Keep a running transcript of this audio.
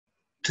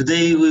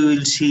Today we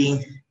will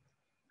see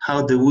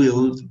how the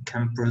will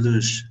can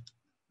produce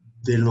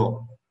the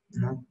law.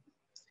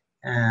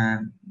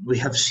 And we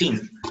have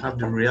seen how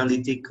the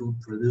reality could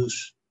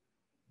produce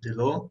the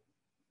law,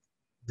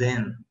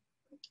 then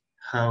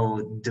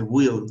how the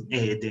will,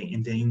 the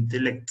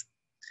intellect,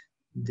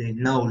 the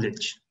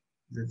knowledge,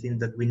 the thing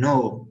that we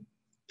know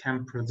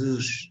can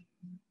produce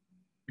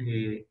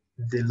the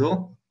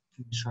law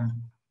in some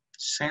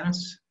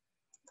sense.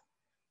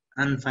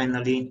 And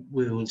finally,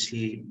 we will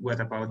see what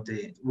about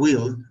the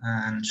will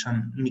and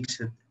some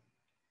mixed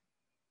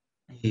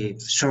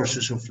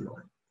sources of law.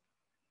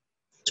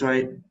 That's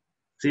why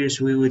first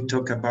we will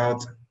talk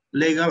about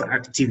legal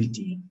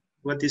activity.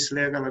 What is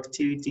legal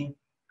activity?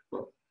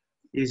 Well,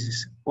 this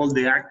is all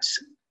the acts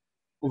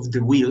of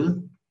the will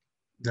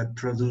that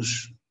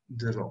produce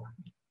the law.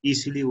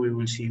 Easily we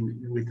will see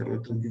with a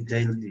lot of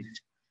detail this.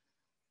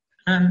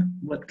 And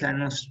what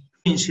kind of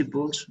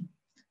principles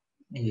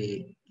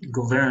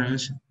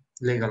governs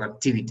legal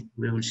activity.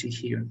 We will see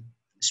here,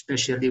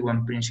 especially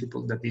one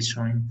principle that is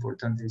so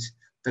important is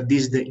that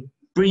is the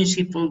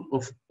principle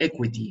of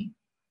equity.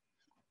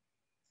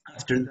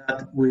 After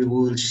that, we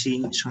will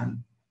see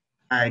some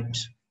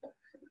types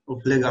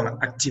of legal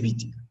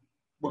activity.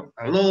 Well,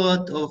 a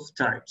lot of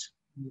types.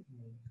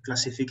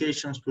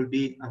 Classifications could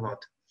be a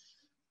lot.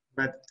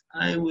 But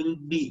I will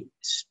be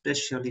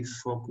especially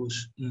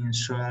focused in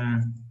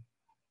some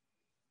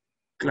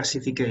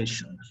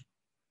classifications,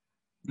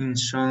 in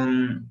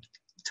some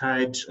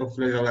types of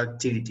legal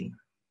activity,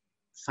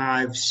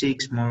 5,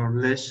 6 more or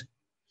less,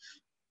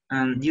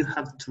 and you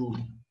have to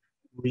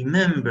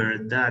remember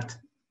that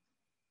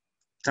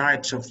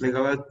types of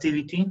legal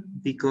activity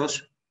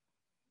because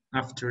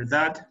after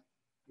that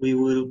we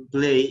will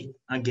play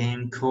a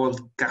game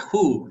called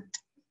Kahoot.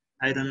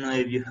 I don't know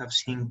if you have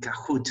seen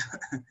Kahoot.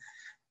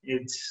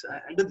 It's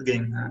a good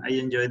game. I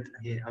enjoyed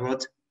it a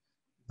lot,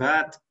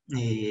 but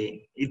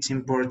it's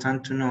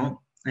important to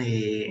know,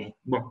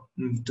 well,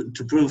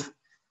 to prove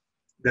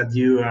that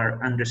you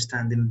are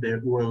understanding very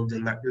well the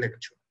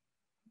lecture.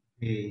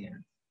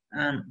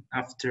 And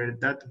after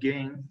that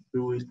game, we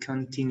will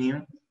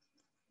continue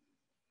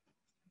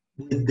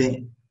with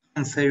the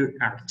unfair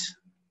acts.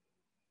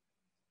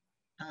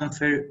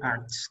 Unfair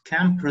acts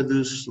can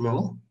produce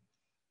law.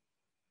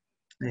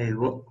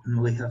 Well,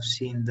 we have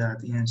seen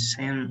that in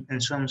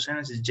some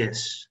sense,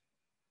 yes,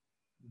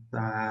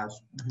 but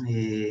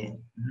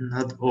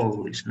not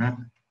always, no?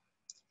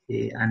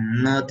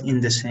 And not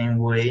in the same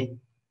way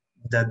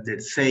that the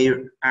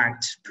fair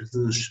acts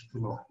produce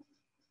law.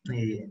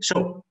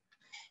 So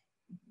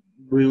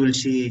we will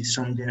see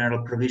some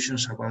general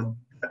provisions about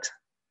that.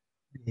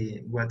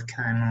 What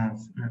kind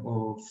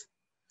of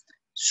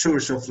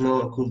source of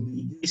law could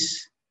be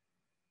this?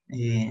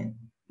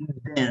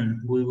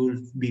 Then we will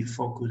be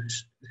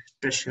focused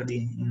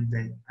especially in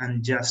the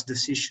unjust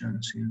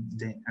decisions, in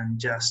the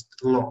unjust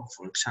law,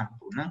 for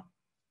example. No?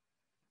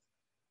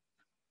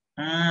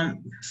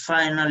 And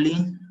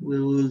finally,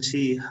 we will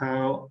see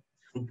how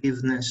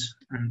forgiveness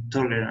and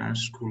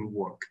tolerance could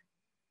work.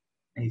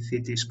 If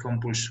it is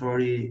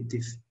compulsory,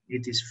 if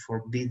it is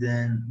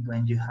forbidden,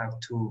 when you have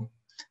to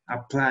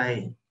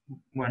apply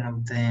one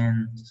of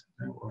them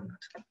or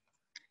not.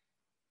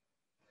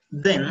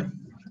 Then,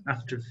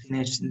 after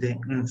finish the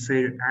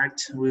unfair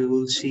act, we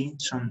will see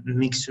some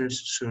mixed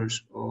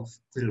source of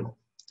the law.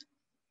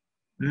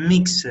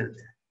 Mixed,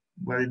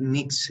 well,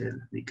 mixed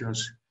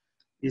because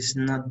it's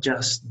not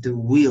just the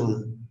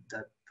will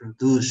that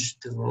produces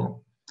the law,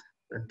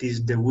 but it's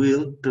the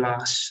will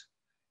plus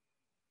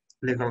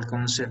legal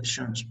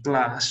conceptions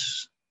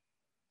plus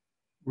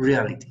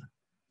reality.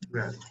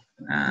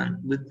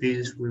 And with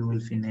this, we will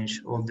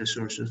finish all the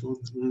sources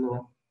of the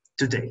law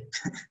today.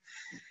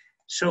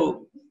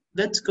 So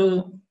let's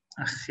go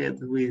ahead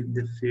with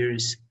the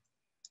first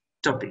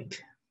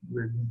topic,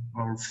 with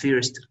our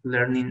first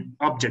learning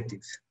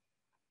objective,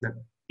 that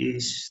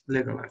is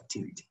legal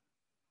activity,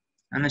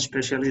 and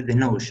especially the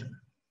notion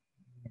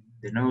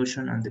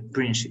and the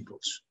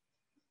principles,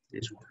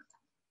 this one.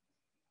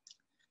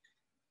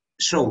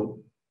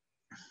 So,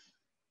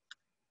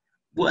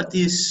 what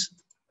is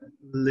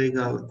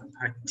legal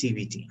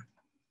activity?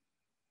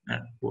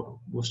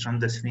 Well, with some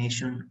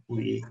definition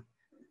we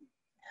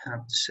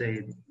have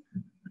said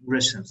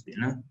recently,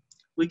 no?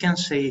 We can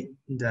say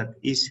that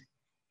is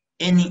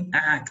any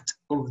act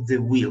of the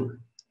will,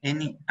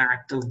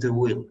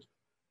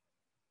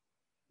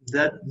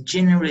 that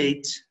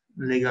generates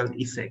legal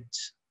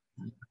effects.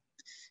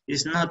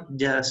 It's not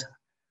just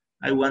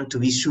I want to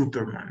be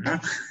Superman, no?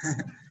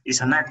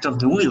 It's an act of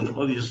the will,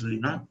 obviously,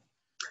 no?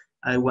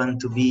 I want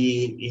to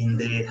be in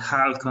the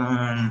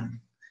Halcon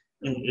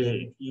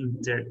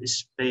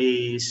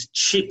interspace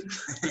ship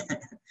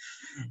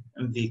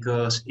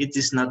because it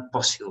is not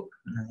possible.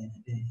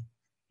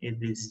 It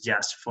is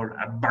just for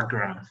a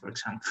background, for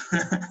example.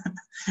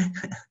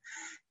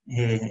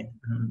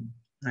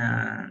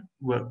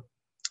 Well,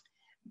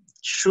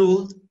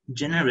 should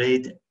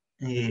generate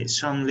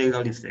some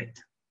legal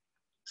effect.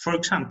 For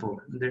example,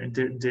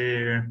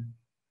 there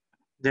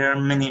There are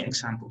many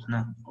examples,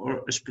 no?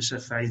 Or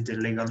specifies the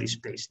legal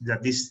space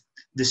that is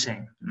the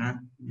same, no?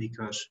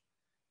 Because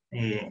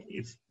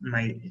if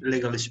my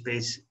legal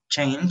space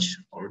change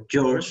or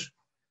yours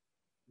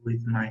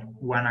with my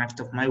one act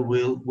of my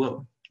will,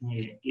 well,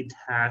 it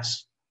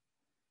has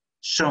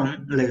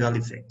some legal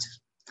effects.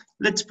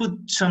 Let's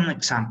put some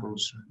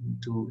examples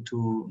to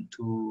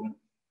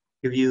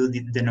give you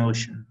the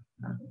notion.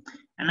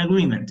 An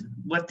agreement.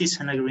 What is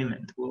an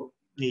agreement? Well,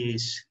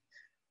 is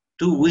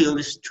two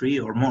wills, three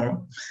or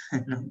more,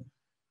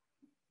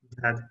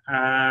 that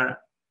are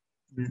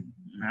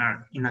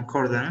in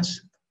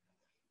accordance,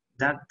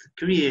 that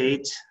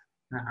creates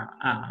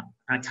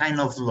a kind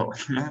of law,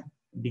 no?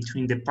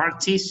 Between the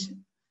parties.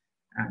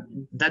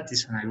 That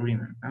is an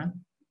agreement. No?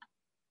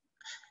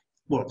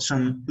 Well,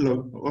 some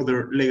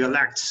other legal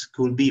acts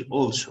could be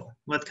also.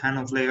 What kind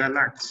of legal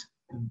acts?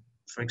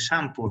 For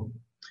example,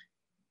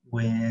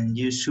 when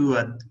you sue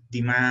a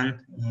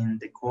demand in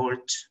the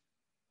court,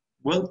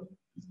 well,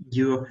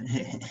 you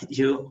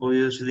you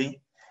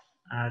obviously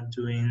are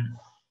doing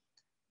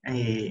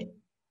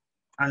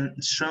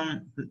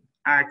some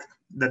act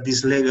that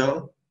is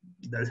legal,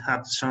 that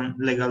have some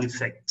legal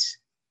effects.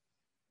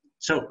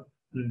 So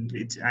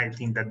I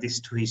think that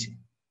is too easy.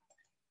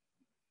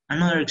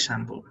 Another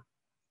example,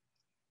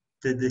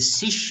 the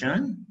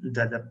decision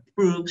that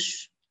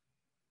approves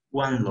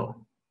one law.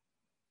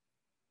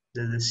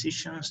 The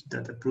decisions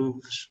that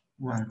approves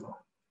one law.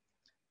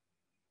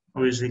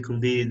 Obviously, it could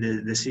be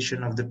the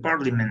decision of the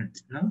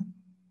parliament, no?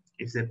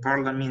 If the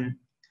parliament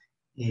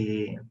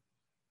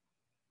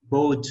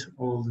votes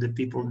all the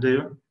people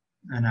there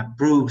and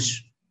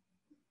approves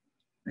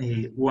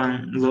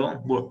one law,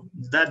 well,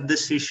 that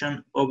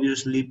decision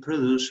obviously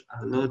produces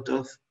a lot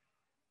of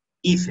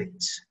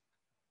effects,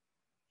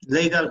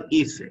 legal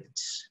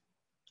effects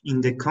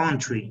in the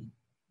country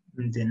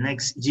in the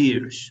next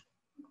years.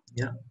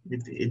 Yeah,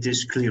 it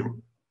is clear.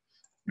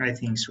 I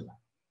think so.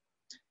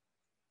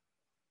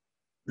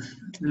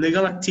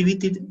 Legal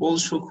activity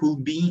also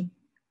could be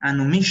an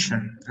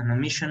omission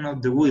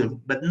of the will,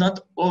 but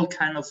not all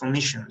kind of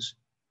omissions.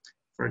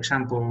 For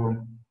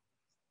example,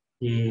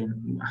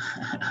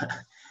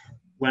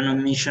 one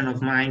omission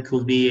of mine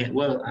could be,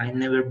 well, I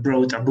never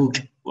brought a book.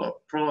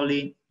 Well,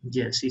 probably,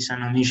 yes, it's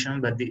an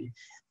omission, but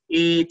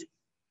it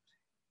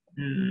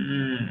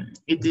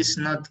is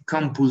not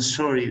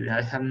compulsory.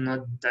 I have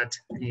not that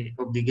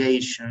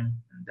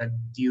obligation, that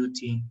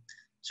duty.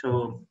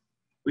 So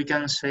we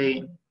can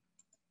say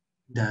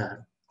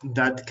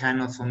that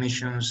kind of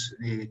omissions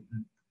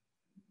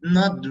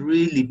not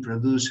really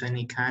produce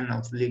any kind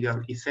of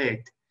legal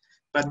effect.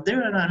 But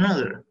there are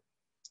another.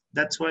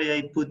 That's why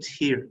I put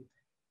here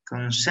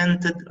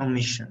consented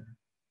omission.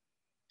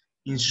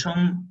 In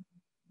some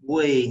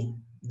way,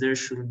 there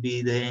should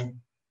be the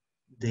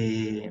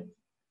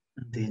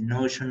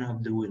notion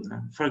of the will.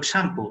 No? For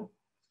example,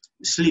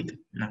 sleep.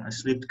 No,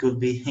 sleep could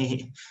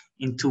be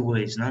in two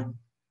ways. No,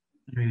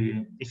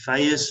 if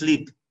I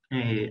sleep,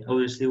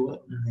 obviously,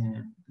 well,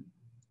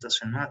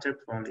 doesn't matter.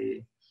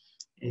 Probably,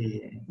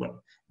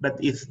 well, but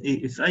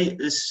if I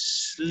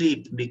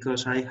sleep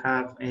because I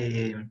have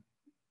an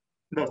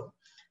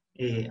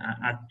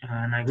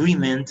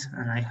agreement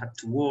and I have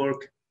to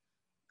work,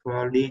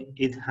 probably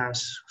it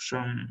has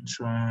some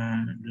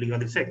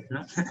legal effect.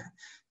 No,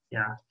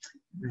 yeah.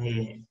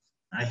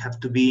 I have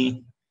to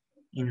be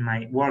in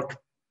my work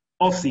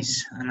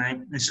office and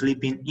I'm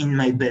sleeping in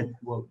my bed.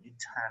 Well,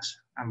 it has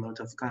a lot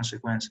of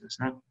consequences,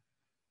 no?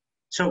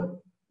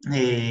 So,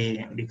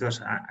 because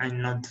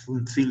I'm not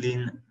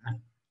fulfilling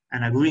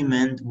an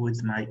agreement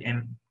with my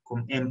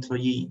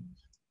employee.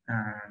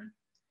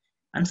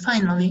 And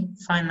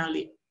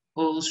finally,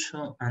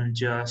 also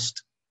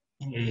unjust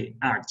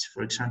acts,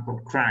 for example,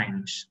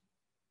 crimes.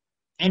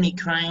 Any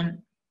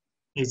crime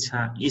is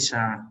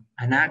an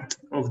act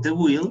of the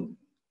will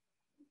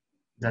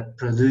that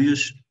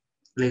produce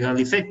legal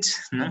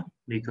effects, no?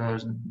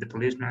 Because the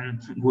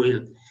policeman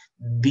will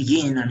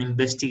begin an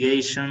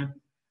investigation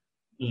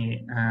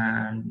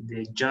and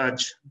the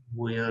judge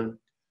will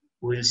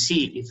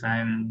see if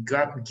I'm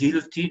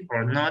guilty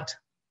or not,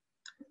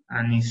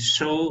 and if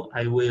so,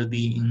 I will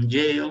be in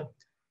jail,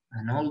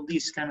 and all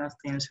these kind of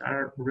things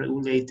are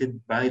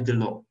regulated by the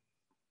law.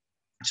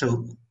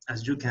 So,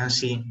 as you can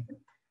see,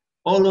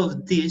 all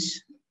of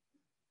this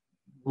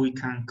we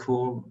can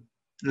call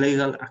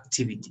legal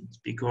activities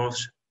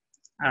because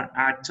are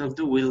acts of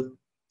the will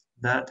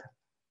that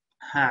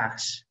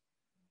has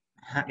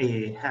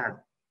had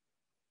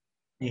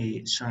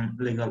some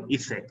legal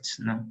effects.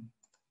 No.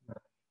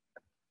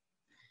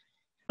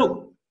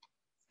 So,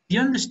 if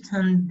you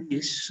understand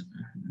this,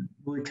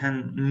 we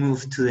can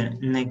move to the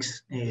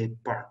next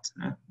part.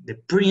 No? The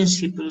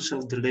principles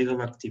of the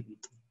legal activity.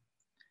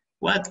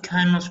 What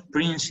kind of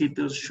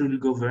principles should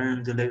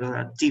govern the legal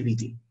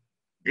activity?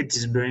 It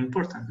is very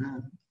important,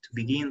 no? To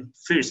begin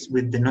first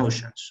with the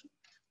notions,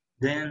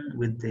 then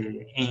with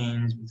the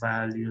aims,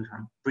 values,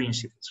 and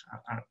principles.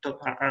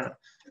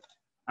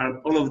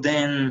 Are all of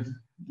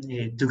them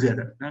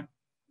together, no?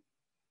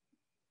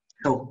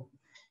 So,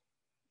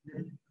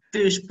 the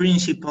first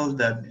principle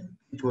that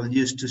people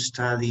used to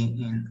study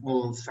in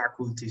all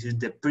faculties is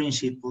the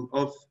principle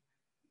of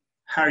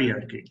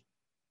hierarchy.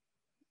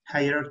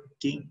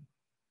 Hierarchy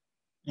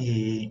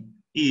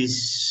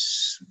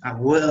is a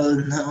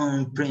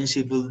well-known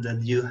principle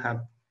that you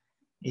have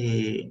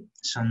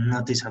some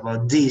notice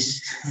about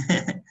this.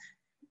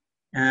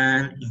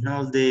 And in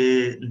all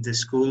the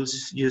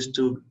schools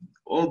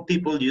all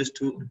people used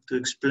to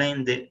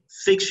explain the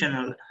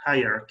fictional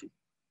hierarchy.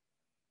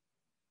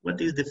 What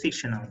is the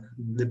fictional?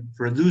 The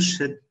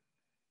produced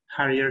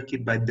hierarchy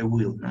by the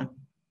will, no?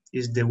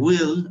 Is the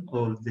will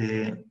of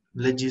the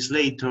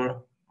legislator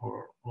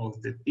or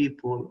of the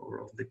people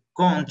or of the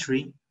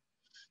country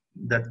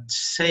that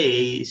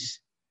says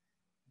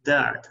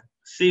that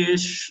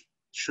first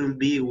should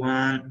be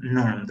one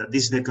norm, that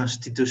is the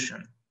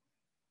constitution.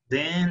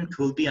 Then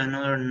could be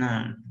another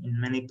norm. In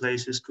many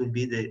places could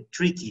be the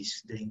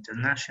treaties, the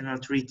international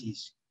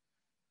treaties.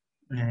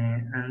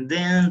 And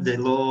then the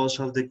laws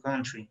of the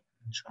country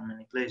in so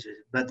many places.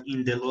 But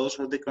in the laws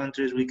of the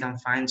countries, we can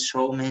find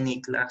so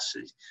many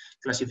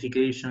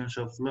classifications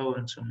of law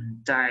and so many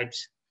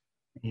types.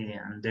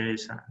 And there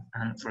is,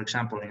 for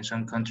example, in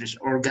some countries,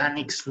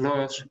 organic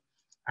laws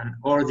and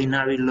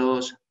ordinary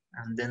laws,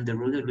 and then the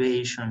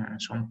regulation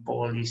and some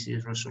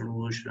policies,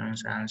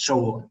 resolutions, and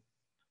so on.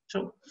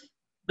 So,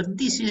 but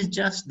this is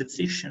just the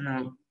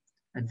fictional,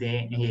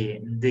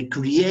 the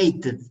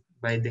created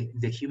by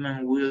the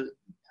human will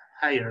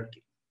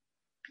hierarchy.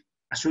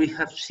 As we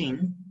have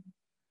seen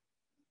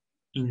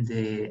in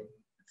the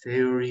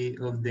theory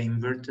of the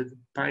inverted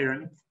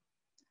pyramid,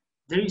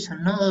 there is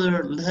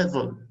another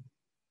level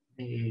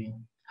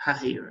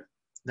higher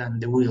than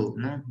the will,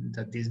 no?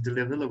 That is the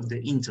level of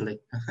the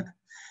intellect.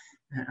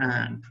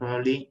 And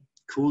probably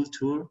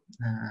culture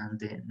and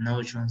the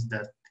notions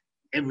that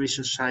every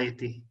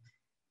society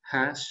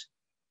has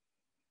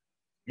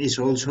is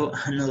also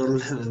another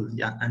level,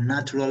 yeah, a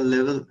natural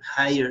level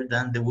higher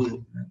than the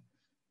will.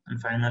 And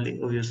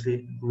finally,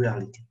 obviously,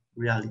 reality.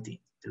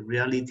 The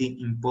reality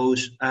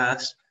imposes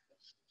us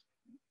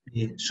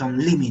some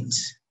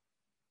limits.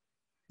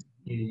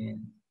 The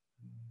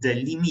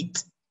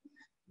limit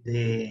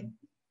the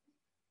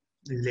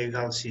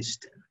legal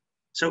system.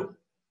 So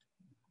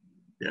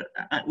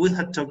we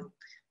have talked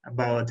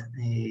about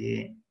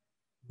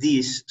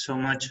this so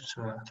much,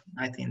 so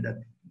I think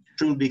that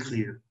should be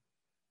clear.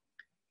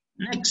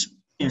 Next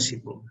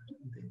principle,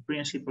 the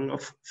principle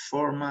of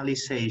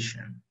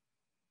formalization.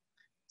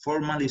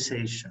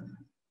 Formalization.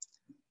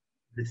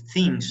 The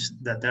things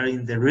that are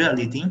in the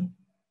reality,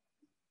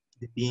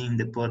 the being,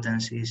 the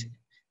potencies,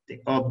 the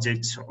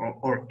objects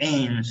or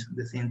aims,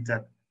 the things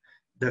that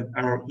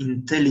our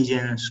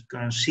intelligence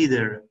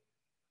consider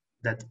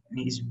that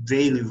is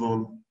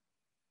valuable,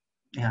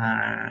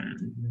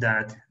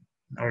 that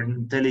our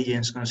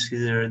intelligence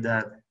consider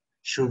that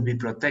should be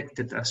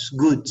protected as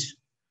goods,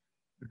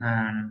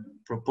 and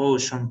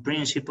propose some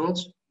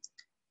principles,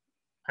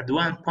 at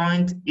one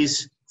point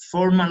is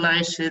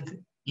formalized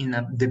in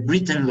the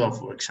written law,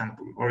 for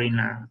example, or in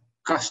a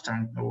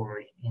custom or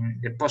in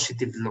the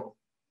positive law.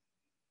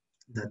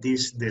 That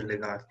is the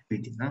legal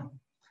activity, no?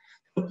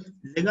 So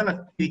legal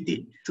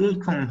activity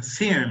should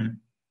confirm,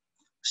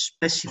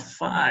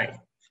 specify,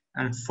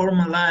 and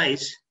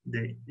formalize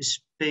the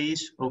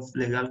space of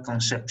legal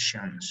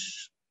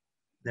conceptions.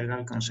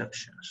 Legal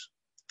conceptions.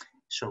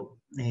 So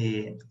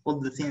all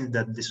the things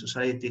that the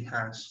society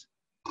has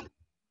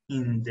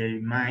in their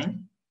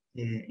mind,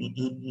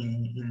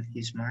 in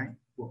his mind,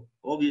 well,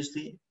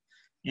 obviously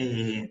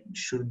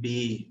should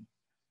be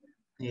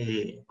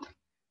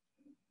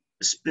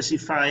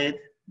specified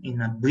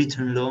in a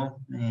written law,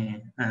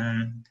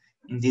 and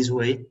in this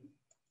way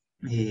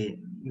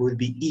will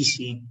be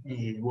easy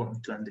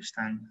to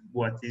understand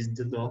what is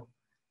the law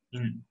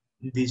in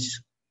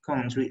this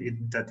country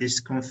that is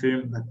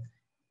confirmed. But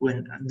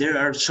when there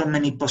are so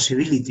many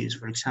possibilities,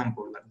 for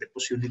example, like the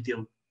possibility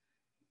of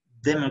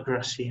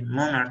democracy,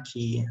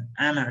 monarchy,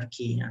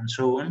 anarchy, and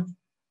so on,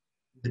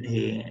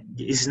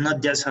 it's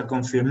not just a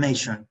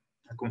confirmation.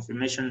 A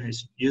confirmation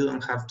is you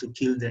don't have to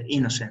kill the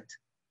innocent.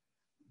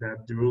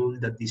 That the rule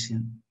that is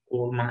in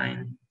all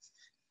mind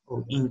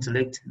or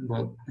intellect,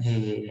 well,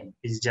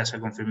 is just a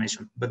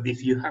confirmation. But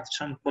if you have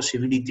some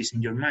possibilities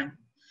in your mind,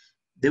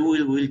 the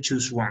will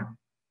choose one.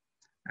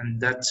 And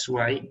that's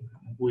why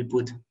we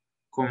put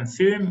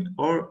confirm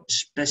or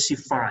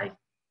specify.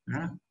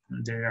 No?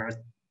 There are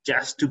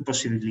just two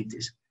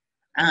possibilities.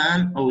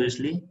 And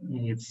obviously,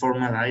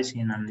 formalize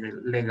in a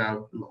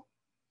legal law,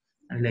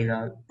 a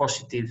legal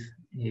positive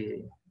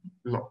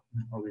law,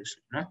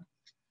 obviously. No?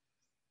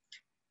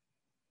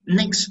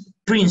 Next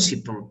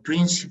principle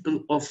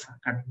of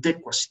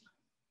adequacy.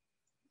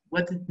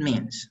 What it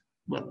means?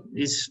 Well,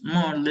 it's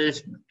more or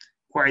less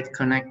quite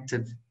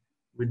connected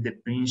with the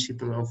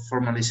principle of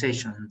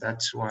formalization.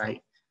 That's why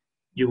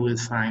you will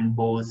find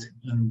both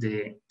in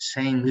the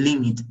same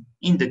limit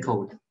in the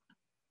code.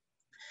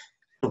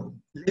 So,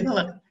 legal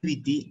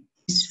activity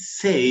is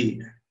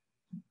fair.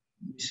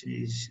 This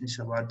is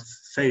about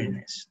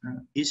fairness.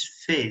 No? Is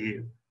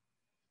fair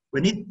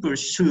when it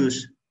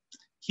pursues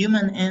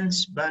human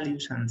ends,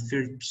 values, and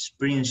first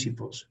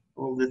principles,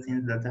 all the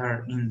things that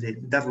are in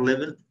that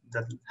level,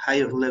 that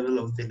higher level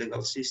of the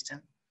legal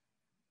system.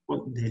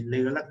 Well, the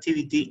legal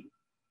activity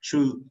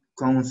should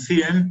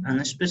confirm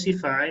and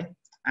specify,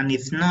 and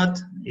if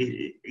not,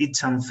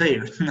 it's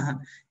unfair.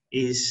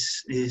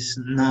 is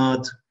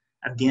not,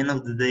 at the end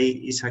of the day,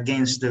 is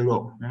against the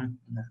law,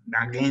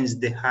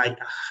 against the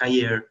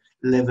higher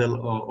level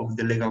of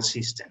the legal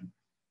system.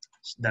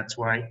 So that's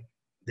why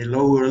the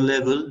lower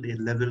level, the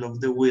level of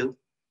the will,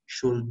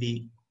 should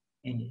be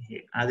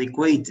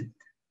adequate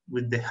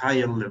with the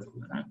higher level.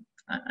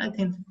 I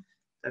think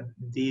that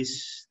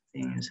these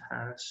things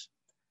have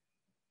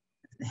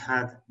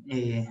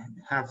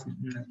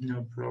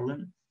no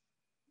problem.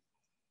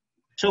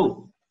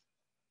 So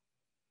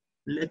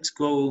let's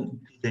go to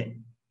the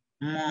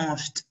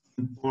most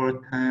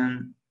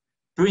important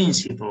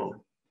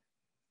principle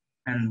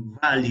and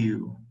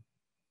value.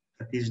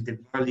 That is the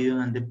value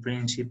and the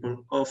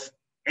principle of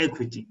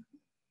equity.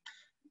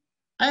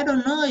 I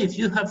don't know if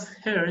you have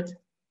heard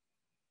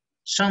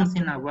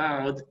something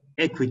about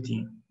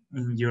equity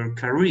in your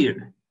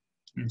career,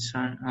 in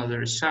some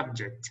other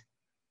subject.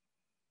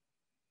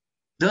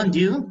 Don't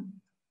you?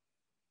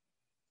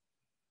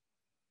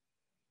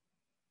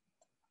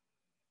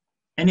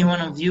 Any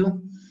one of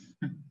you?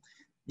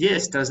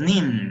 Yes,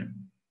 Tasnim.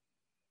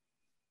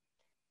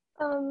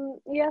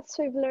 Yes,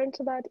 we've learned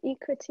about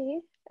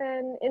equity,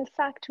 and in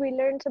fact, we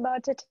learned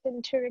about it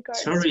in two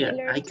regards. Sorry,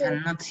 I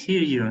cannot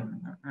hear you.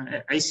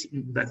 I see,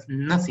 but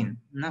nothing.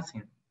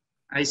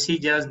 I see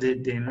just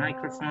the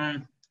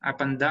microphone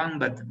up and down,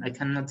 but I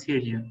cannot hear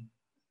you.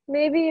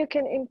 Maybe you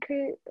can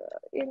increase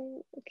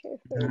okay,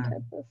 let me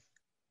type this.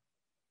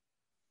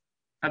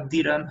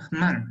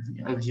 Abdirahman,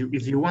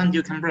 if you want,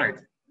 you can write.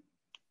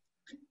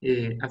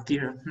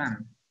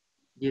 Abdirahman,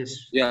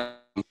 yes. Yeah,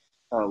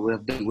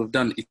 we've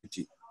done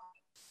equity.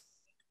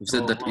 We've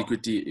said that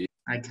equity is...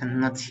 I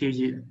cannot hear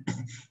you.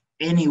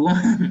 Any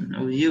one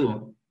of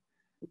you.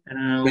 I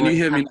don't know. Can you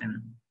hear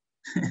happened.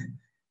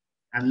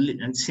 Me?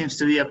 It seems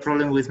to be a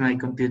problem with my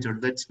computer.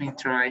 Let me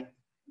try.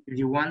 If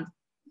you want.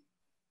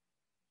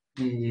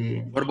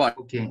 What about?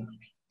 Okay.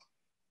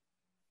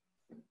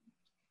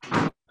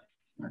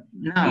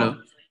 Now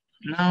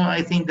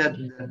I think that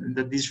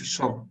this is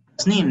solved.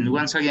 Sneem,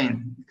 once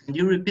again, can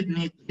you repeat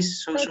me,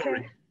 please? So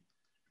sorry.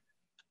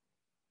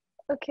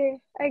 Okay,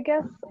 I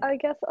guess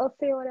I'll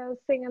say what I was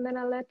saying, and then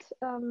I'll let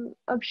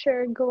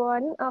Abshir go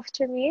on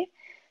after me.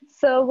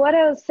 So what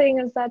I was saying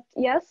is that,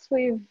 yes,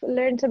 we've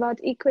learned about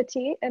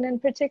equity, and in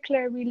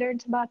particular, we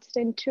learned about it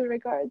in two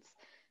regards.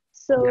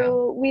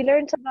 So we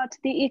learned about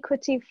the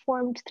equity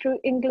formed through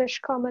English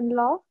common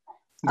law,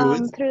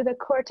 through the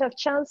Court of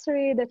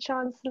Chancery, the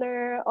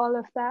Chancellor, all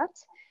of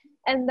that.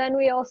 And then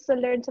we also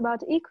learned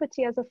about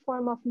equity as a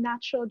form of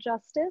natural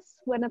justice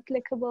when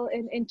applicable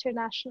in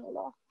international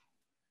law.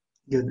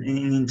 Good,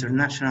 in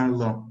international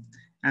law.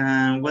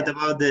 And what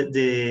about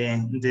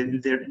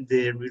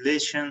the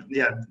relation?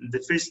 Yeah, the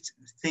first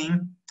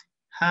thing,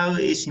 how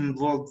is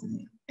involved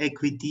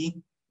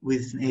equity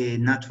with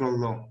natural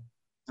law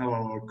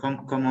or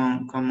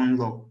common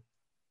law?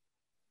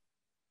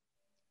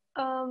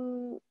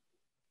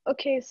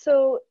 Okay,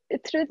 so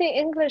through the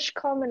English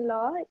common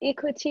law,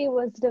 equity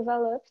was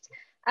developed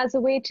as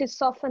a way to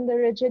soften the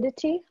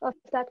rigidity of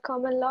that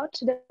common law,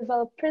 to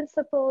develop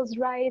principles,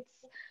 rights,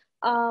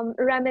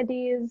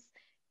 remedies,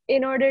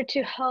 in order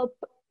to help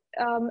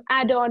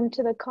add on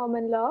to the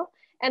common law.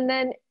 And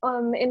then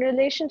in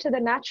relation to the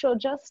natural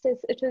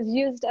justice, it was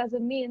used as a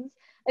means,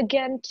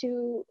 again,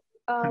 to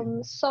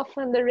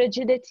soften the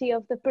rigidity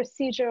of the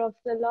procedure of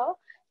the law,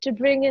 to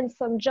bring in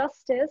some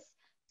justice,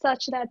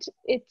 such that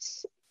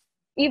it's,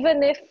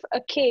 even if a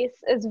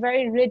case is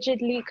very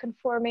rigidly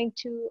conforming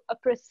to a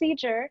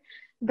procedure,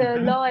 the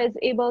law is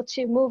able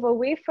to move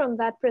away from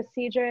that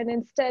procedure and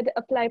instead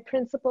apply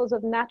principles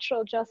of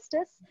natural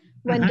justice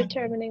when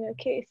determining a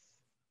case.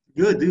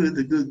 Good.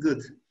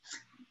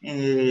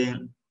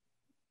 And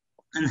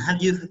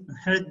have you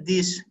heard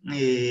this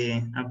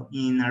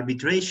in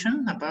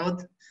arbitration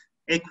about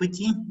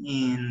equity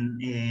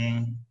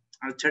in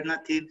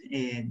alternative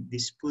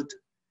dispute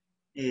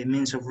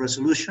means of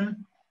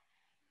resolution?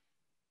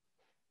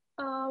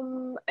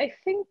 I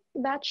think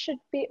that should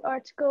be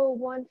Article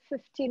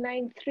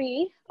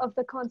 159.3 of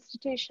the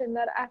Constitution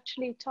that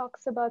actually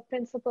talks about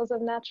principles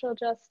of natural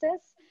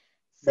justice.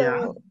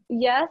 So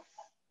yes,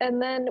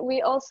 and then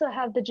we also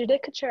have the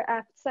Judicature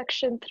Act,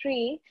 Section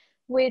 3,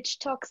 which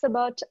talks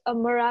about a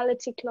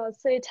morality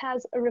clause. So it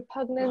has a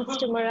repugnance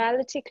to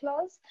morality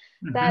clause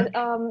that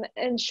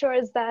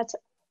ensures that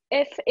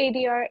if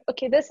ADR,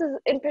 okay, this is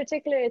in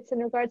particular, it's in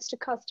regards to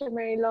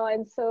customary law,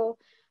 and so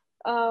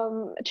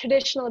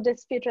traditional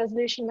dispute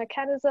resolution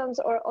mechanisms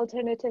or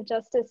alternative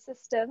justice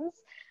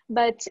systems.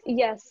 But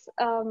yes,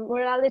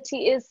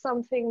 morality is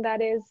something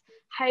that is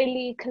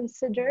highly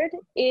considered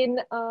in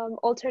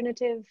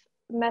alternative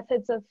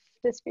methods of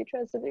dispute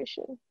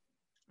resolution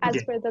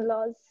as per the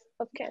laws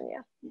of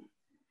Kenya.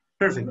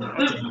 Perfect.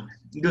 Okay.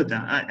 Good.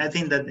 I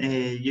think that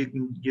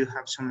you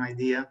have some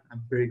idea, a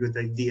very good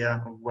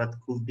idea of what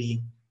could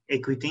be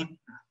equity.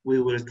 We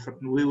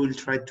will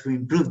try to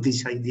improve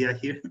this idea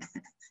here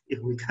if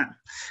we can,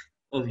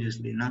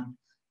 obviously, no.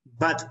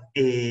 But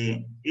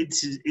it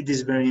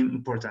is very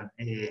important.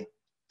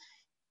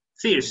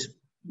 First,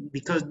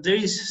 because there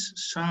is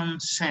some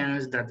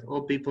sense that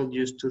all people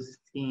used to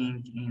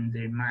think in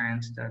their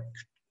minds that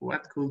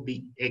what could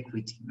be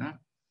equity, no?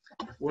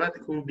 What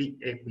could be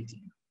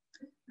equity?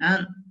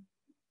 And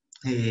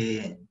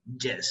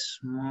yes,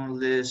 more or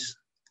less,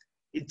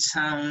 it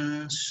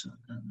sounds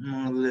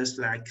more or less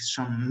like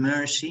some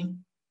mercy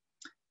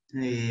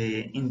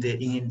in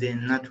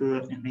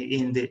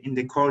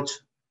the court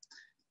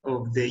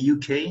of the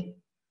UK.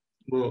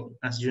 Well,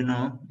 as you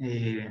know,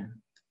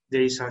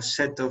 there is a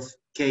set of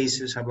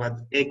cases about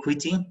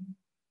equity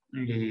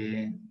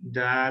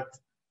that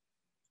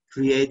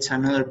creates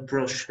another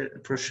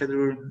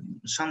procedure,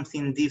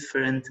 something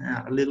different,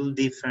 a little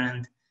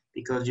different,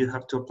 because you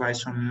have to apply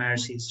some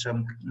mercy,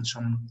 some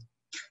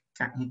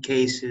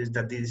cases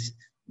that is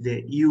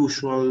the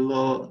usual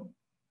law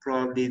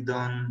probably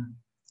don't.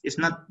 It's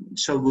not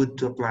so good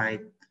to apply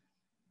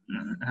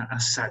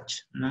as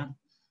such, no.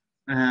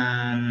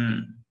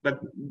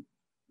 But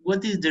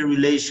what is the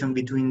relation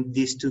between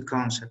these two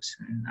concepts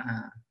and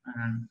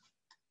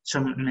so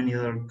many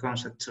other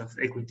concepts of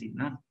equity,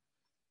 no?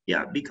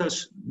 Yeah,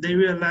 because they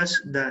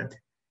realized that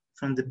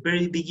from the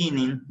very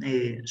beginning,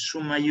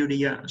 summa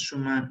iuria,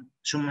 summa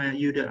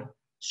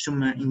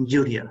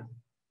injuria,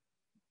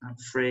 a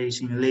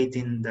phrase in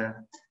Latin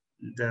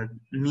that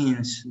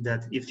means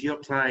that if you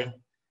apply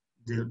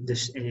the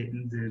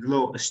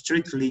law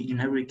strictly in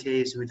every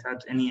case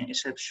without any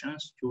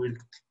exceptions, you will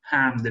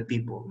harm the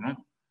people, no?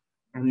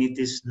 And it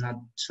is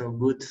not so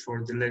good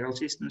for the legal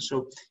system.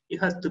 So you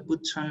have to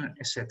put some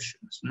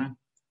exceptions, no?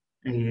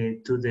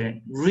 To the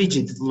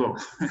rigid law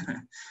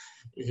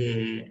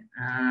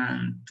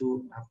and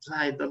to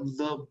apply the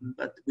law,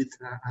 but with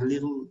a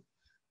little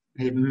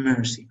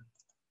mercy.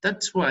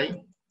 That's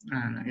why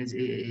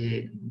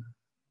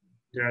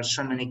there are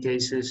so many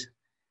cases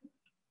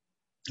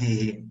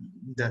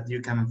that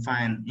you can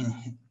find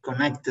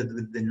connected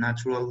with the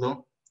natural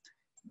law,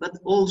 but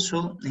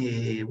also,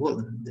 well,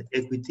 the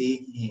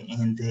equity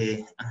and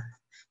the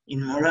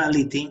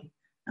immorality.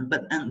 And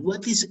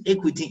what is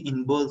equity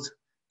in both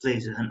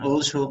places? And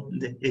also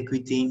the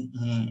equity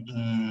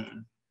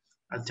in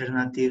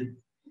alternative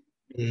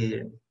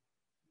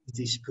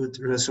dispute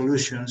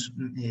resolutions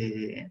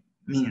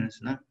means,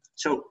 no?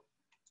 So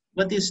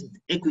what is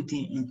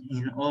equity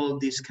in all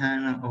these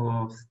kind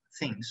of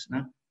things,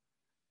 no?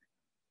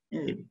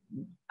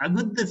 A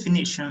good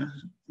definition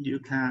you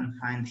can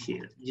find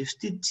here: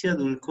 Justitia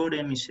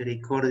dulcore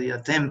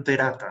misericordia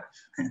temperata.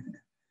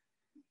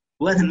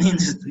 What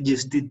means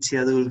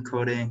Justitia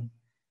dulcore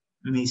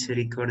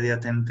misericordia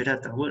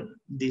temperata? Well,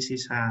 this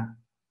is a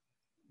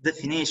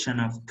definition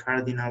of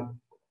Cardinal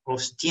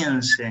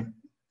Ostiense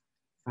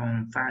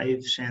from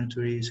 5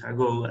 centuries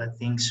ago, I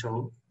think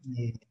so.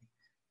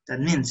 That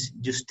means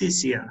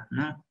justicia,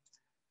 no?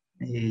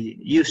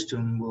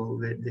 Justum, well,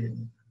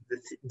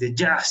 the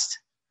just.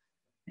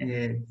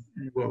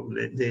 Well,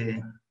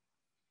 the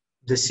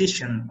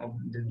decision of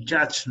the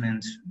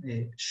judgment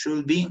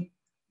should be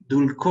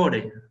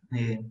dulcore,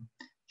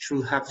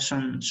 should have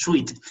some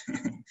sweet,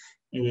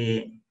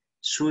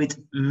 sweet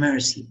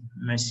mercy,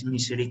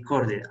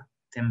 misericordia,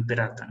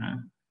 temperata,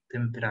 no?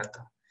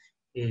 Temperata,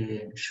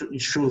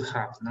 should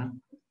have, no?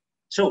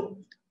 So,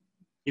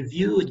 if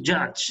you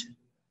judge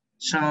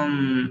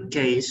some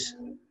case,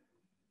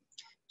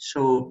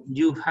 so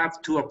you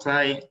have to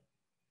apply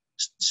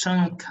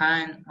some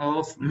kind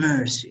of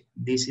mercy.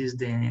 This is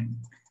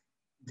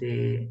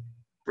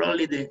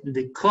probably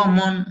the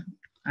common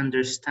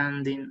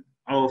understanding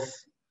of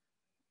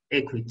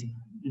equity.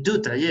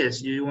 Duta,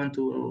 yes, you want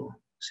to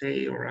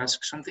say or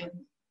ask something?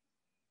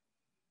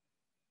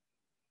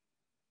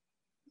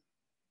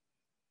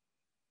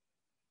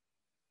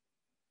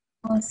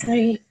 Oh,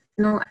 sorry.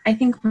 No, I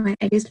think I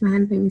raised my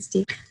hand by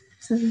mistake.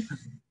 Sorry.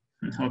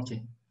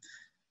 Okay,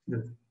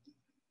 good.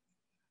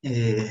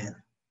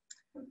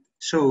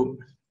 So,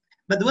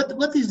 but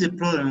what is the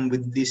problem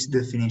with this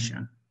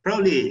definition?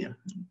 Probably,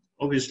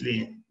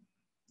 obviously,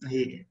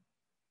 it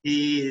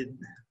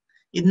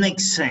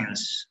makes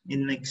sense. It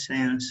makes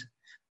sense,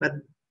 but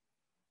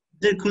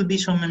there could be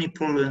so many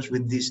problems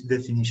with this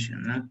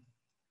definition. No?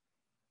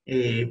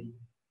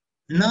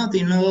 Not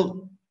in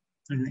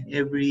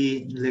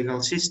every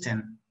legal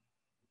system,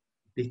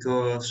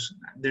 because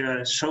there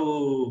are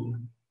so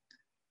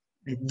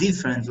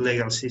different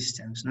legal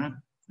systems, no?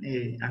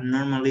 And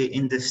normally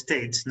in the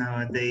states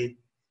nowadays,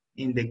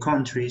 in the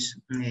countries,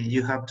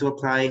 you have to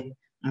apply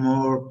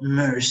more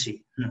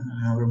mercy,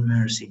 more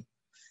mercy.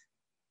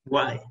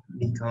 Why?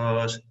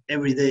 Because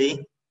every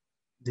day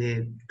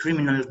the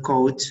criminal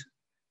code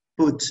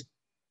puts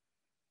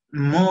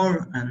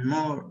more and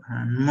more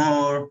and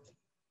more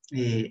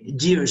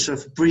years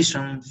of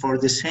prison for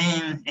the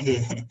same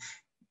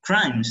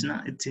crimes.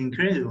 No, it's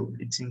incredible.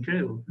 It's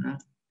incredible. No,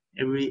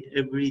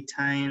 every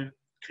time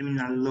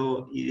criminal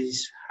law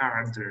is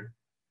harder.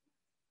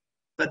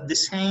 But the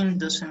same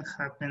doesn't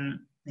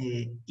happen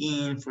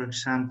in, for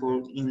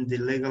example, in the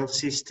legal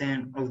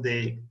system of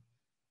the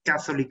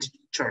Catholic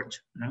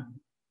Church. No?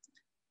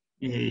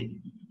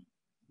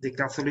 The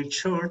Catholic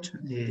Church,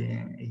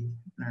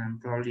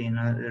 probably in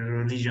other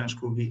religions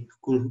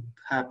could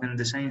happen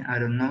the same. I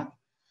don't know,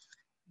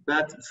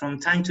 but from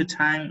time to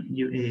time,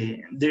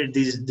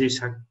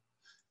 there's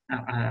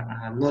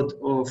a lot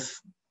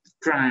of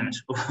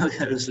crimes,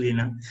 obviously,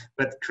 no,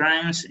 but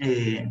crimes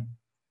in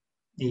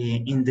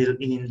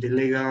the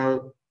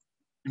legal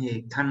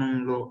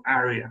canon law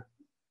area.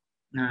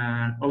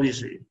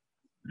 Obviously,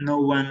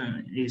 no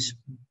one is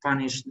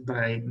punished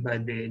by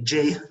the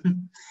jail,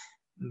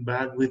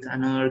 but with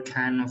another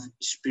kind of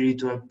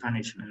spiritual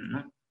punishment.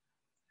 No?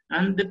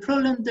 And the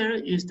problem there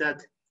is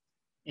that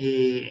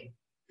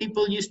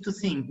people used to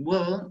think,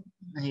 well,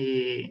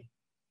 I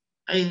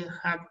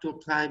have to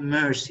apply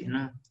mercy,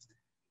 no?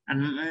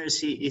 And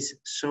mercy is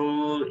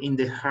so in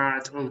the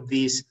heart of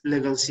this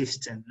legal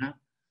system, no?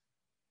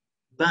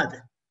 But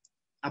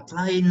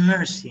applying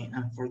mercy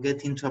and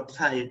forgetting to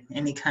apply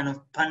any kind of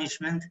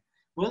punishment,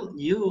 well,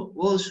 you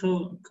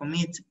also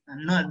commit a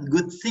not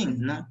good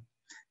thing, no?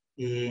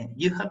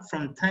 You have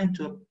from time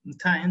to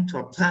time to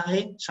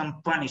apply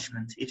some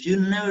punishment. If you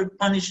never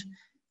punish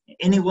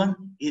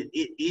anyone,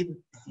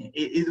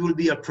 it will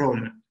be a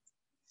problem.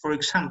 For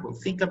example,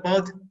 think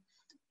about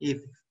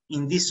if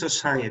in this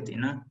society,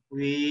 no,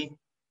 we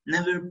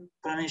never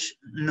punish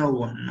no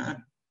one, no?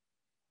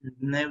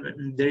 Never,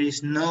 there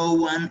is no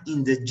one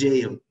in the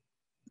jail.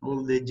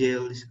 All the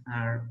jails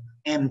are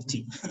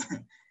empty.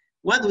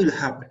 What will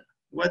happen?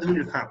 What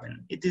will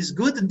happen? It is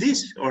good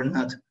this or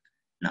not?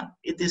 No,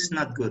 it is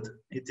not good.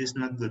 It is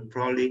not good.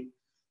 Probably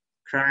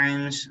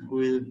crimes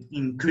will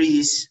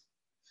increase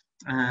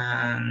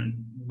and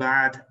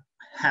bad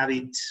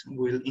habits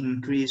will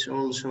increase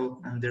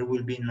also, and there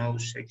will be no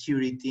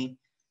security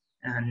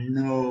and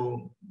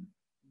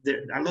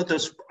a lot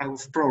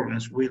of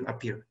problems will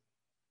appear.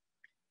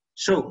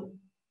 So,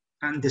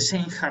 and the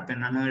same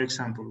happen, another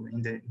example,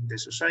 in the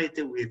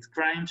society with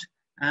crimes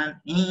and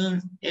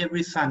in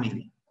every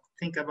family.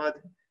 Think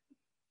about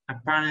a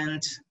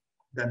parent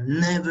that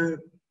never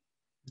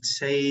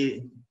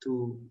say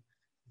to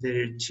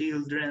their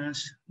children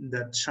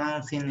that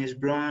something is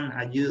wrong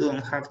and you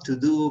don't have to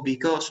do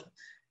because,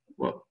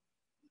 well,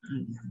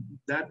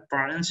 that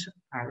parents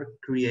are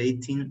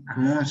creating a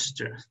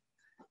monster.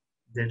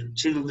 Their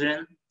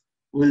children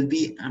will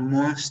be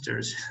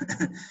monsters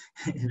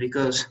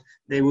because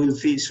they will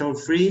feel so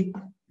free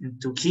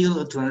to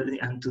kill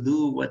and to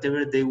do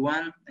whatever they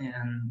want,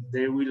 and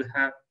they will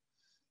have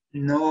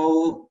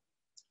no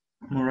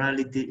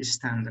morality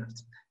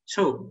standards.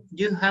 So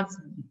you have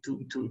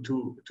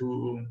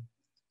to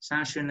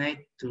sanction,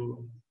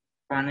 to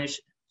punish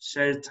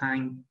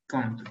certain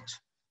conduct.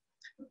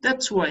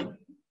 That's why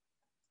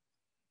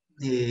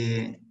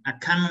a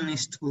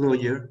canonist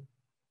lawyer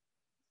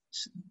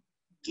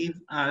give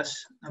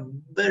us a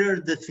better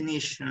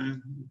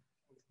definition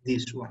of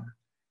this one.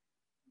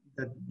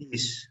 That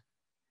is,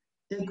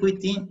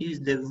 equity is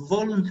the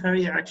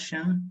voluntary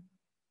action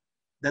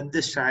that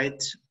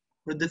decides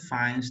or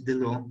defines the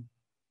law,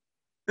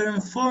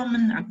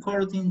 performing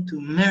according to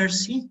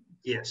mercy,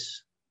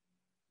 yes,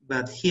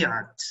 but he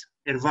acts,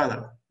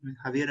 Javier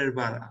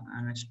Herbada,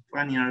 an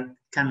Spaniard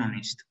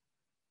canonist,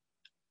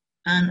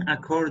 and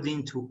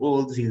according to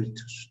all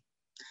virtues.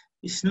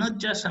 It's not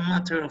just a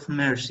matter of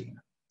mercy.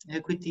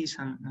 Equity is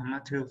a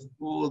matter of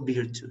all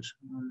virtues.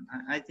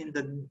 I think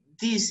that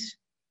this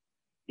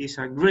is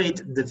a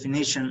great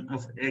definition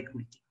of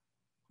equity,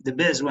 the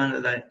best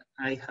one that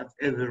I have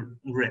ever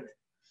read.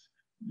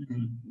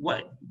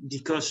 Why?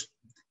 Because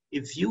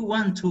if you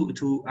want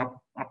to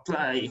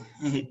apply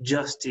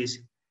justice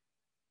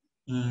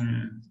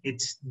in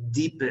its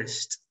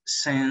deepest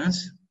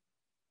sense,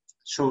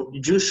 so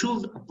you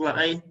should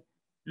apply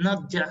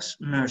not just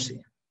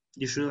mercy,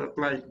 you should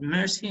apply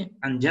mercy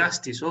and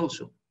justice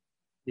also.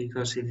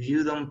 Because if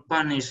you don't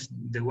punish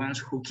the ones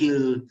who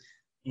kill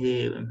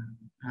a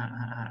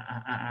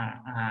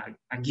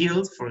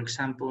guild, for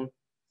example,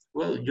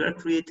 well, you are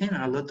creating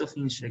a lot of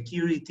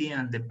insecurity,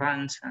 and the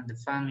parents and the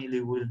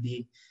family will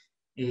be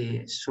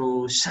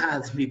so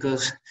sad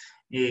because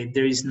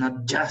there is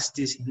not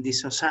justice in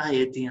this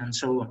society and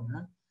so on.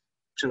 No?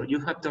 So you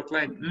have to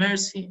apply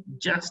mercy,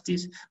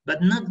 justice,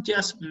 but not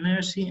just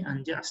mercy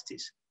and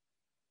justice.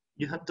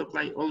 You have to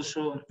apply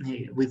also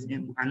with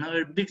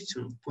another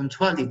virtue,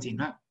 punctuality.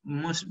 No,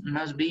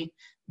 must be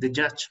the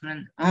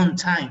judgment on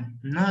time,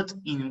 not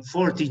in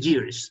 40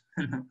 years.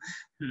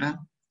 No,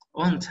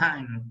 on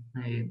time,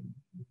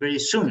 very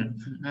soon.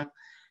 No?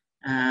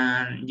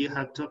 And you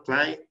have to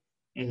apply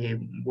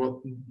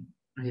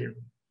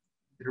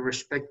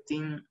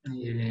respecting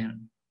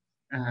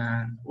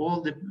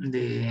all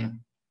the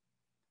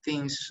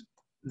things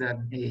that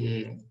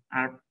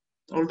are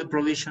all the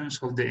provisions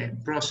of the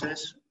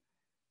process,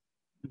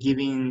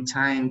 giving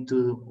time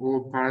to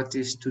all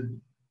parties to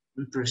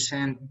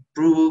present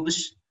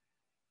proofs,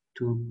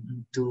 to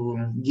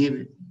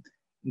give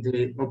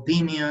the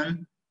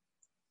opinion,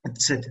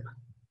 etc.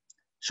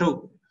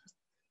 So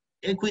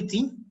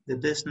equity, the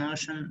best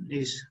notion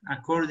is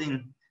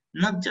according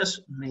not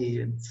just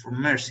for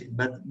mercy,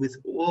 but with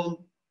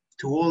all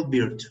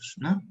virtues,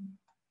 no?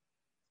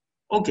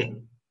 Okay,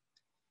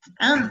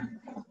 and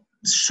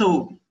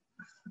so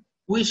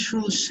we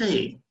should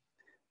say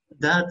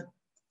that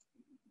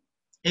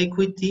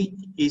equity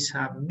is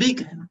a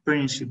big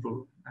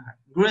principle, a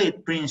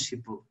great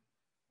principle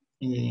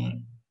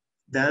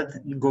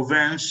that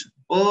governs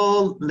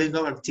all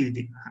legal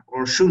activity,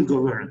 or should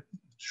govern.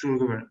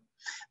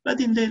 But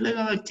in the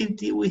legal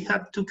activity, we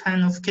have two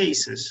kind of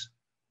cases.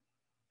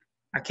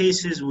 A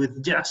cases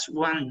with just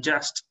one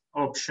just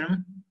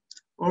option,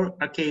 or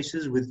a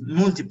cases with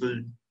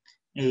multiple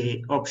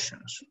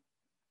options.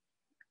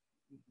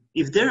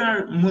 If there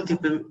are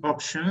multiple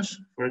options,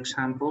 for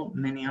example,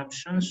 many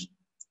options,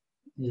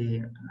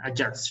 a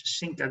judge,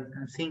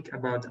 think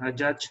about a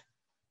judge,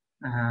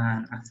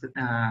 a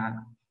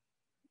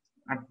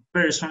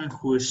person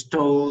who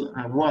stole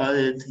a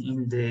wallet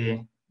in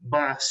the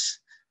bus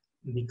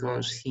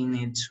because he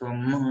needs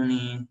some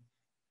money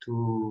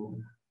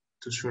to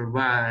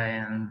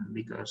survive, and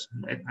because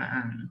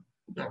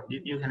well,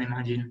 you can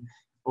imagine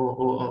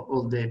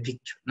all the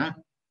picture, no?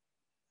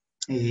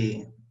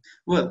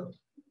 Well,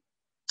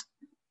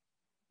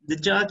 the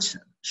judge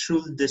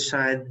should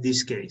decide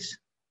this case,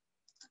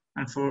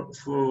 and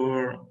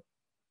for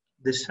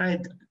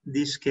decide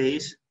this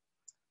case,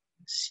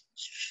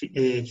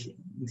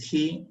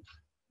 he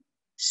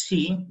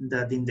see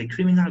that in the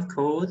criminal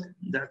code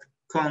that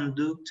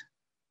conduct,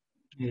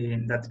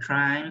 that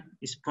crime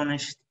is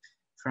punished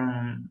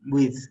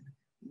with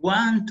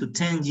 1 to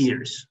 10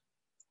 years.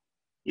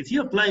 If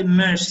you apply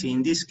mercy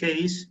in this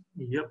case,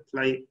 if you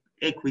apply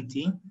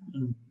equity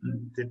in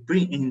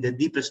the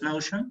deepest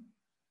notion,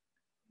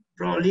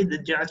 probably the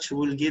judge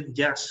will give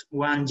just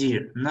 1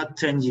 year, not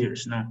 10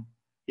 years, no,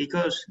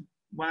 because he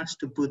wants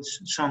to put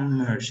some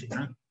mercy,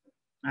 no?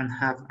 And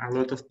have a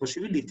lot of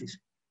possibilities.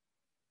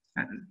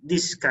 And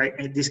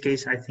in this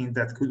case, I think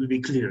that could be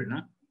clear,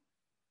 no?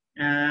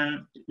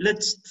 And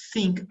let's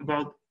think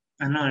about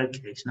another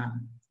case now.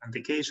 And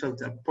the case of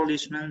the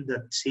policeman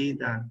that see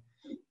that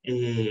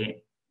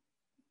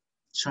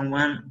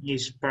someone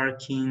is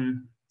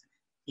parking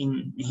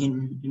in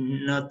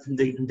not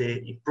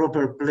the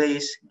proper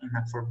place, in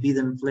a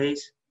forbidden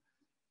place.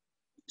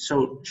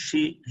 So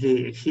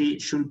he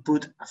should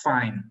put a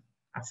fine.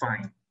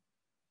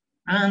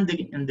 And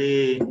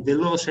the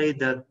law says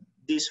that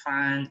this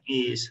fine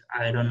is,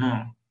 I don't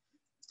know,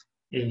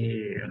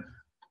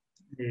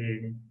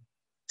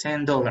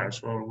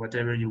 $10 or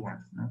whatever you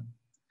want. No?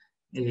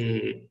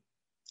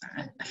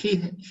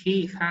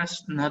 He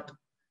has not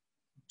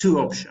two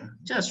options,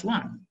 just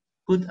one.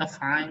 Put a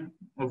fine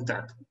of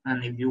that,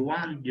 and if you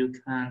want, you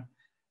can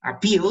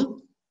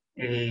appeal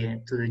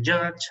to the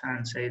judge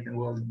and say that,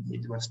 well,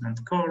 it was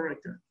not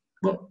correct.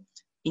 Well,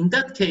 in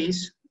that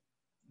case,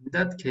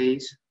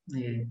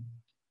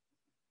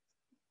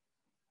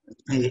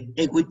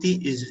 equity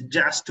is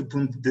just to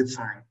put the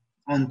fine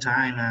on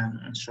time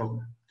and so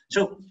on.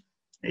 So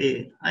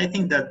I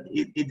think that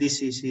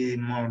this is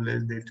more or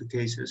less the two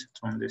cases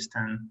to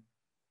understand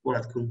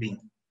what could be.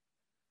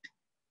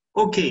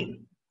 Okay,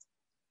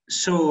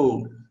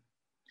 so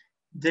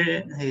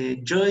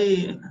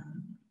Joy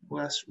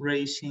was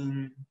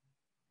raising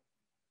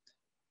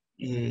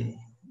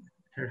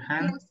her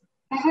hand. Yes,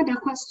 I had a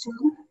question.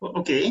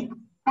 Okay.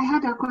 I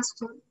had a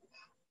question.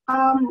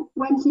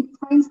 When he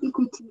defines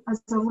equity as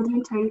a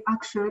voluntary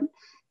action,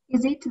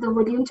 is it the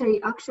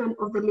voluntary action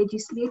of the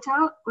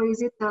legislator, or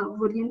is it the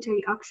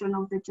voluntary action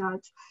of the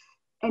judge?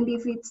 And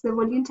if it's the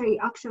voluntary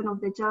action of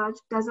the judge,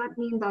 does that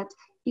mean that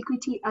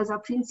equity as a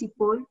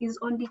principle is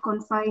only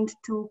confined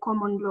to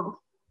common law?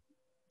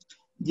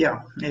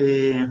 Yeah.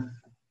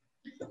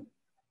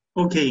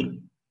 Okay.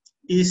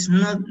 It's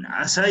not,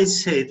 as I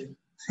said,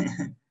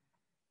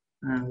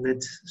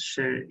 let's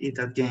share it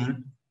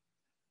again.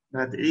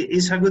 But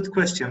it's a good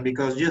question,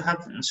 because you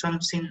have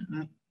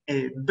something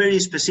very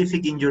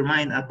specific in your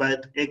mind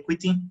about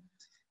equity.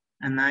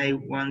 And I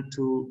want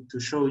to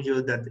show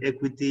you that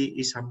equity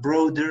is a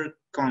broader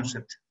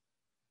concept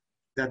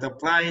that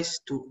applies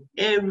to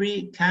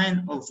every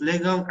kind of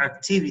legal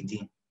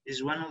activity.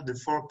 It's one of the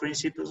 4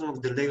 principles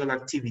of the legal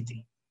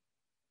activity.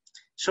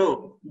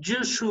 So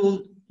you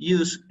should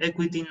use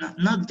equity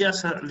not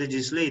just a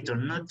legislator,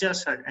 not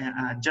just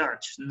a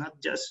judge, not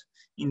just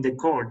in the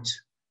courts,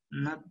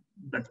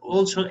 but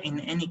also in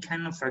any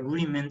kind of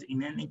agreement,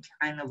 in any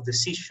kind of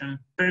decision,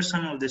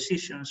 personal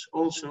decisions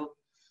also,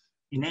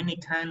 in any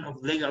kind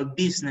of legal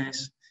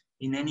business,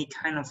 in any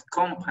kind of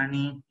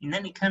company, in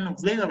any kind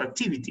of legal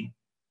activity.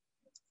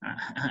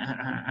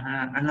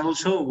 And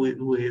also with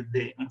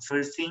the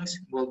unfair things,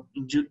 well,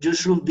 you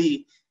should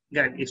be,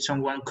 if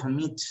someone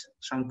commits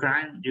some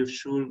crime, you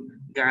should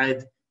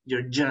guide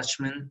your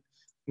judgment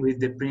with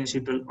the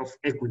principle of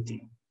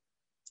equity.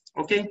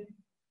 Okay?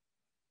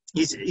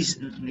 It's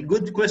a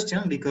good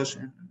question, because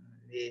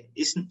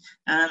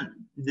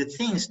the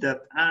things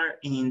that are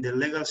in the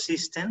legal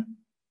system,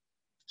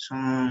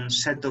 some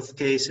set of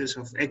cases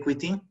of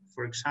equity,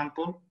 for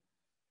example,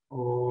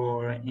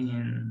 or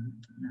in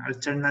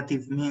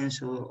alternative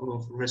means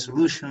of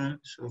resolution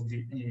of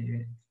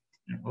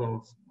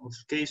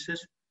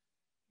cases,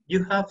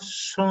 you have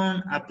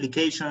some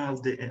application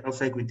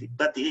of equity,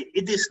 but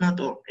it is not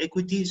all.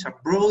 Equity is a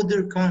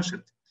broader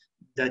concept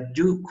that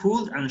you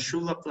could and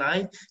should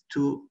apply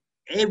to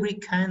every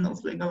kind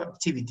of legal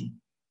activity.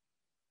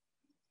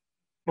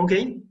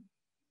 Okay?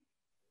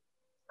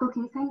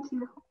 Okay, thank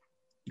you.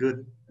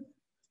 Good.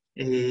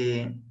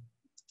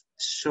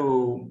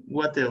 So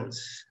what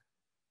else?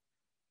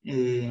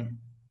 And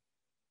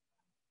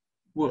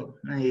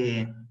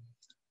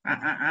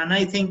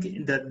I think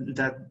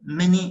that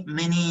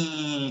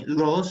many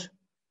laws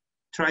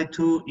try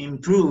to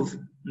improve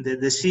the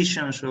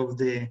decisions of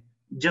the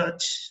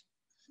judge,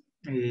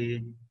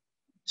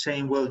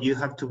 saying, well, you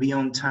have to be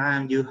on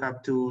time, you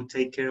have to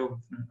take care of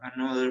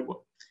another.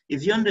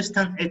 If you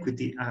understand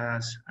equity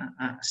as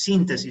a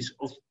synthesis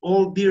of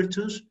all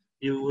virtues,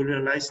 you will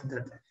realize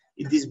that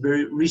it is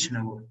very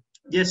reasonable.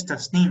 Yes,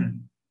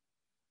 Tasneem.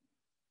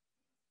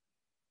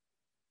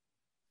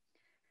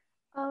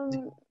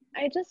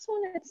 I just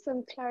wanted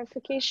some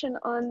clarification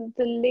on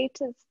the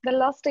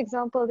last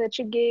example that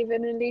you gave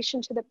in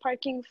relation to the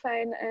parking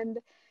fine and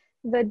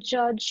the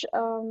judge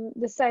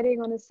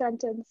deciding on a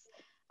sentence.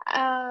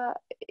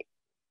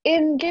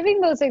 In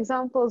giving those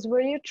examples,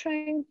 were you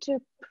trying to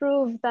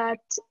prove that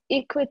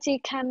equity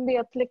can be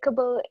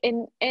applicable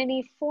in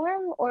any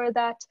form, or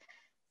that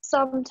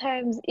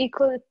sometimes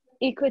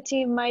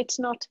equity might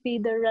not be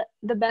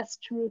the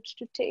best route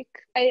to take?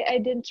 I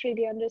didn't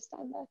really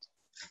understand that.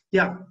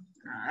 Yeah,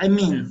 I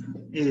mean,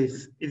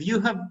 if you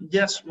have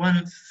just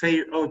one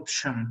fair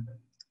option,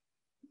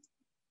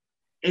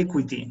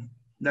 equity,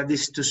 that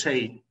is to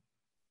say,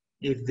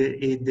 if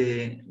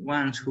the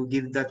ones who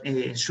give that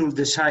should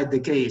decide the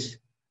case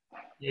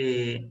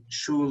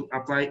should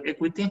apply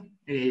equity,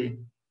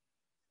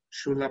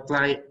 should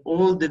apply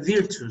all the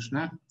virtues,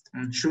 no?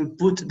 And should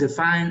put the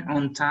fine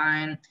on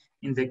time,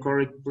 in the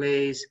correct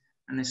place,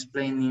 and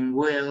explaining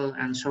well,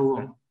 and so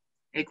on.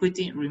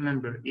 Equity,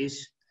 remember,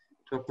 is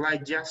to apply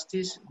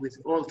justice with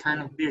all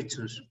kind of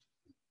virtues.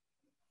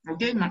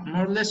 Okay,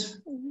 more or less.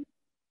 Mm-hmm.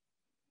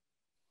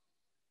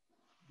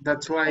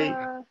 That's why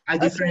I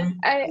different.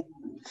 Okay.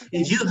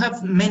 If you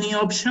have many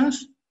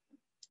options,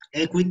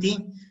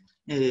 equity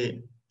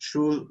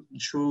should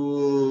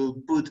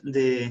put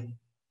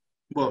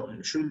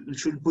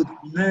should put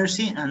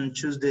mercy and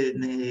choose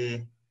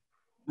the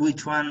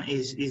which one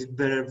is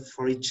better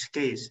for each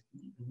case,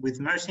 with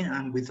mercy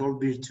and with all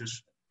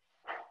virtues.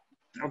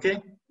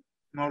 Okay,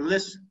 more or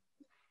less.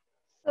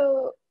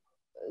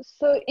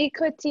 So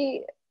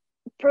equity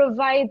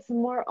provides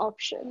more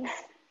options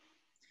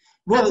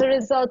as a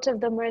result of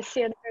the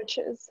mercy and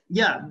virtues.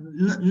 Yeah,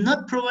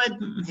 not provide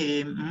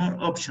more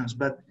options,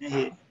 but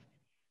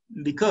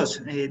because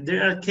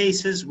there are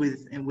cases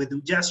with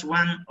just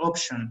one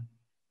option.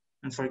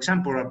 And for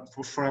example,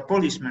 for a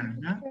policeman,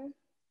 no?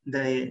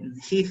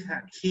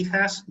 He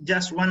has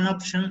just one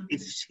option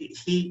if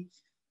he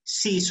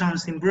sees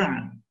something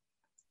wrong,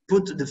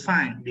 put the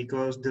fine,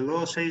 because the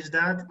law says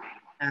that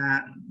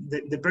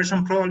the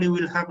person probably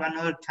will have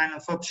another kind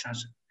of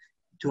options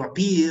to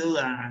appeal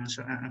and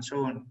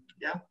so on.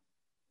 Yeah,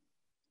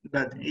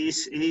 but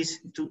is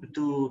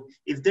to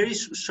if there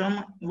is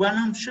one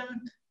option,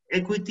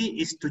 equity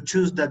is to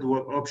choose that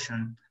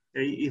option.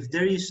 If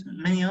there is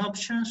many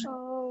options,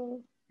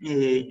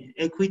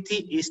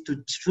 equity is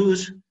to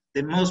choose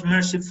the most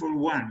merciful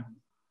one.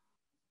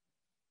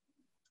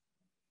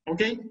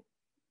 Okay?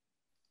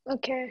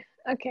 Okay.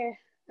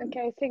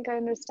 I think I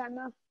understand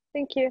now.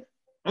 Thank you.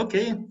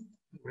 Okay,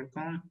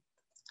 welcome.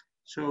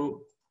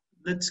 So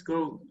let's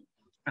go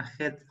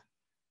ahead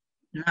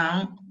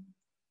now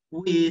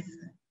with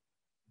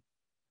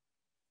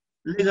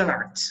legal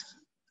acts.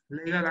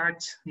 Legal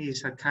acts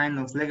is a kind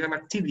of legal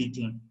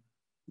activity.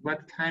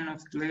 What kind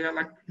of legal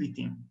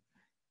activity?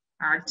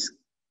 Acts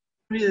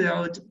carried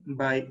out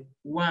by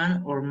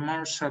one or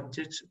more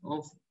subjects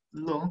of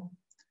law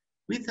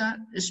with a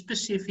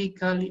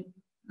specifically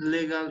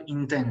legal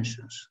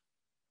intentions.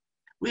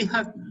 We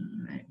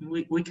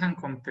can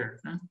compare.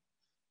 No?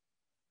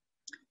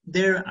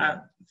 There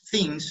are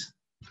things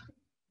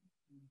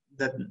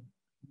that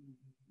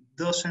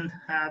doesn't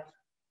have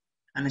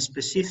an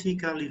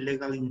specifically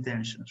legal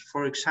intentions.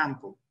 For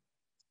example,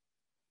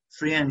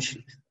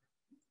 friendship.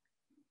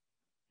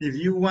 If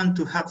you want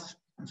to have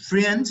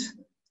friends,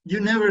 you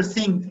never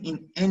think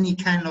in any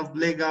kind of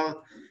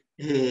legal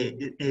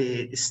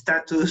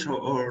status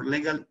or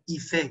legal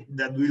effect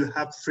that will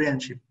have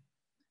friendship.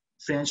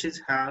 Friendship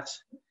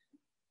has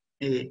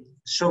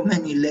so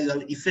many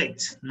legal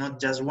effects, not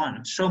just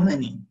one, so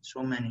many.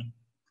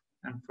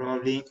 And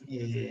probably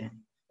if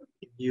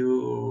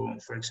you,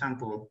 for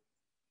example,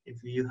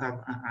 if you have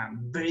a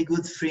very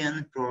good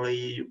friend,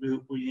 probably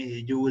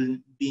you will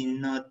be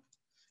not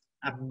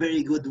a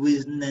very good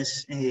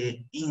witness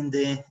in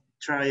the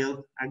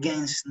trial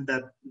against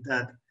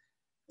that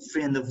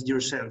friend of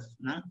yourself.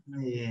 No?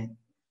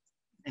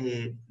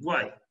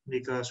 Why?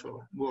 Because,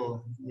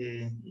 well,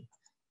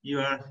 you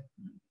are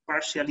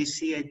partially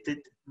seated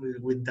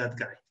with that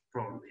guy,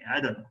 probably. I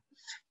don't know.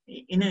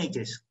 In any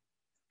case,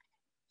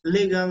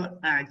 legal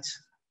acts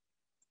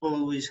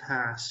always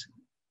have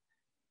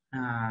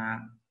a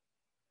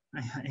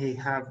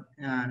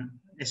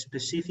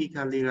specific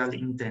legal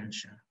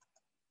intention.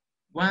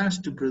 Wants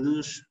to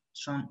produce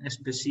some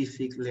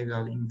specific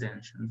legal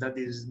intention. That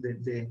is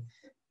the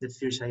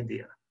first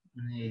idea.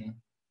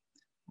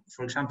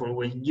 For example,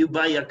 when you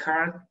buy a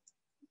car,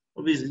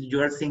 obviously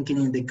you are thinking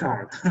in the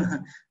car.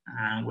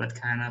 What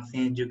kind of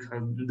things you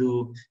can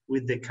do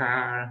with the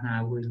car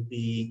will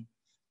be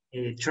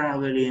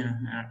traveling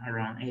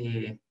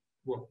around.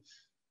 Well,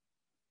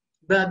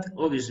 but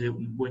obviously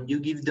when you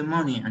give the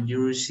money and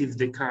you receive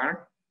the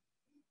car,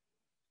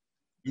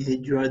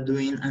 you are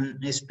doing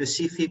a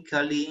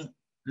specifically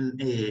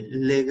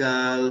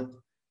legal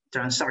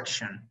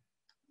transaction,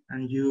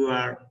 and you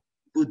are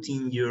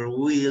putting your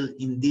will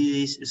in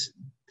this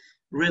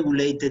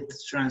regulated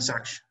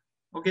transaction.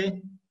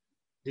 Okay,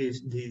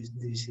 this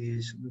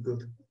is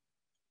good.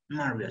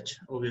 Marriage,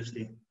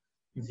 obviously,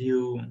 if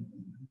you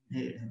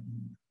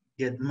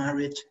get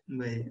married,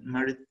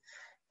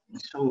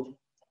 so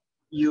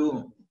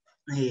you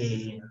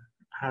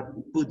have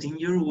putting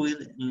your will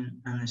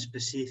in a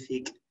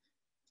specific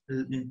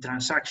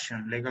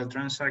transaction, legal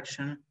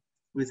transaction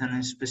with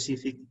a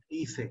specific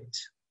effect.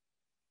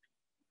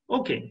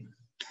 Okay,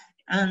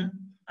 and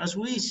as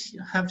we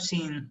have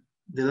seen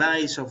the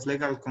lies of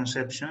legal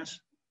conceptions,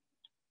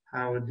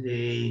 how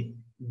they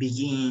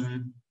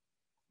begin,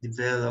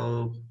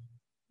 develop,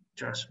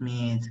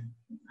 transmit,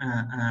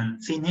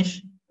 and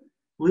finish,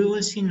 we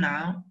will see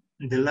now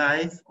the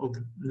life of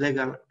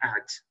legal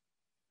acts.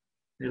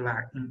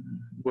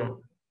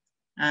 Well,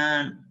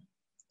 and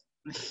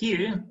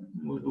here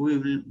we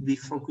will be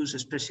focused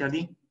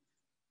especially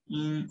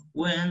in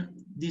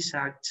when these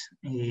acts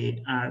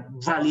are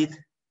valid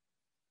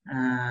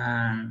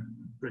and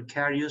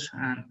precarious,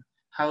 and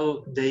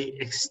how they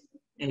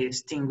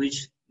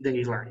extinguish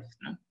their life.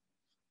 No?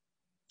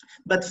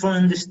 But for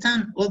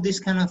understand all these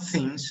kind of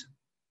things,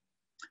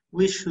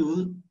 we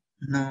should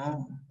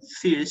know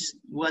first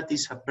what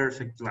is a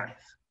perfect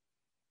life.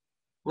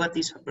 What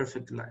is a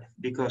perfect life?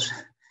 Because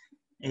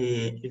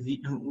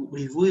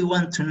if we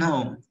want to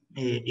know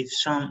if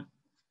some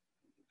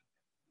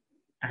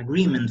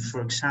agreement,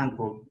 for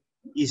example,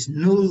 is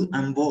null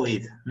and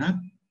void, no?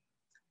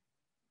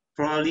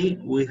 Probably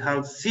we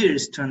have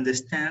first to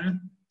understand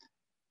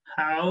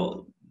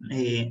how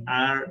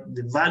are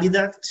the valid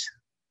acts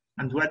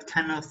and what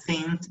kind of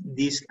things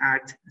this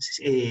act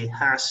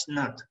has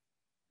not.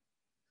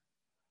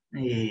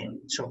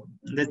 So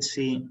let's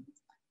see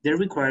the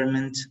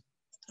requirements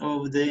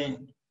of the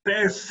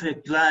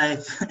perfect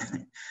life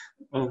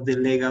of the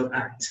legal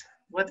act.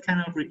 What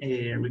kind of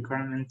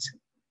requirements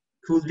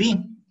could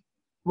be?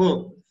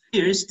 Well,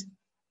 first,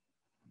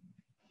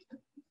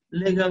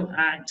 legal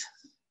act,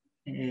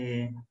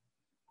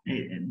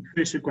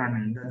 first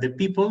requirement, that the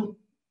people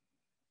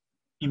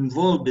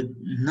involved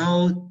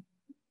know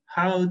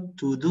how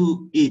to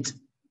do it.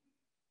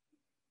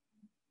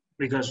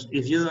 Because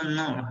if you don't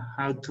know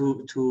how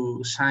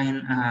to sign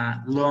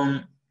a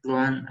loan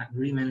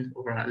agreement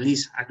or a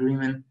lease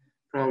agreement,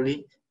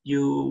 probably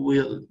you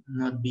will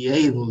not be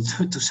able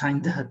to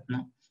sign that,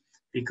 no?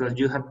 Because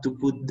you have to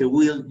put the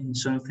will in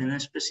something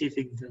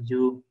specific that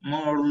you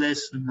more or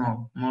less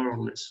know, more or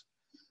less.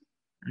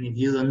 And if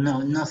you don't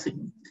know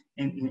nothing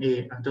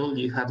at all,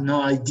 you have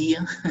no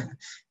idea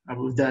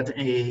about that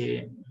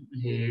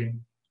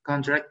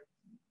contract,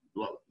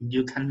 well,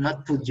 you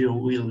cannot put your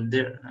will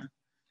there. No?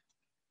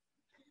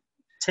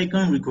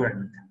 Second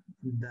requirement,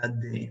 that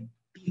the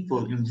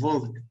people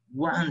involved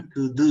want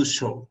to do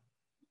so.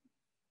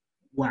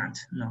 Want,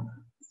 no.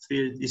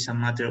 First is a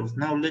matter of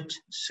knowledge.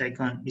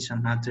 Second is a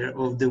matter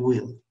of the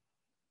will.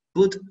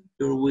 Put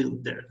your will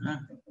there. No?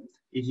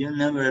 If you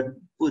never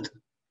put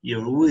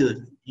your will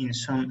in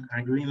some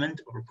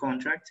agreement or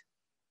contract,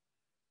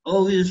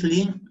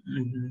 obviously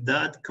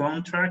that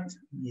contract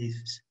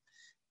is,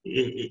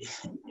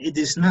 it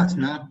is not,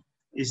 no?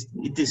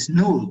 It is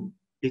null,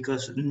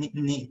 because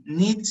it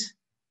needs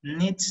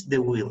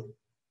the will.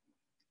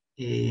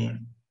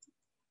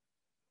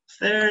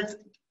 Third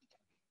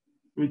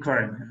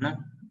requirement, no?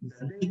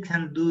 That they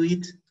can do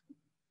it,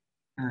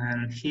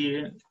 and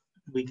here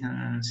we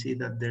can see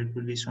that there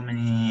could be so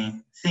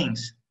many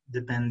things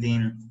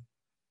depending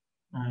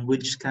on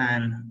which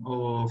kind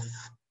of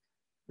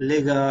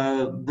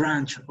legal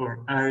branch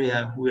or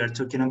area we are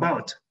talking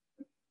about.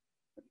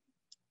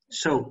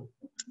 So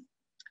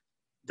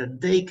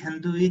that they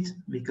can do it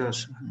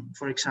because,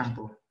 for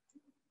example,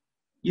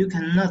 you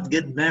cannot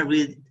get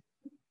married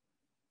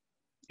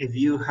if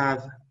you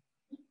have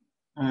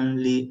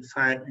only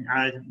 5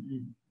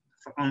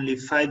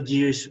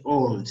 years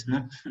old,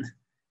 no?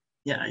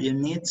 Yeah, you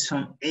need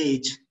some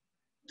age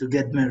to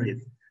get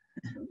married.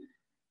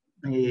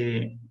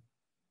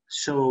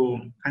 So,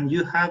 and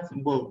you have,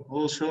 well,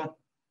 also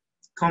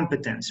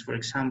competence. For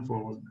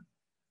example,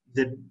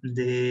 I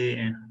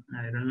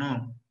don't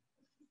know,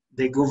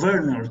 the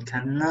governor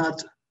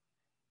cannot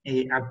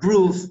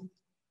approve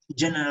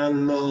general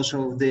laws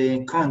of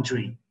the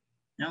country.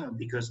 No,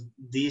 because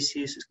this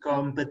is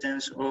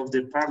competence of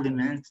the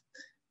parliament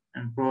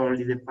and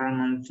probably the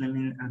parliament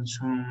and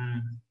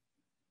some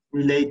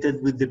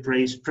related with the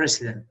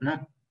president, no?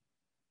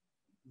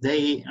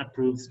 They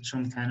approved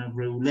some kind of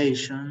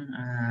regulation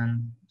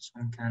and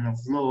some kind of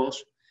laws,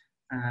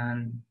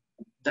 and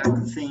that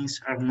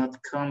things are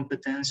not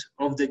competence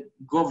of the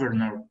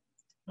governor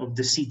of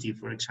the city,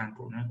 for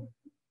example, no?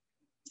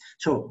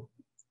 So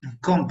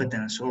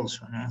competence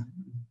also, no?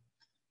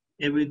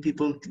 Every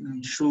people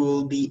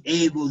should be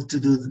able to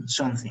do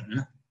something,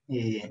 no?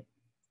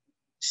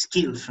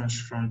 Skill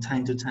from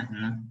time to time,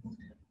 no?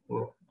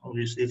 Well,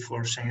 obviously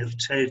for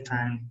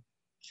certain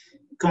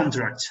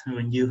contracts,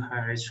 when you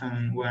hire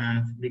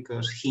someone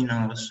because he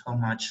knows how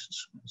much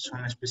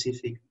some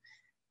specific,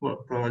 well,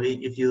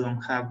 probably if you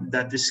don't have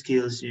that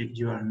skills,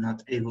 you are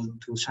not able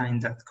to sign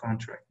that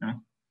contract,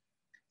 no?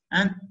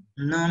 And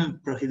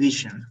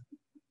non-prohibition.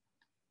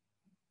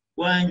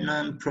 Why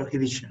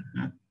non-prohibition?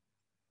 No?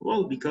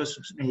 Well, because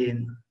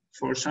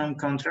for some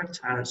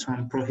contracts are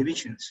some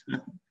prohibitions. No?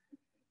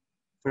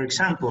 For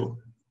example,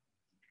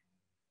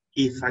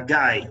 if a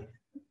guy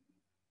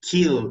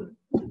killed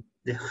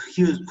the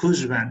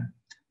husband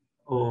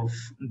of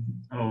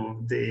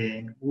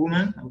the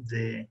woman, of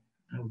the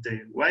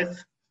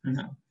wife,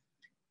 no,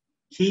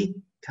 he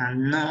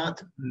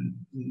cannot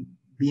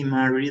be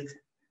married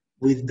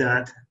with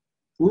that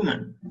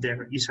woman.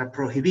 There is a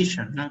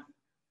prohibition, no?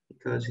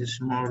 Because it's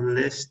more or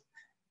less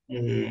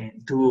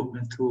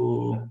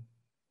to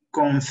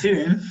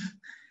confirm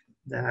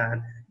that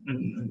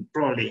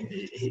probably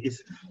if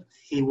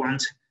he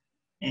wants,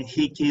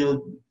 he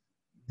killed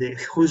the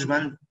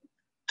husband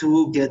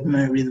to get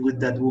married with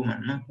that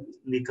woman, no?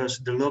 Because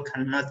the law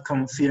cannot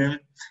confirm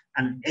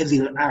an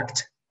evil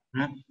act,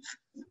 no?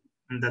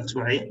 And that's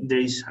why there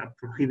is a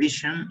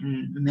prohibition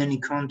in many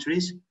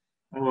countries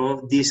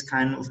of this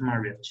kind of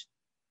marriage.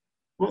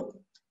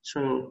 Well,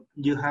 so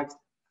you have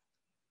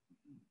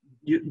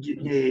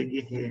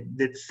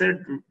the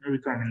third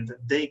requirement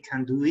that they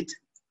can do it.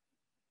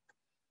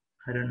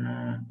 I don't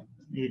know.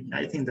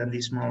 I think that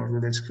is more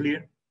or less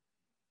clear.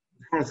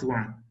 The fourth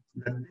one,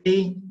 that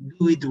they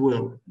do it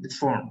well. The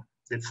form.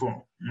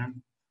 No?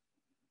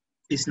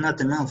 It's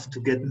not enough to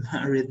get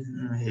married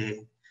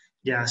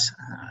just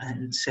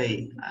and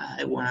say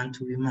I want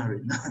to be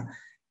married.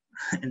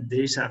 And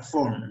there is a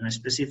form, a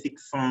specific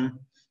form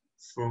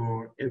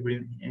for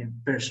every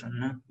person.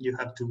 No? You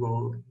have to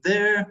go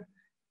there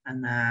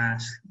and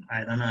ask,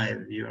 I don't know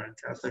if you are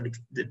Catholic,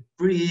 the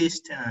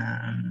priest,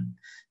 and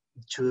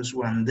choose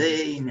one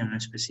day in a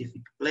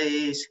specific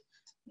place.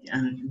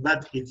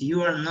 But if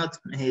you are not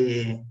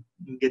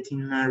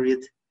getting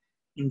married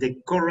in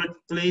the correct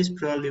place,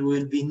 probably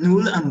will be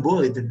null and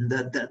void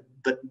that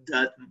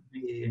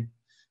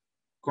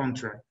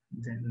contract,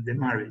 the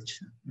marriage.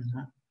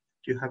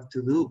 You have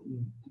to do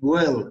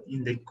well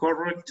in the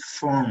correct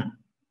form,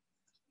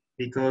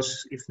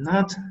 because if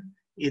not,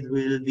 it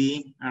will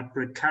be a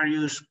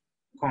precarious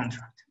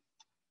contract.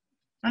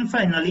 And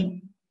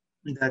finally,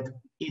 that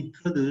it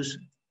produces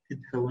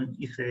its own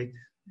effect,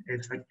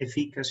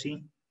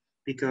 efficacy,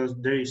 because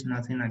there is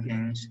nothing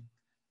against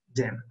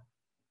them.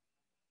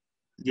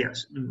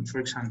 Yes, for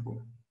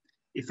example,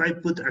 if I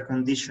put a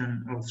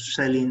condition of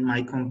selling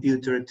my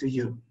computer to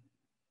you,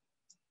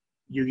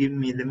 you give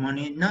me the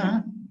money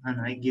now, and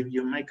I give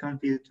you my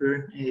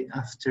computer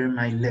after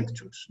my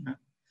lectures. No?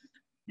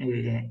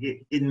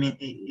 It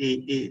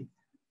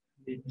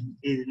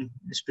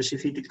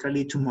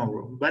specifically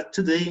tomorrow. But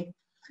today,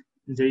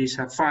 there is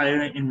a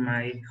fire in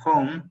my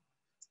home,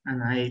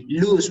 and I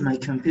lose my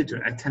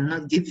computer. I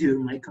cannot give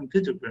you my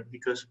computer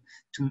because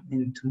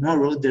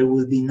tomorrow there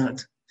will be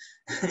not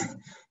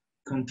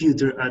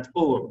computer at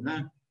all.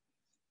 No?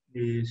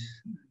 It's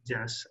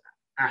just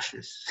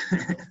ashes.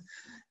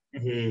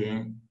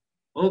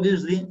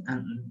 Obviously,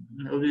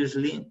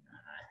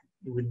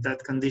 with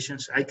that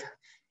conditions,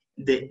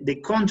 the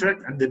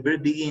contract at the very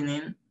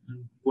beginning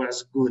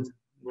was good,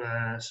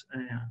 was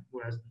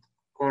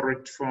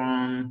correct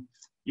form.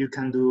 You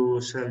can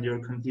sell your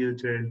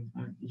computer.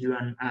 You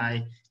and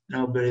I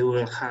know very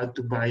well how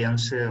to buy and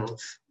sell,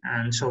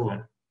 and so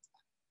on.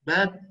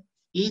 But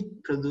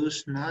it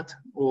produced not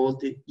all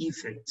the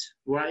effects.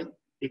 Why?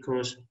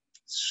 Because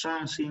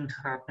something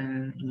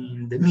happened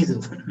in the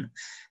middle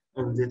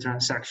of the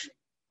transaction.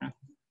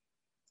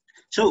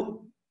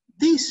 So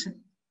these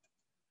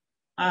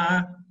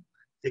are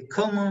the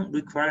common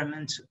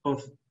requirements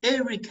of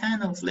every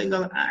kind of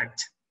legal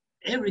act.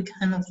 Every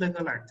kind of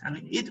legal act. And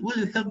it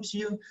will help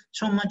you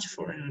so much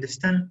for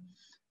understand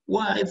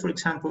why, for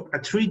example, a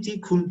treaty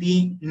could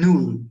be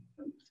null,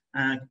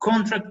 a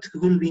contract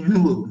could be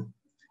null,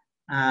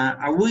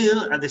 a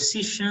will, a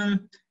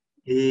decision,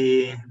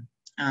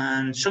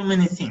 and so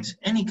many things.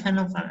 Any kind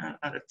of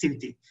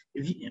activity,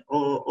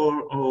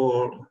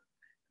 or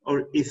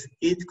if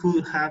it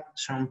could have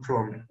some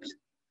problems.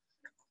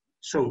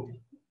 So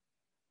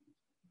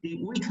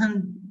we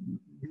can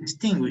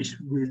distinguish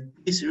with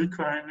these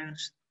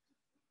requirements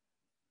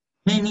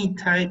many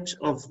types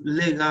of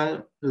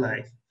legal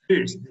life.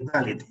 First, the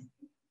validity.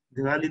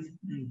 The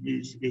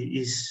validity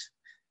is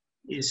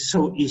It's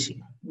so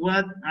easy.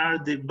 What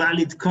are the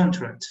valid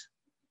contracts?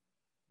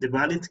 The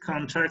valid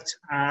contracts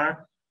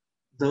are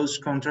those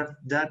contracts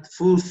that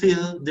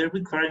fulfill the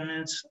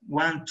requirements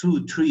 1,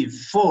 2, 3,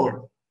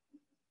 4.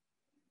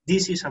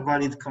 This is a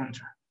valid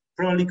contract.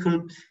 Probably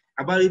could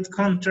a valid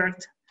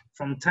contract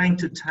from time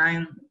to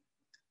time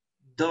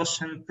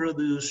doesn't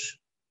produce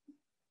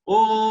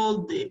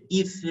all the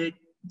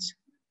effects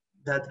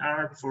that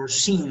are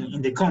foreseen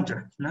in the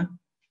contract. No?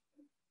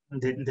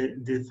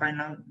 The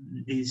final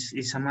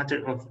is a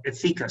matter of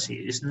efficacy.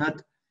 It's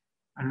not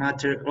a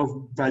matter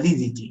of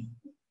validity.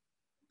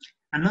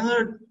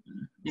 Another,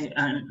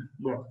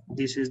 well,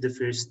 this is the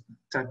first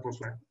type of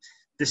right.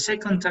 The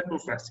second type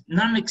of right,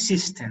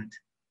 non-existent.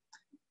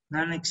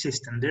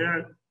 Non-existent. There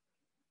are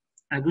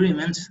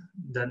agreements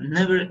that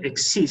never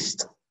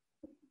exist.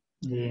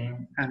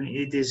 And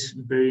it is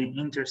very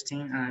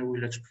interesting. I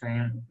will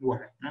explain why.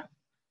 No?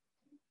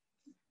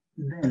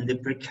 Then the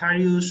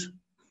precarious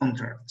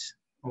contracts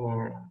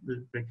or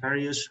the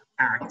precarious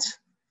acts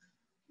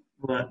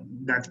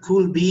that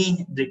could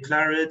be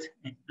declared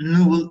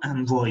null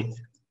and void,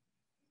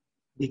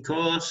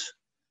 because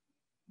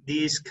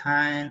this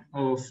kind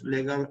of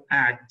legal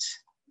act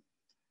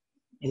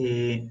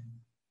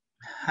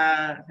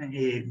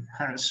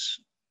has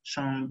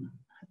some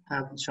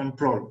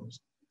problems.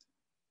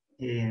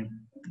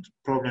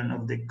 Problem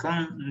of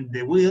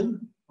the will,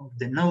 of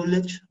the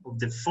knowledge, of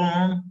the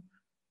form,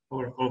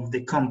 or of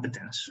the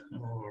competence,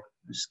 or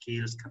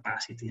skills,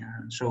 capacity,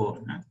 and so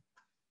on. No?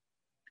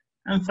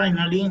 And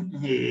finally,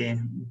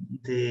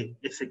 the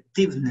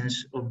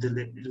effectiveness of the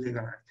legal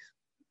act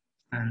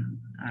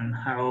and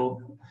how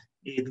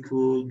it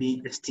could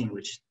be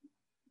extinguished.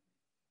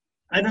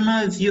 I don't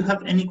know if you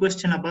have any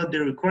question about the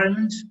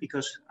requirements,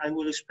 because I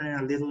will explain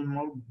a little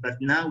more, but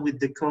now with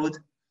the code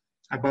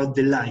about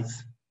the life,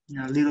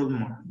 a little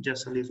more,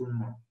 just a little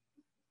more,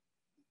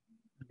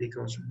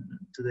 because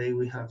today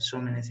we have so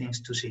many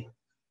things to see.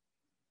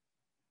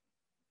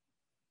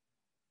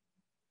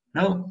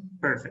 No?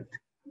 Perfect.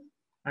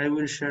 I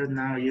will share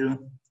now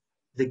you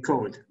the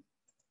code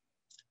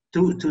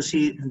to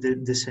see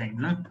the same.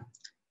 No?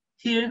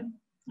 Here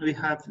we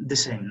have the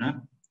same,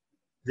 no?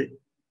 The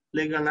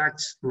legal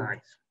acts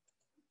life.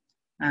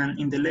 And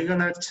in the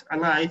legal acts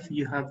alive,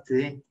 you have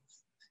the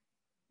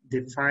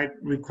 5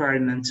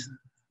 requirements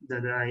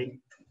that I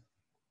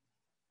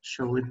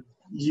showed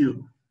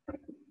you.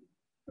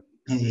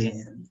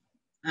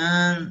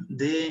 And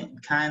the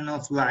kind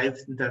of life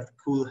that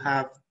could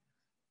have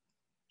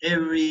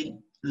every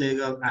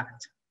legal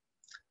act.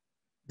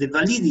 The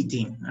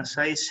validity, as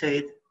I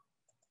said,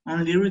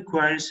 only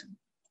requires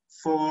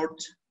 4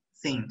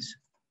 things.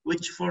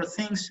 Which 4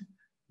 things?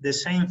 The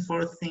same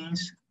 4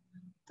 things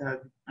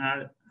that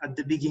are at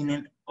the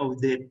beginning of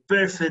the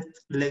perfect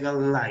legal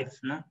life,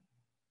 no?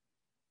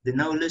 The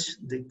knowledge,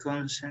 the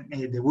consent,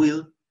 the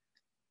will,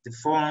 the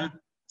form,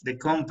 the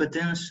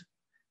competence,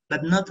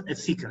 but not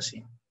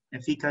efficacy.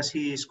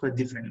 Efficacy is quite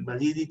different.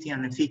 Validity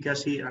and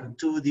efficacy are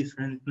 2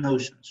 different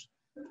notions.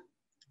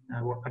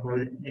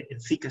 About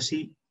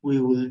efficacy, we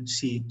will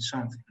see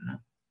something. No?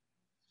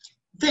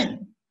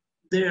 Then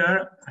there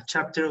are a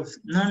chapter of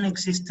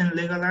non-existent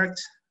legal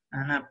acts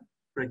and a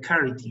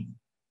precarity.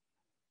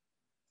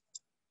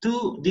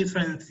 2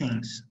 different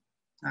things.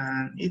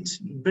 And it's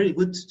very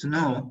good to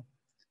know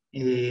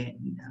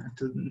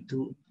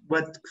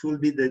what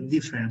could be the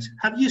difference.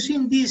 Have you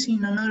seen this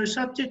in another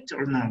subject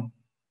or no?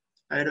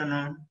 I don't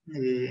know.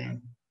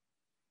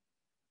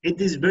 It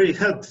is very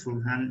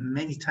helpful, and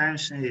many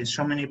times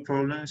so many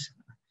problems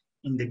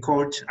in the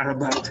courts are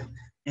about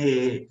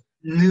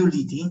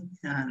nullity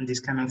and these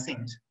kind of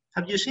things.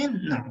 Have you seen?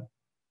 No.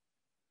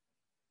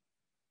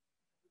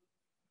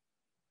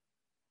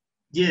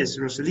 Yes,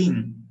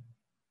 Rosaline.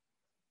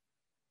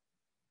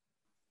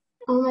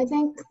 I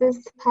think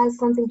this has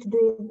something to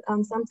do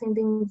with something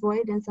being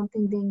void and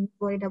something being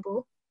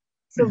voidable.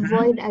 So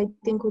void, I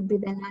think, would be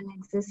the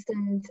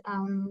non-existent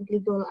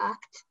legal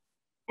act.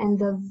 And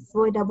the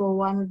voidable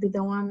one would be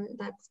the one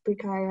that's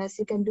precarious.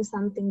 You can do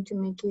something to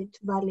make it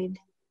valid.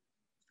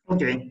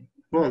 Okay,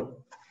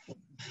 well,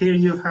 here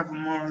you have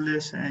more or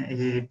less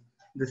the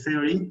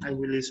theory. I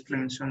will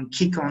explain some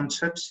key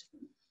concepts.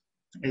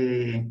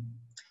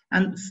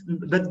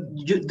 But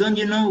don't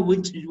you know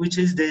which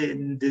is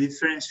the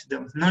difference,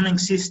 the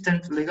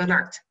non-existent legal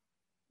act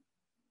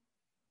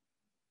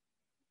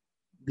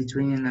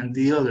between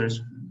the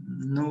others,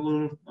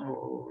 null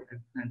or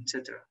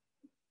etc.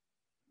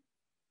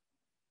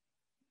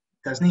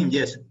 Tasnim,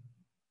 yes.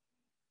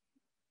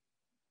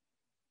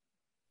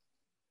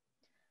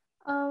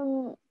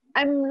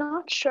 I'm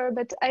not sure,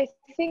 but I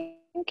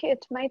think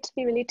it might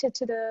be related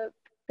to the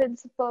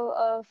principle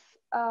of,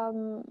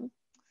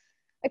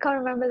 I can't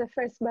remember the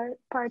first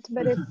part,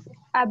 but it's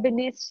ab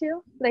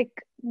initio, like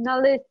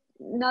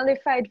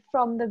nullified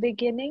from the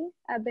beginning,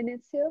 ab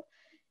initio,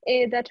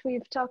 that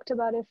we've talked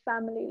about in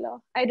family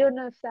law. I don't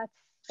know if that's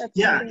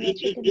yeah,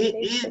 it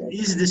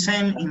is the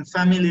same in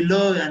family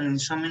law and in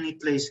so many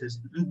places.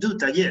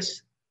 Duta,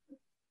 yes.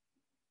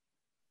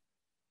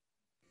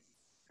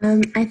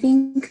 I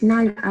think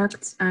null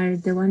acts are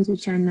the ones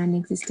which are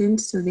non-existent,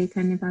 so they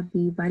can never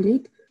be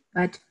valid.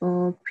 But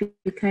for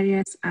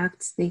precarious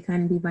acts, they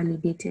can be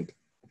validated.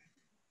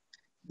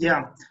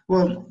 Yeah,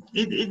 well,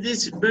 it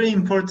is very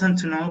important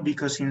to know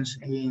because in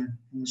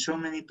so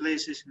many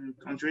places and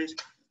countries,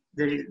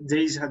 there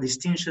is a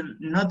distinction,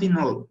 not in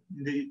all,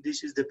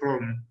 this is the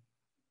problem,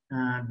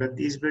 but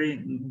it's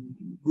very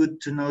good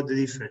to know the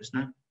difference,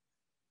 no?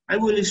 I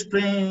will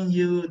explain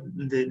you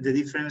the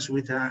difference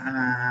with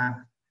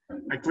a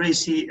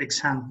crazy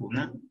example,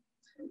 no?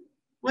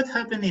 What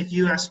happened if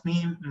you ask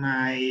me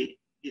my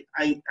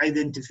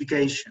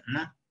identification,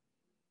 no?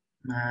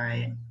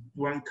 My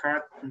one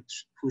card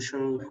who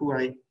show who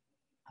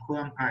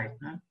am I,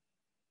 no?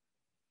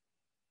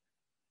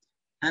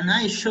 And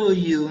I show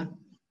you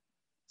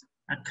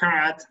a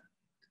card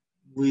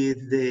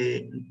with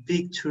the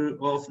picture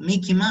of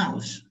Mickey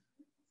Mouse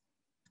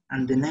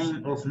and the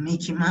name of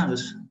Mickey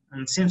Mouse,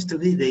 and seems to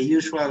be the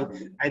usual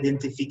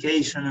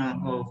identification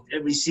of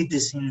every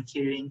citizen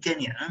here in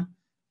Kenya, huh?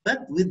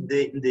 But with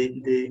the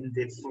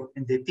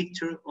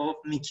picture of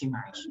Mickey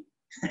Mouse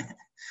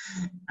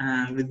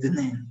and with the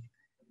name.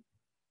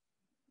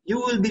 You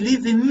will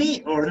believe in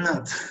me or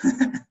not?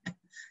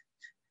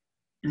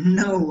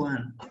 No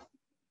one.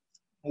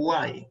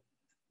 Why?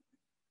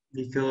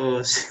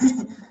 Because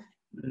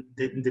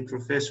the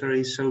professor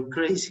is so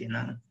crazy,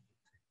 no?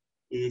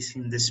 He's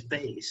in the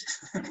space.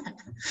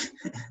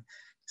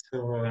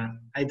 So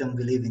I don't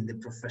believe in the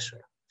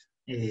professor.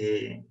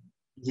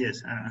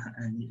 Yes,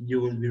 and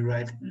you will be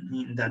right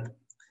in that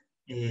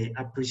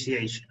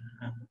appreciation.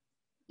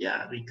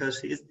 Yeah,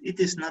 because it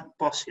is not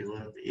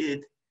possible.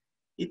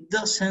 It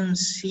doesn't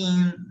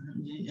seem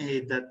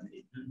that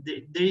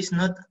there is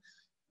not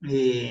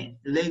a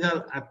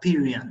legal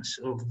appearance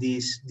of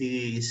this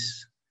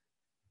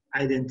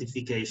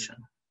identification.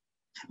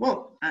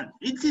 Well, and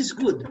it is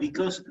good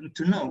because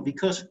to know,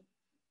 because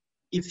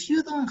if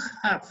you don't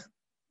have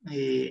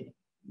the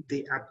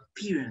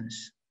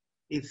appearance,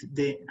 if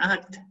the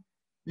act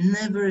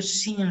never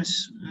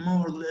seems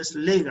more or less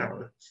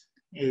legal,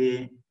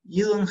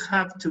 you don't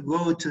have to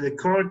go to the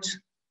court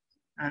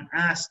and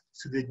ask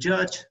to the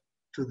judge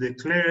to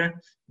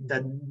declare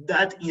that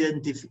that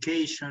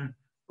identification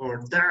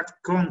or that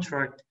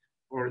contract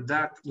or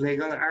that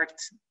legal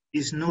act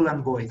is null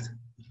and void.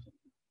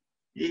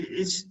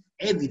 It's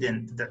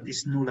evident that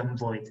it's null and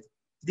void.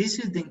 This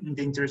is the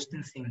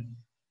interesting thing.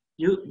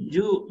 You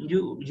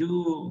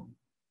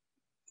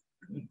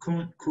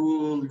could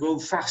go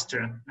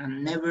faster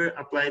and never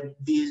apply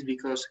this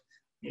because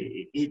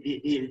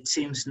it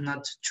seems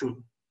not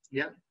true.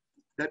 Yeah,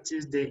 that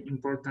is the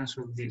importance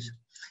of this.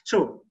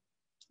 So,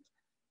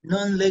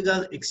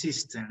 non-legal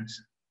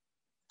existence.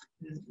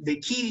 The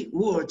key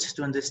words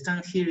to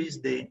understand here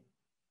is the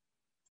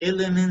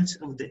elements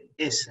of the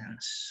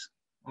essence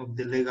of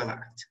the legal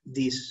act.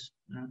 This,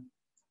 no?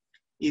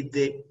 If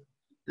the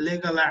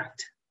legal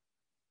act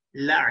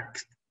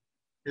lacks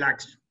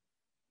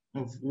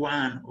of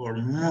one or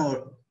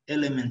more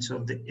elements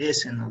of the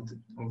essence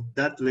of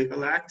that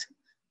legal act,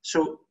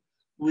 so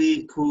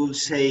we could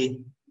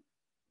say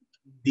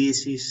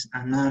this is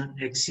a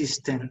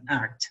non-existent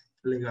act,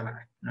 legal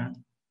act. No?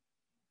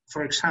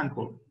 For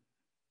example,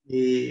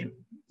 if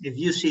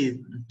you see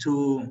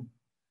two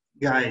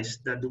guys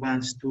that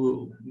wants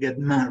to get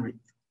married,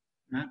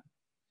 no?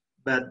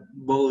 But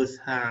both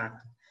have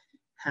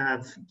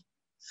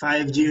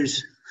 5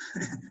 years,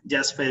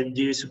 just 5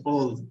 years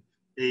old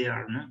they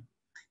are, no?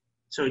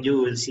 So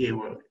you will see,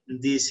 well,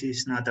 this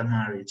is not a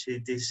marriage.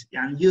 It is,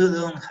 and you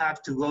don't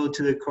have to go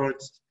to the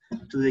courts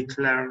to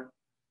declare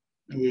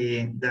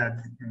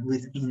that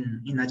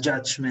in a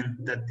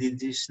judgment that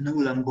it is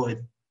null and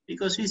void,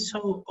 because it's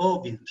so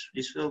obvious.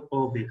 It's so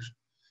obvious.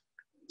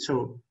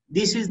 So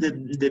this is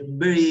the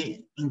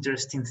very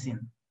interesting thing.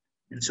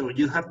 And so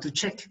you have to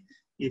check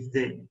if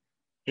the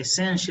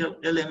essential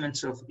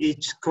elements of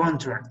each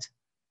contract,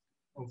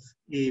 of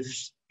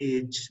each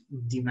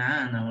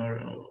demand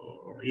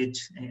or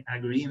each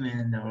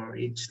agreement or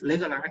each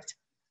legal act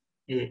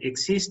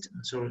exist.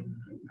 So,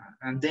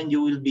 and then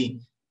you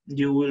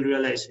will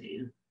realize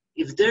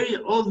if there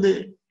are all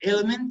the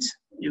elements,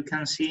 you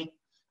can see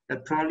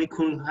that probably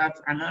could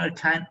have another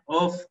kind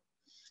of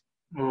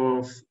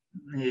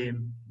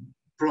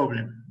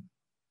problem.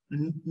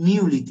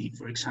 Nullity,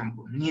 for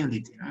example,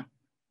 nullity. No?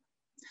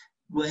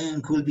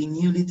 When could be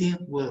nullity?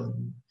 Well,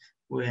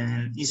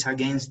 when it's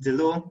against the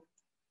law,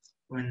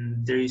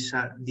 when there is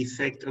a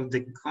defect of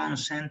the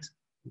consent,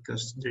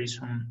 because there is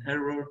some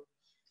error,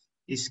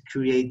 is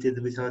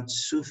created without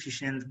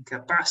sufficient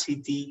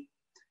capacity.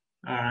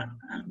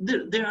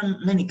 There are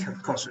many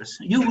causes.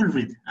 You will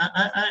read.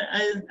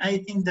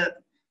 I think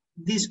that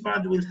this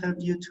part will help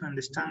you to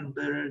understand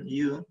better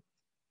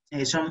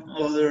some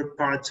other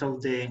parts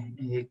of the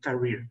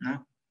career,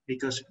 no?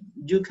 Because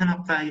you can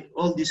apply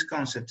all these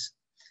concepts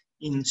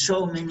in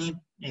so many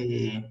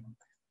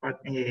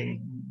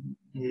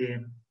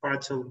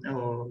parts of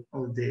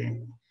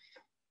the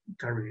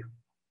career.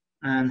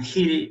 And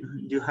here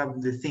you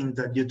have the thing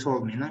that you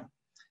told me, no?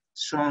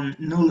 Some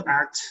null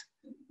acts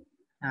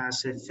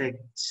has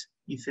effects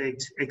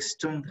ex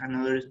tunc and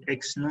others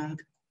ex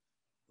nunc.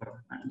 Well,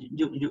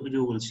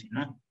 you will see,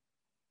 no?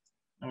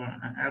 Or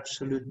an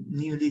absolute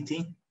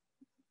nullity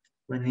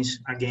when it's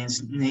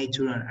against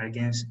nature and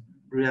against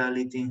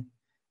reality.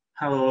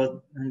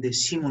 How the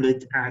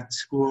simulate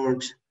acts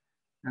works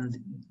and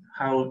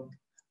how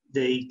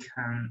they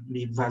can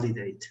be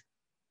validated.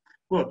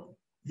 Well,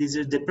 this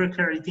is the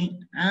precarity.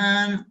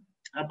 And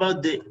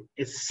about the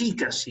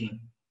efficacy,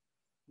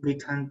 we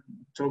can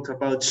talk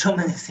about so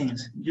many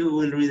things. You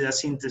will read a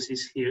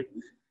synthesis here.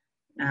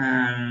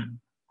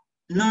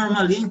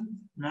 Normally,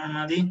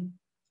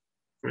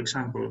 for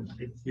example,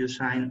 if you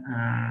sign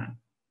a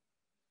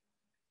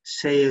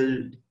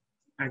sale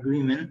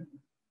agreement,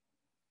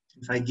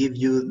 if I give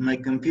you my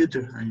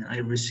computer and I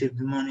receive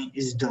the money,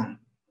 it's done.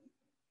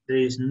 There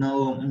is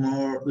no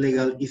more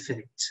legal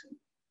effect.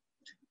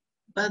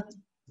 But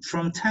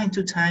from time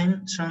to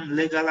time, some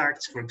legal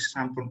acts, for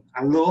example,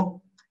 a law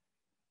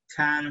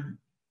can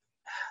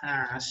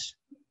has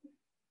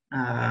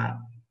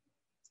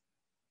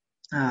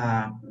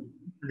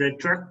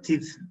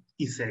retroactive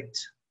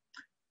effect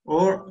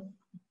or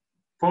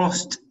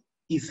post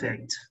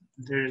effect.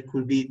 There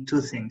could be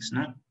two things,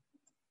 no?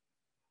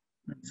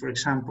 For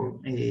example,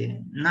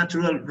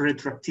 natural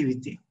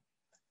retroactivity.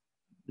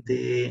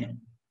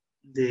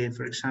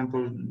 For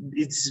example,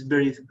 it's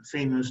very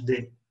famous.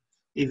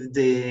 If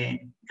the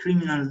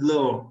criminal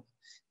law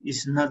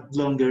is not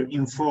longer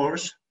in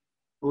force,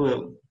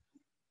 well,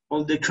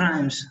 all the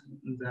crimes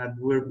that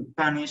were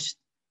punished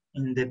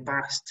in the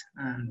past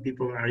and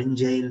people are in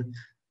jail,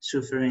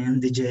 suffering in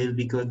the jail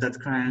because that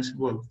crimes,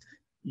 well,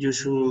 you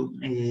should,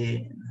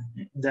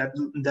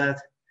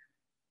 that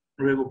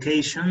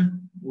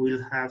revocation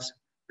will have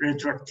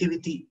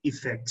retroactivity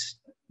effects.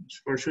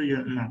 For sure,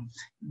 you know.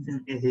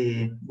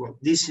 Well,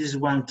 this is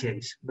one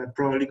case, but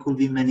probably could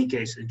be many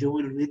cases. You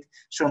will read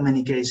so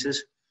many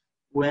cases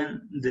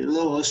when the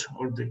laws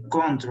or the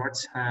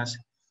contracts has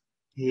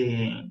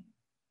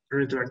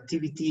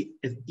retroactivity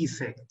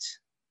effects.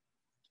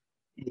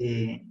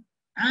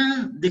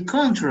 And the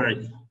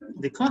contrary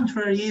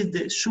is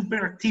the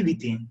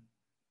superactivity,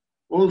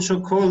 also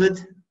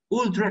called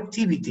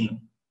ultraactivity,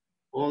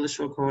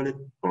 also called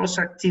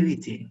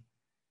post-activity,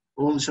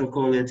 also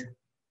called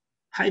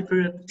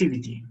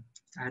hyperactivity.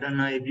 I don't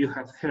know if you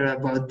have heard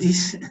about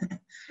this.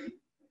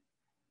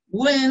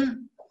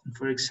 When,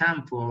 for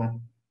example,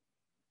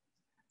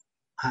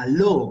 a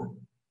law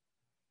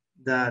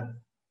that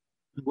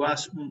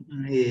was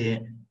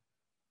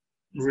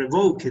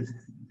revoked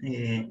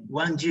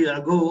 1 year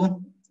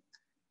ago,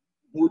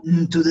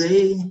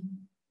 today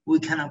we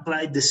can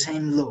apply the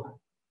same law.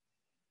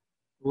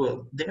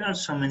 Well, there are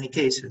so many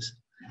cases.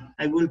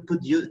 I will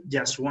put you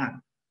just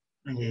one,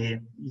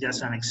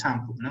 just an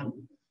example. No?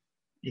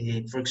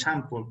 For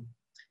example,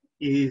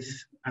 if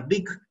a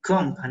big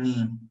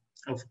company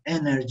of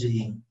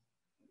energy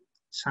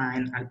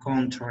signed a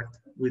contract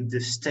with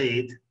the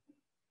state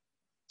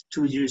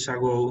 2 years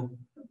ago,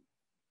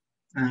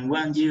 and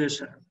 1 year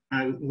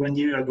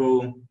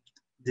ago,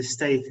 the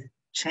state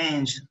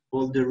changed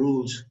all the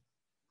rules,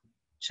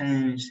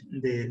 changed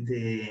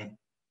the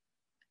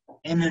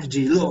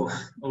energy law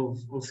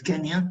of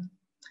Kenya.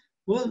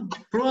 Well,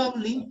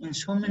 probably in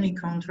so many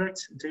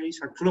contracts, there is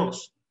a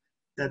clause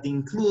that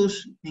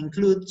includes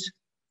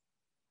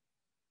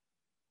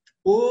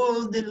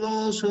all the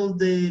laws of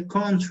the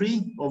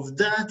country of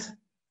that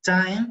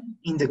time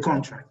in the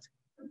contract.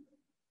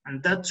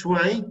 And that's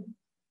why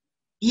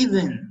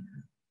even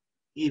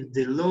if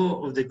the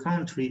law of the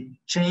country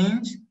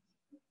changed,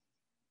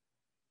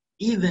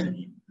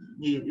 even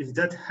if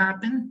that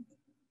happened,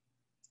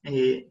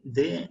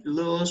 the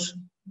laws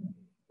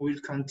will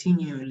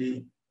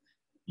continually,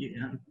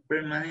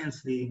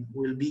 permanently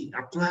will be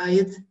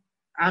applied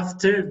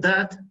after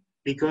that,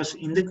 because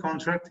in the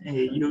contract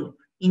you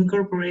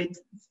incorporated,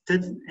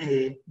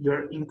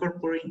 you're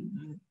incorporating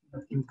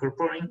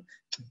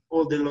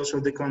all the laws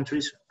of the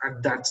countries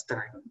at that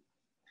time.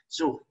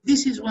 So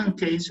this is one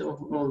case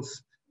of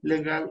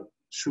legal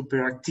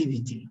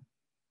superactivity.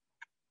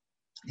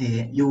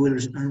 You will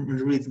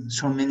read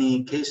so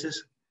many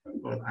cases,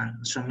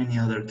 and so many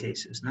other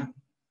cases, no?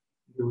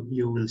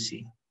 You will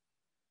see.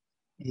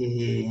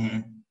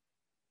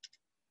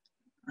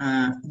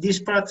 This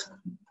part,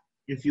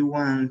 if you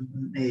want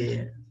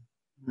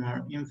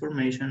more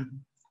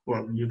information,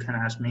 well, you can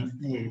ask me,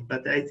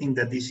 but I think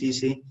that is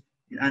easy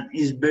and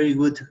is very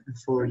good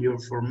for your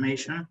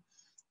formation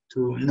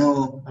to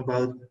know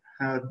about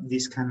how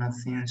these kind of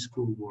things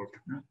could work.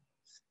 No?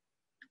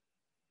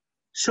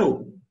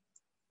 So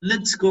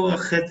let's go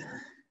ahead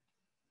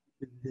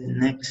with the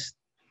next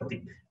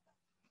topic.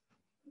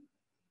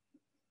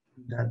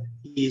 That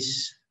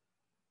is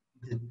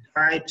the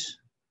types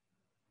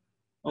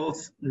of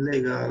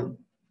legal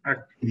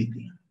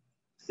activity.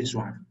 This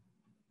one.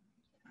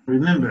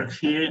 Remember,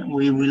 here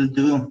we will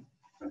do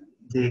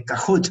the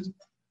Kahoot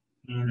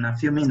in a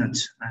few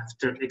minutes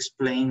after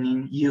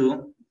explaining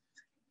you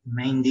the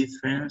main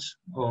difference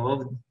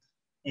of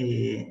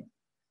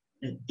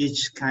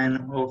each kind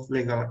of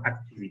legal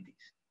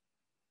activities.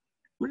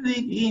 We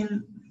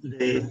begin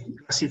the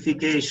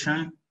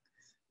classification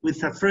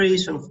with a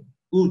phrase of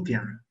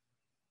Ulpian.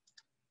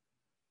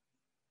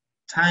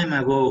 Time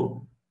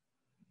ago,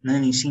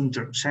 many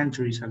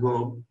centuries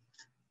ago,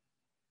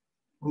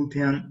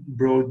 Ulpian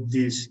brought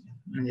this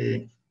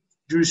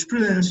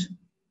jurisprudence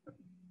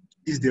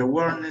is the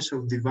awareness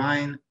of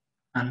divine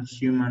and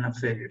human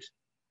affairs,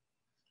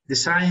 the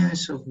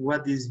science of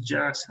what is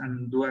just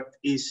and what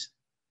is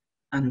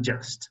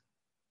unjust.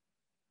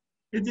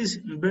 It is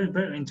very,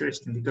 very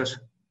interesting because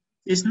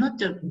it's not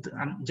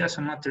just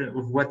a matter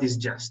of what is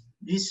just.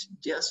 It's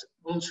just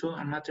also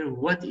a matter of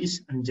what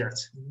is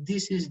unjust.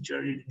 This is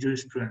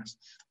jurisprudence.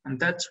 And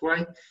that's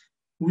why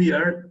we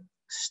are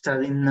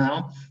studying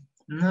now,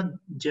 not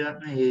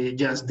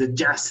just the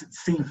just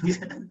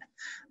thing,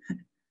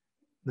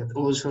 but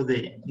also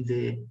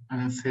the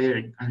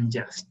unfair,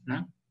 unjust.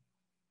 No?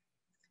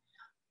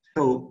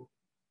 So,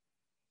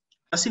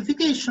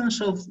 classifications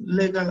of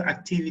legal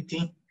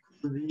activity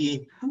could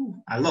be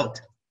a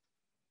lot.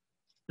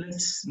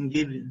 Let's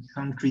give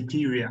some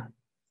criteria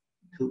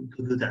to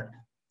do that.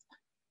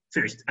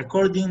 First,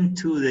 according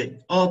to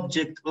the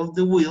object of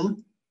the will,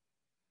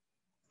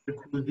 there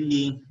could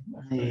be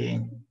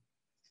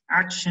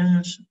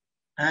actions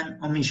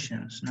and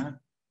omissions, no?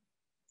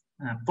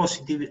 A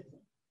positive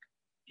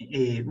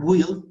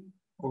will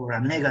or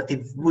a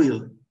negative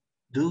will,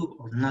 do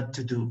or not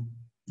to do.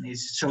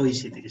 It's so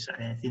easy it is.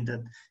 I think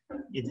that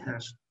it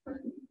has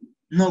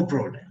no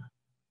problem.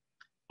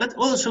 But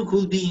also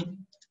could be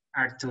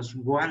acts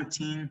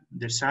wanting,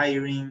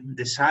 desiring,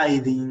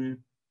 deciding,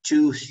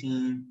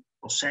 choosing,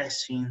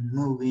 possessing,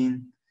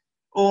 moving,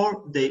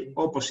 or the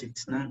opposite,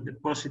 no? The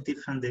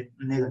positive and the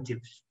negative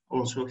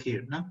also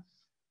here. No?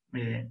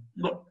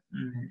 Well,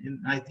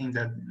 I think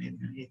that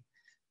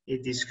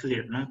it is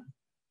clear. No?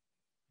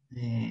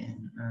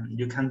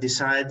 You can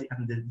decide,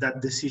 and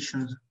that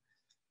decision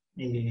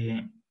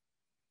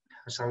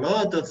has a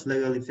lot of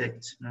legal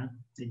effects. No?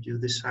 If you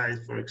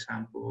decide, for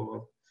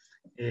example,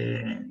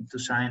 to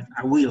sign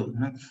a will,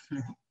 no?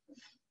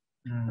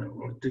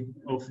 Or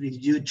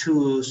if you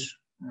choose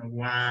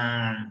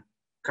one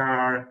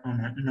car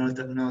or not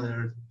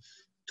another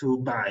to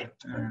buy,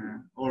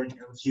 or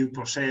if you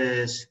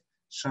possess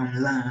some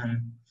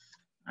land,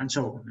 and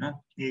so on.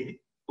 No?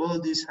 All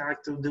these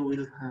acts of the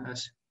will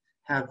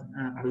have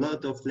a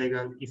lot of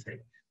legal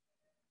effect.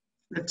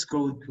 Let's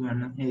go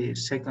to a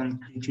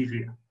second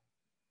criteria.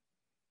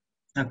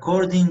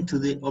 According to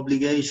the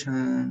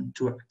obligation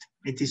to act.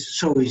 It is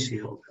so easy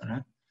also,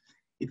 no?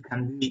 It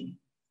can be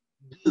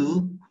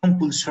do,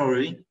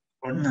 compulsory,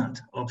 or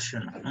not,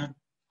 optional. No?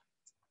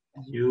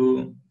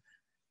 You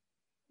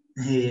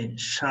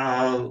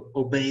shall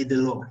obey the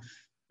law.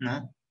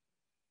 No?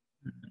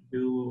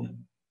 You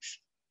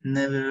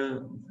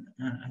never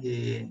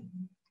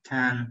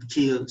can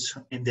kill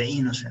the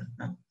innocent.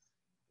 No?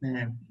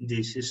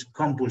 This is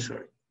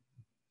compulsory.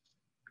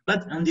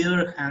 But on the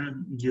other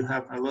hand, you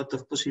have a lot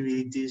of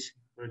possibilities,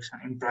 for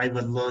example, in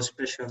private law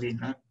especially,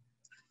 no?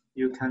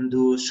 You can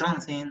do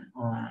something,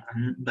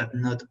 but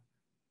not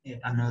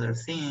another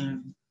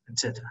thing,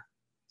 etc.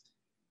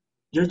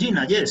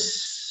 Georgina,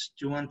 yes,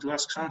 do you want to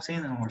ask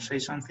something or say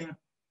something?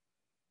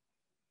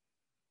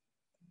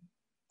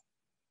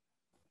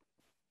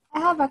 I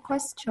have a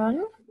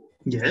question.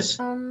 Yes.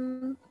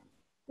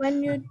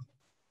 When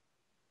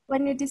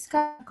you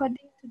discuss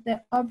according to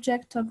the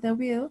object of the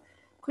will,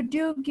 could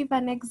you give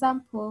an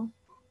example?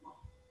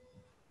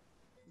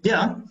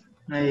 Yeah,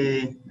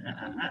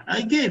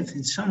 I gave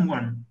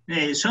some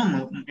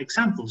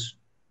examples,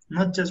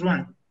 not just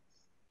one.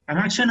 An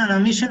action and a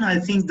omission, I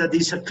think that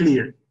is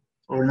clear,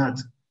 or not?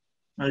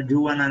 Or do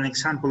you want an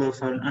example of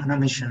an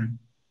omission?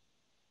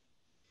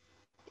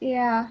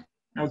 Yeah.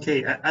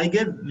 Okay, I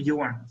gave you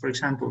one. For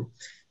example,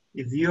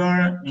 if you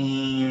are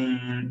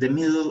in the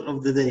middle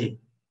of the day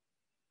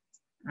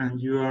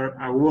and you are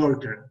a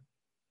worker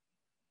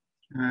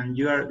and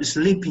you are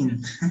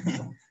sleeping,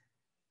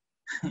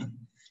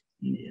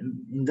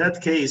 in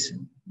that case,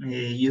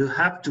 you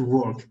have to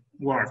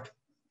work.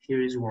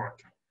 Here is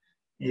work.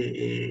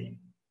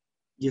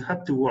 You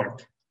have to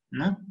work,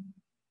 no?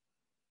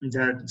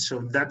 So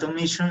that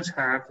omissions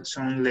have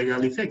some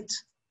legal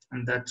effects,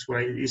 and that's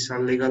why it's a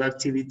legal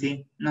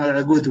activity, not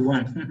a good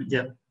one.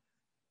 Yeah.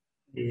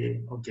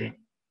 Okay.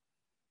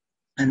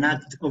 An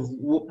act of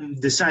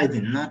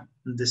deciding, no?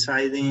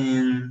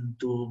 Deciding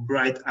to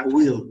write a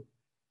will,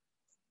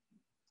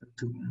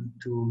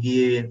 to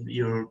give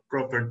your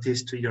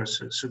properties to your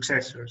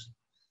successors,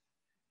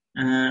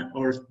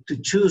 or to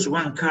choose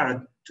one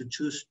car,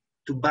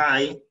 to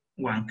buy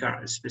one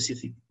car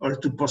specific, or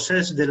to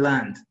possess the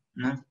land,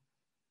 no?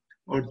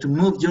 Or to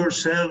move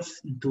yourself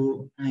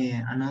to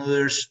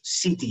another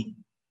city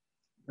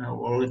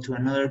or to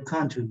another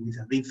country with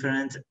a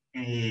different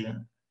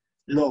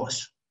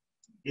laws.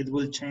 It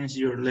will change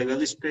your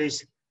legal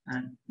space,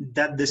 and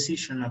that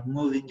decision of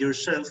moving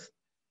yourself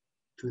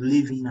to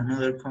live in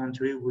another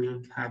country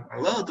will have a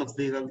lot of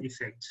legal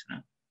effects. No?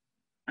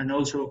 And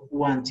also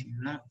wanting,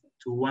 no?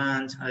 To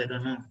want, I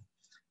don't know,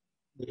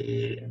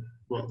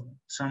 well,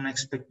 some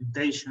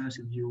expectations.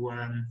 If you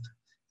want,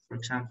 for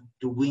example,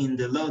 to win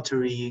the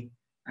lottery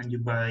and you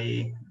buy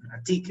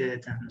a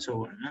ticket and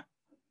so on. No?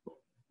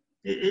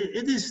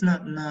 It is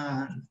not,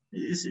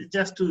 it's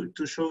just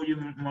to show you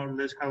more or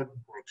less how it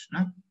works.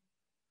 No?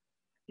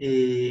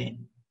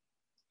 In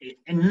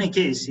any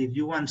case, if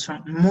you want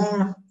some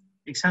more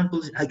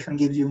examples, I can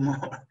give you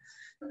more,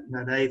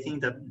 but I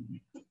think that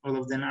all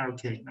of them are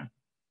okay. No?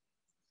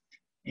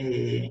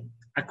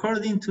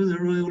 According to the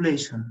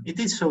regulation, it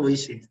is so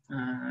easy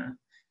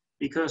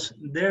because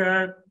there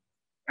are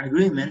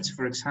agreements,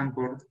 for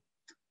example,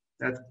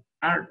 that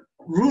are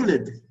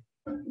ruled,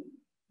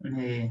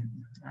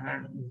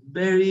 are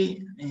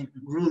very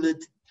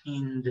ruled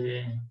in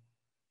the,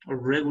 or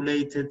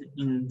regulated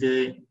in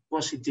the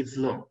positive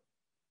law.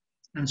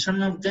 And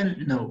some of them,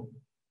 no.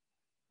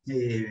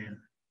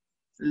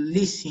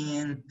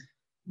 Leasing,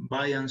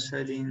 buy and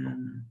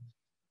selling,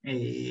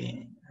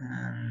 I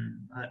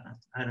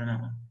don't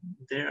know.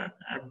 There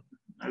are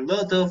a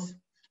lot of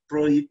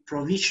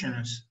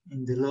provisions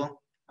in the law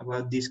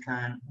about this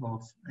kind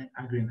of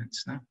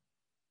agreements, no?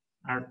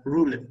 Are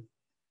ruled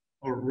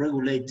or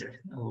regulated,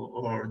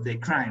 or the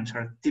crimes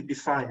are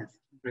typified,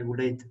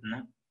 regulated,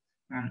 no?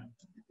 And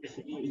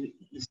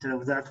instead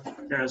of that,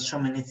 there are so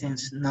many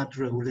things not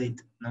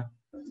regulated, no?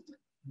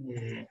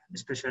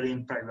 Especially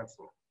in private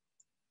law.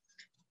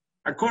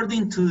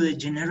 According to the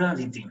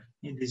generality,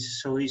 it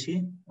is so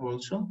easy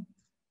also.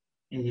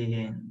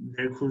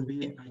 There could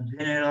be a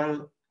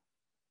general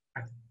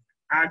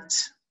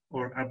act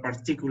or a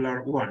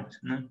particular one,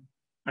 no?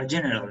 A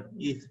general,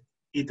 if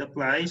it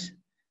applies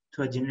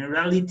to a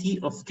generality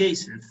of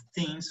cases,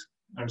 things,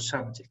 or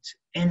subjects.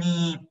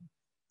 Any,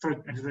 for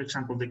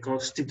example, the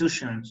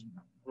Constitution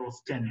of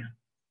Kenya,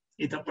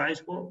 it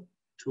applies well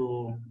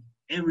to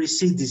every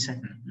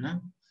citizen,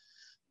 no?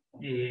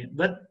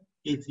 But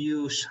if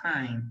you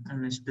sign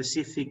a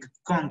specific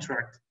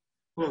contract,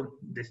 well,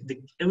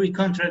 every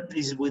contract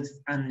is with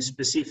a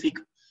specific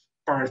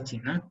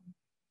party, no?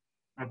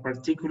 A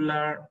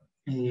particular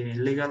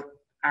legal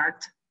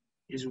act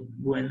is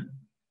when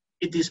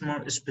it is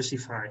more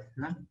specified,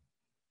 no?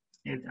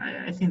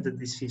 I think that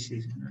this is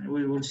easy.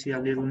 We will see a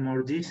little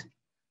more this.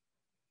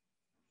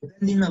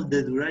 Depending on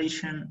the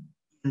duration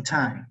in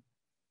time,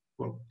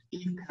 well,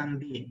 it can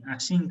be a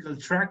single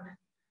tract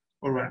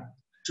or a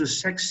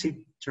successive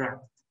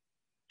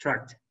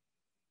tract.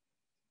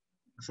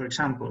 For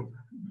example,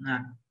 a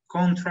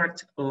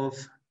contract of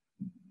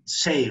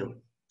sale.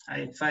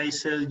 If I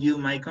sell you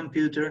my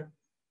computer,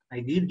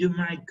 I give you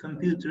my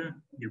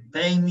computer, you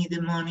pay me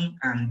the money,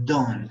 and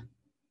done.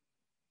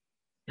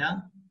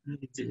 Yeah?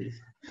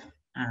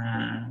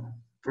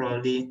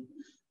 Probably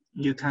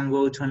you can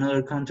go to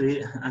another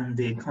country and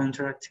the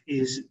contract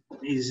is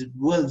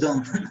well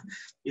done.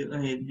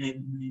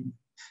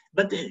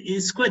 But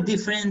it's quite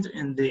different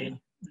in the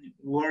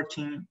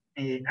working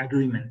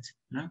agreement,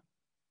 no?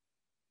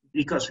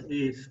 Because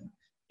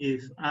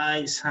if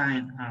I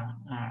sign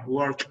a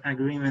work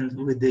agreement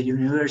with the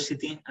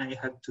university, I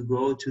have to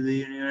go to the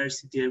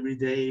university every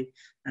day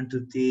and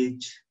to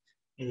teach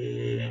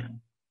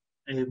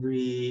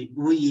every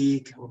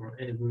week or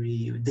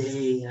every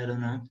day, I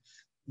don't know.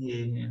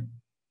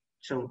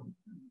 So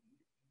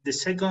the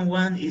second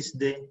one is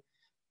the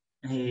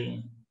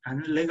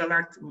legal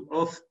act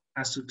of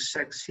a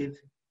successive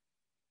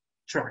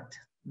tract,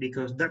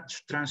 because that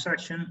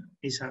transaction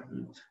is a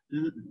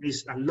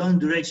long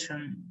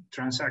duration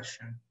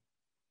transaction.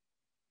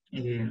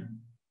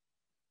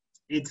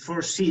 It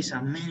foresees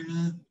a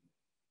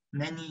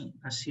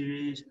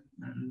series,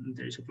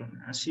 there is a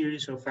problem, a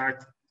series of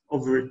acts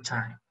over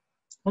time.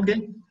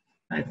 Okay,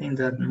 I think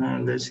that more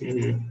or less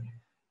it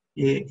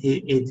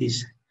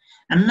is.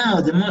 And now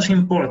the most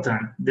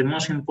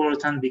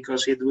important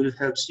because it will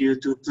help you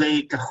to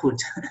play Kahoot,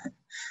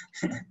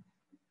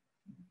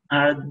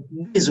 are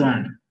this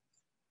one.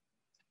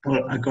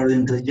 Well,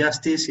 according to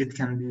justice, it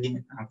can be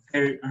a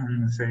fair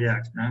and unfair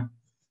act, no?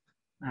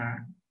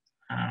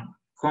 A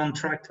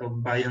contract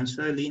of buy and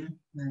selling,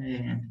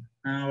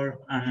 or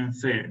an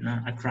unfair,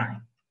 no? A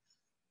crime.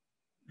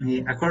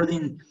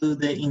 According to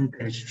the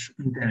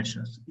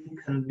intentions, it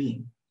can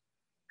be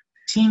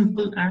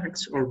simple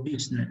acts or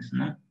business,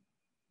 no?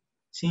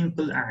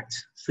 Simple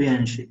acts,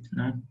 friendship,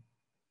 no?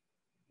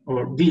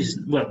 Or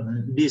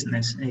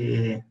business,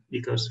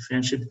 because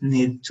friendship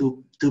needs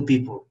two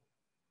people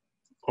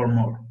or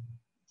more.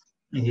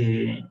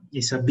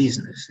 It's a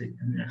business.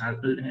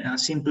 A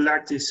simple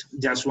act is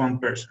just one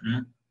person,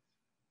 no?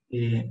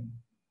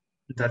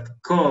 That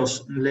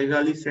cause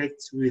legal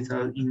effects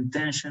without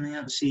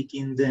intentional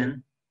seeking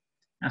them,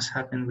 as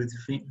happened with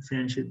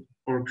friendship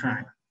or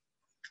crime.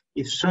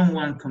 If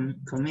someone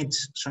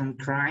commits some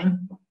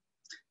crime,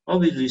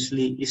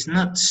 obviously it's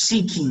not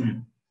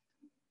seeking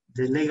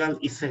the legal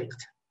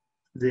effect.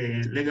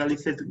 The legal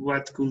effect,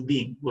 what could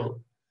be? Well,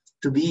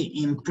 to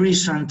be in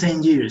prison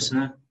 10 years,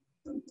 no?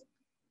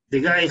 The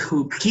guy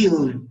who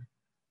killed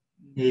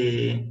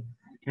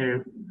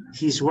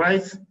his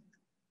wife,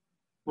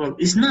 well,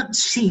 it's not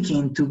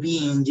seeking to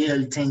be in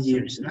jail 10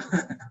 years, no?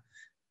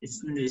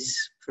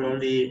 It's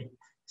probably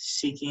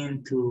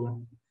seeking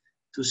to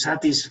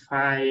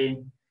satisfy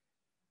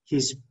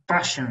his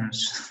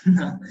passions,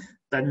 no?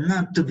 But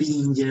not to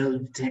be in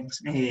jail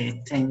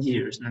 10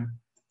 years. No?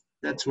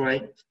 That's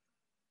why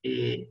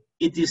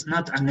it is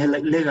not a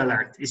legal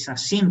act, it's a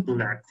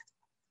simple act.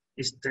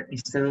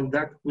 Instead of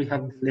that, we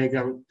have the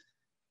legal,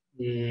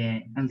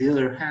 on the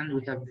other hand,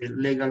 we have the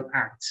legal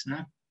acts.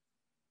 No?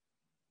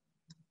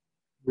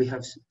 We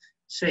have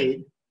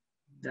said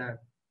that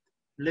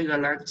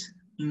legal acts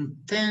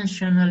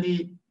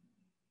intentionally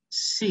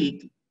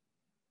seek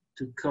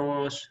to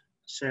cause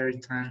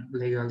certain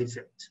legal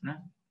effects. No?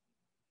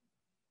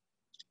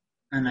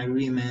 An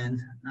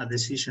agreement, a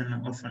decision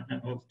of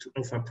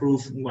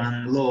approve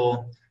one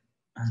law,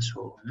 and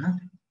so on. No?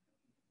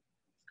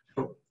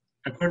 So,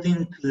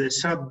 according to the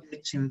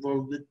subjects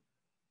involved,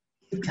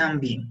 it can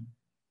be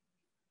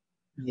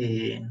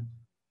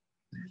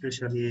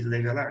especially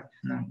legal act.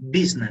 No?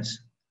 Business.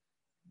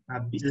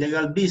 A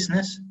legal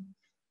business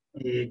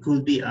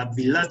could be a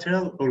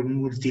bilateral or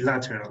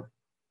multilateral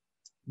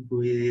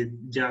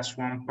with just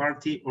one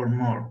party or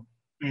more,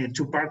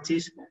 two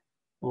parties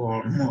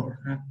or more.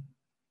 No?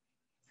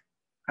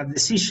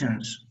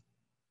 Decisions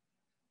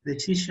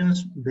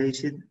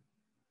based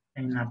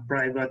in a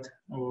private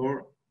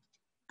or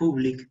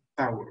public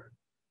power.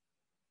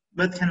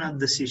 What kind of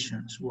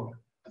decisions? Well,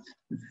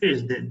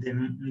 here's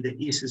the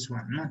easiest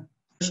one, no?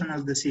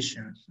 Personal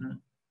decisions. No?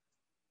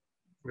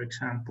 For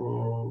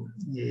example,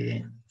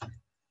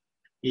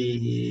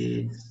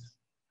 is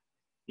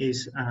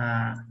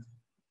a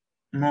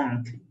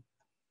monk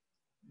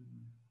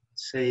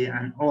say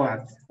an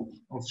oath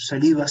of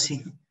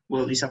celibacy?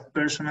 Well, it's a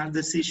personal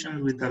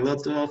decision with a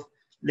lot of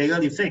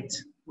legal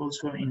effects,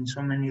 also in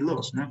so many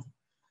laws. No,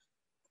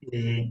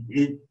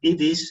 it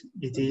is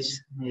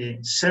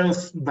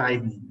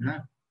self-binding,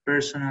 no,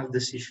 personal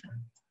decision,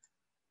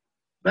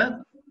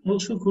 but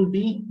also could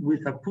be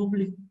with a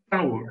public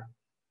power.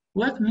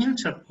 What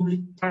means a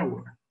public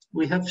power?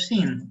 We have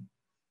seen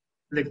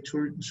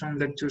some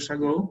lectures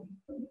ago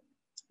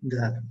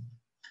that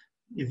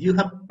if you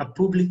have a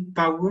public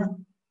power,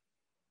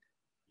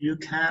 you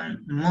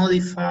can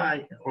modify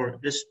or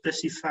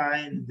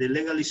specify the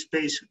legal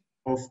space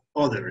of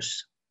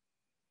others.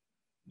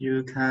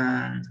 You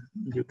can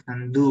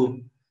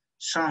do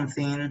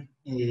something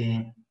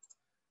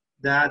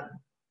that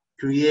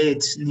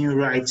creates new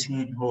rights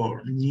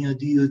or new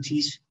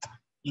duties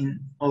in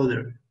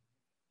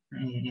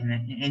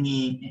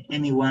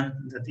anyone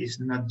that is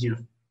not you.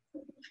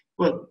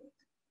 Well,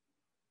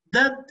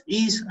 that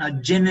is a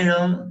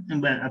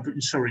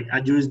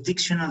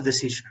jurisdictional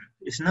decision.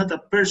 It's not a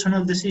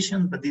personal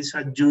decision, but it's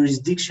a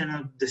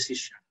jurisdictional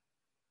decision.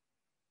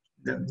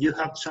 That you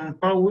have some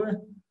power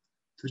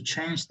to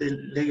change the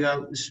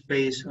legal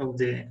space of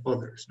the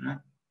others. No?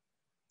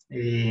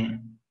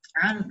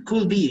 And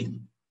could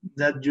be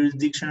that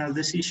jurisdictional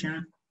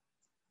decision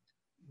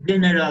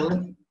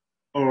general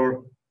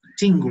or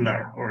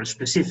singular or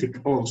specific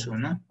also.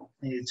 No?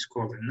 It's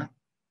called, no?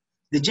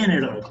 The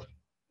general,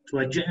 to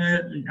a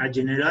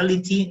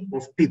generality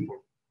of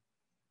people,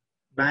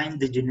 bind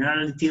the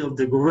generality of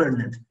the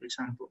government, for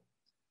example.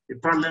 The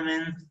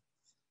parliament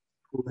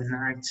who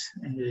enacts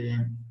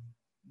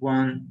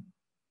one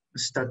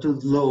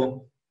statute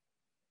law,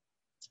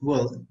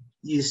 well,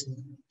 is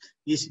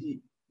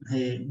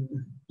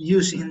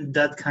using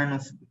that kind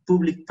of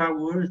public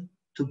power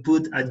to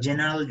put a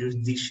general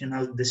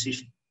jurisdictional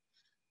decision.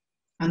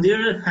 On the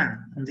other hand,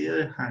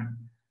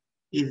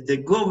 if the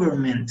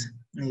government,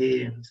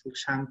 for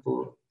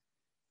example,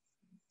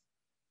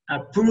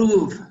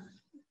 approve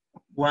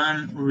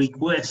one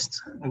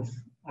request of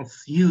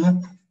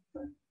you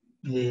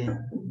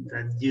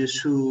that you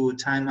saw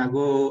time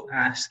ago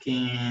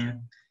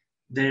asking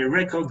the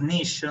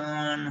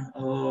recognition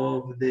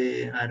of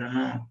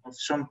of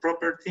some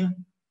property,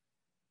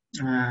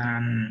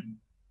 and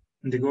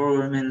the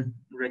government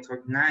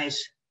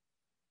recognizes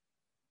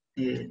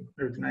you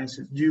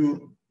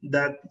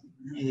that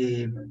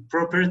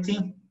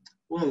property,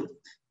 well,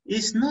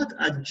 it's not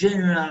a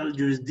general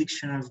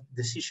jurisdictional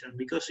decision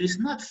because it's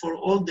not for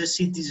all the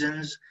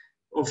citizens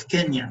of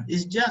Kenya.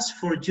 It's just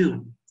for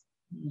you.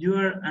 You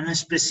are a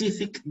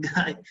specific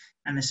guy,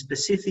 and a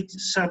specific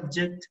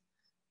subject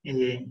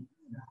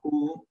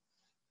who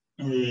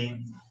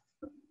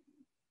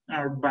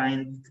are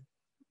bound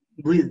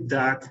with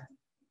that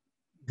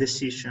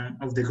decision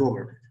of the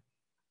government.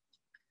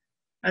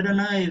 I don't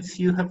know if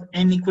you have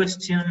any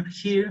question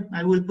here.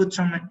 I will put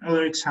some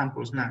other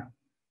examples now,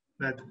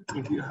 but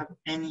if you have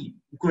any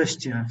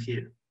question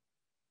here.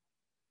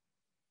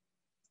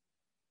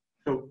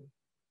 So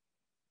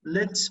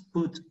let's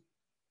put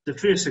the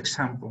first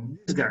example.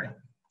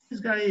 This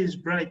guy is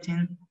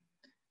writing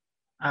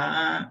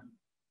a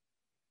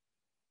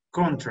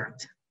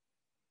contract.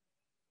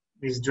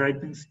 He's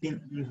writing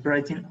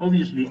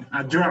obviously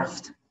a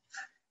draft.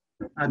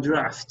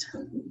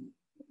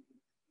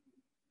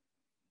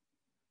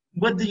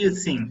 What do you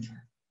think?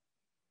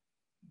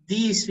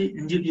 This,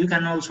 you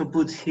can also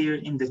put here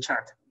in the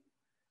chat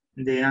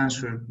the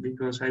answer,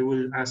 because I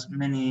will ask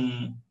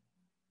many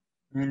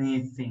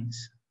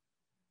things.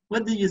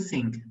 What do you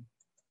think?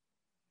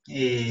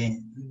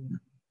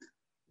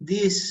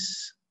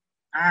 this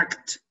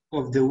act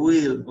of the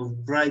will of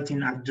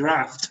writing a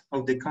draft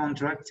of the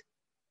contract,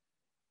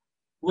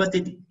 what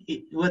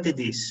it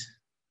is?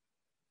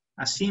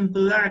 A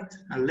simple act,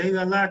 a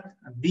legal act,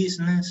 a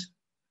business,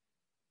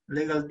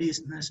 legal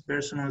business,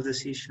 personal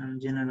decision,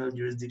 general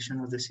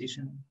jurisdictional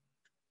decision,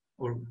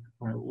 or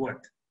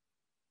what?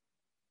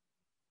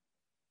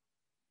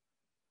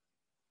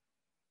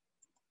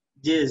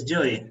 Yes,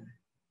 Joy.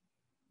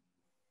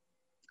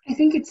 I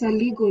think it's a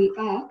legal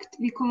act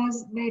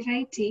because by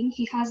writing,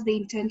 he has the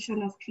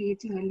intention of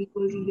creating a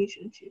legal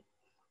relationship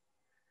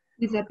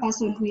with the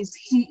person who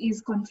he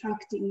is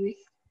contracting with.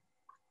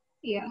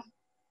 Yeah.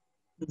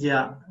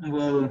 Yeah,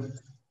 well,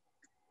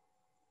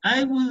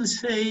 I will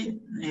say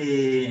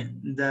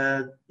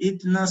that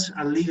it's not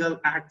a legal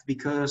act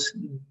because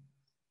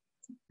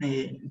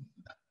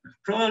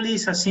probably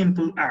it's a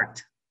simple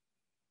act.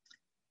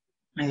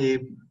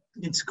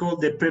 It's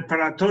called the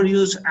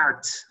preparatorious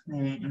act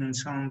in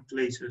some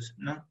places,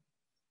 no?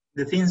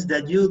 The things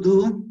that you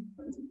do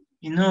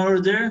in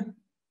order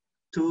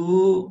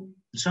to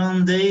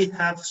someday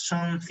have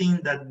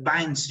something that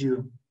binds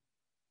you.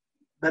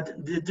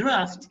 But the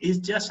draft is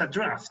just a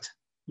draft.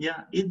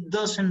 Yeah, it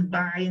doesn't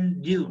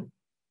bind you,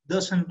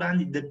 doesn't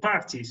bind the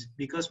parties,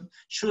 because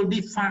should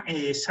be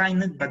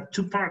signed by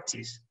two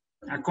parties,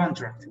 a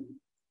contract.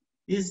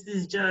 This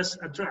is just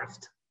a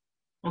draft,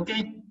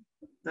 okay?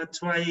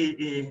 That's why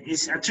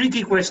it's a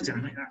tricky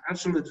question,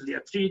 absolutely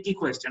a tricky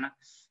question,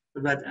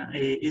 but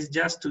it's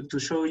just to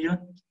show you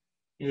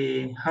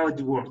how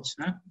it works.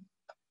 No?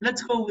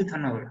 Let's go with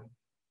another.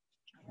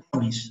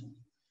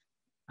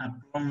 A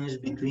promise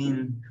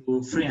between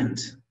two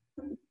friends.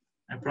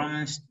 I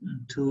promise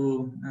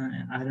to,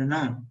 I don't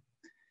know,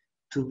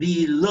 to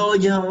be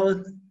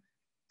loyal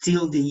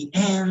till the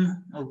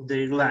end of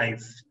their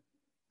life.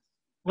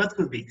 What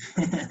could be?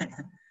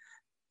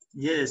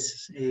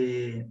 Yes,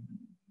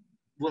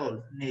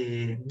 well,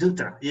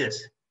 Duta,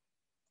 yes.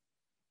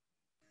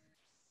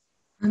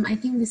 I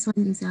think this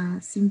one is a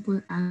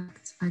simple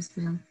act as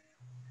well.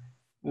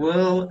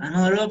 Well,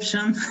 another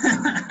option.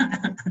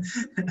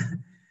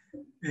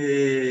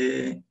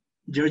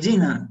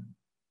 Georgina.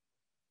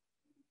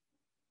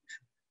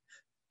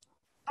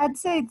 I'd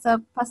say it's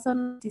a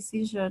personal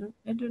decision.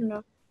 I don't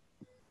know.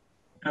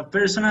 A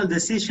personal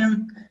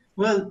decision.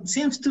 Well,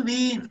 seems to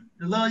be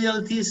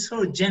loyalty is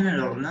so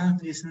general, no?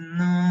 It's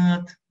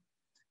not,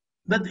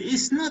 but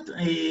it's not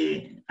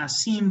a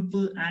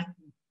simple act.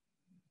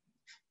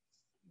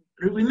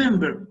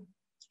 Remember,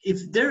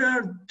 if there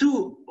are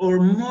two or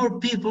more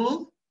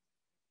people,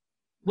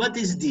 what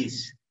is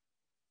this?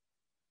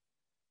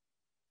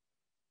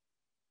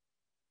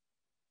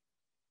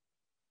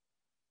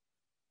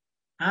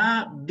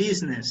 A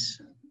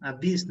business.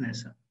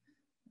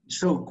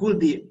 So could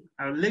be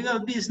a legal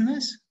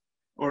business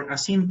or a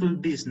simple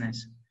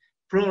business.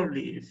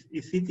 Probably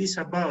if it is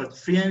about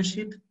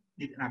friendship,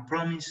 a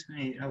promise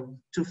of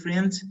two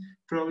friends,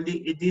 probably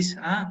it is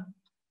a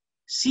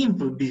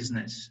simple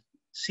business.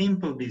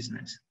 Simple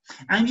business.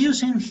 I'm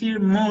using here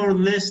more or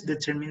less the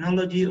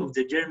terminology of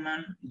the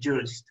German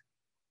jurist.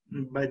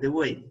 By the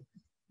way,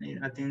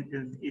 I think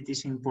it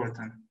is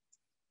important.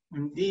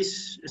 In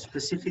this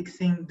specific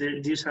thing,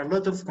 there's a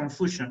lot of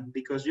confusion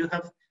because you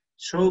have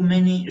so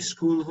many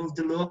schools of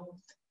the law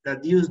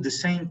that use the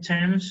same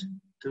terms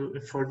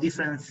for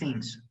different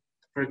things.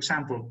 For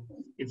example,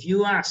 if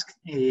you ask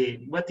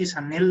what is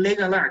an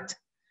illegal act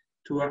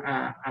to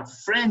a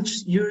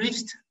French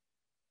jurist,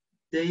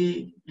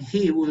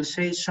 he will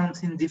say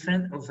something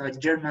different of a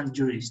German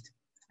jurist.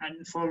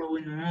 I'm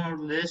following more or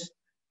less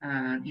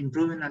and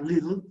improving a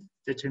little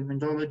the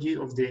terminology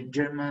of the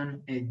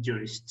German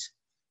jurists.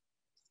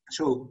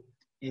 So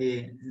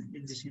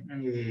it's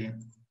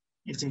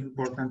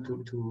important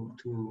to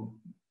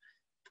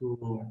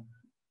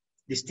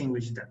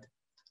distinguish that.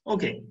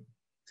 Okay.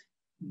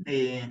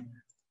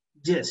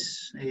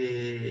 Yes.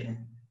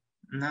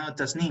 Now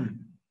Tasnim.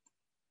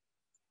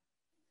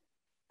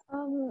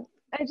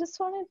 I just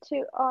wanted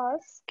to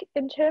ask,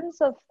 in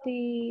terms of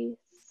the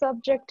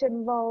subject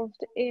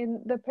involved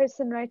in the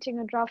person writing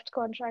a draft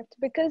contract,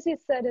 because you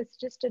said it's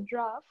just a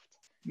draft,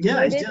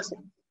 yeah, would it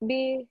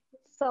be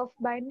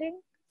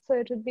self-binding? So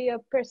it would be a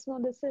personal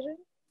decision?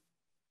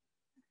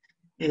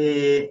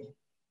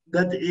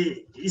 But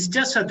it's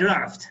just a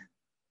draft.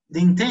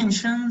 The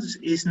intentions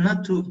is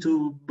not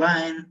to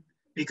bind,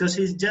 because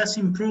it's just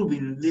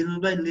improving little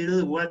by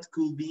little what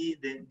could be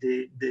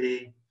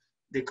the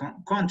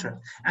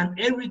contract. And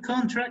every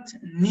contract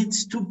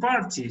needs two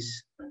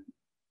parties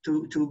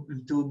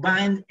to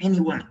bind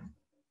anyone.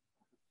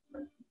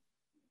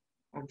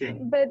 Okay.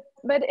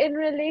 But in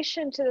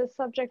relation to the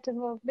subject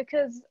involved,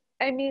 because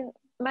I mean,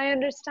 my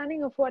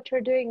understanding of what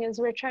we're doing is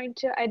we're trying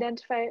to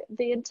identify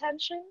the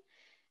intention,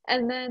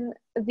 and then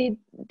the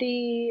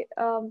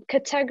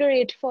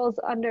category it falls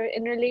under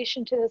in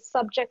relation to the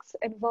subjects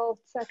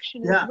involved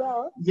section as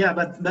well. Yeah,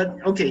 but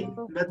okay.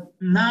 But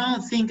now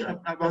think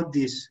about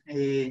this.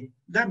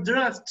 That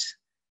draft,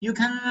 you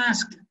can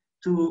ask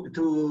to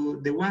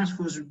the ones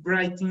who's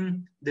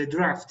writing the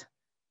draft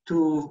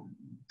to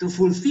to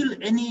fulfill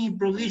any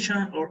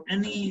provision or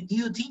any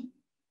duty?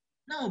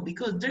 No,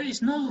 because there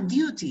is no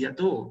duty at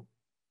all.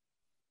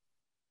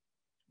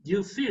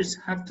 You first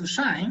have to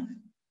sign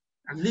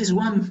at least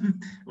one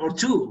or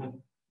two,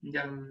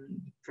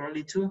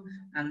 probably two,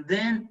 and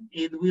then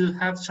it will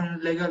have some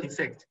legal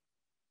effect.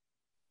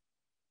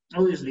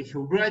 Obviously,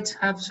 your rights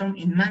have some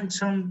in mind,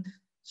 some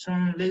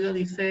legal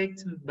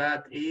effect,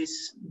 but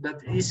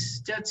it's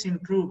just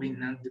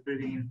improving at the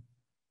beginning.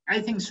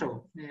 I think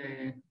so.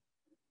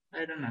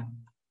 I don't know.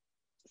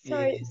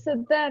 Sorry,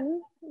 so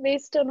then,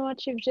 based on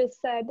what you've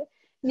just said,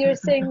 you're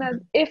saying that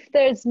if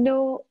there's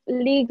no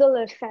legal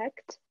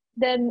effect,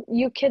 then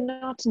you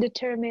cannot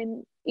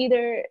determine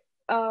either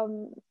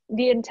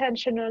the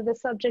intention or the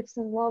subjects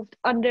involved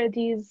under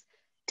these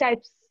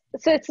types.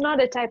 So it's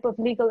not a type of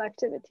legal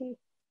activity,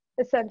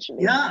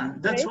 essentially. Yeah,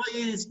 that's right?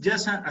 why it's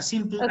just a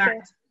simple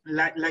act,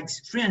 like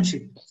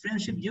friendship.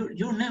 Friendship,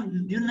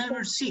 you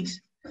never seek.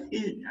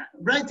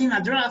 Writing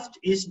a draft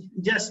is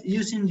just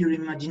using your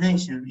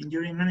imagination. In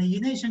your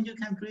imagination, you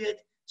can create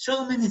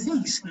so many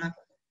things. No?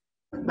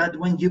 But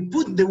when you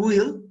put the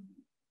will,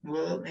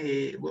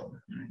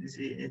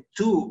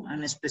 to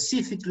a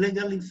specific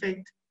legal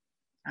effect,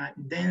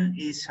 then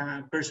it's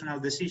a personal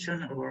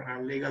decision or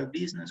a legal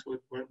business,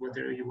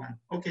 whatever you want.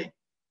 Okay,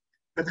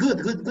 but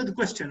good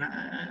question.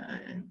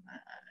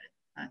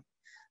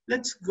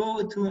 Let's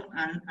go to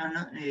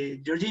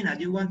Georgina.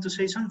 Do you want to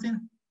say something?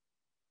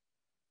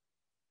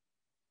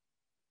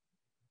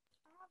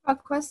 I have a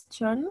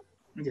question.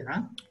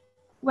 Yeah.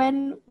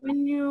 When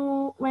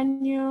you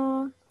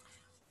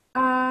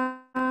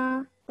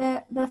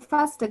the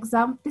first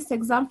example, this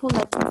example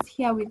that is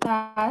here with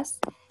us,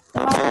 the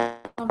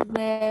one of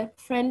the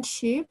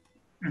friendship,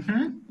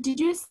 did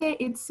you say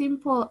it's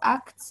simple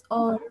acts,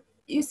 or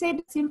you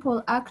said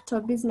simple act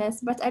or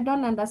business, but I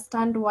don't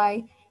understand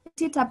why.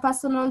 Is it a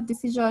personal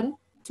decision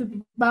to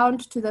be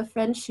bound to the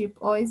friendship,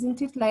 or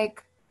isn't it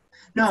like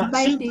no, it's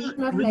binding?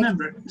 simple, not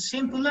remember, like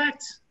simple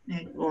acts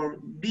or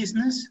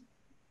business,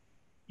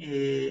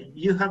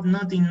 you have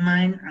not in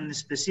mind a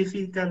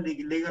specific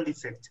legal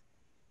effect.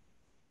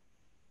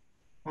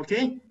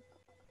 Okay?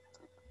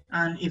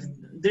 And if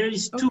there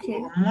is two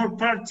or more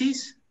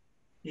parties,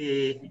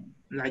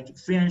 like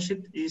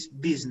friendship is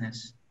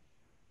business.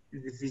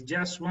 If it's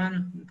just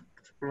one,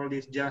 probably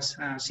it's just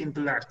a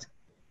simple act.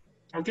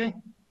 Okay?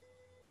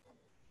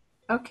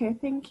 Okay,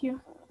 thank you.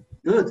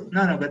 Good.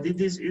 No, but it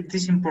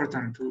is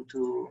important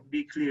to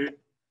be clear.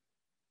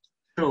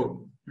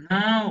 So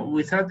now,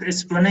 without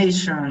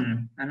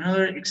explanation,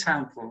 another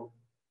example.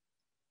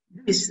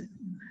 This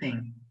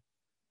thing,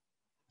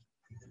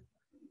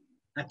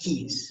 a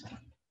keys.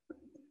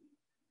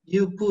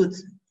 You put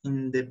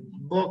in the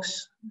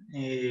box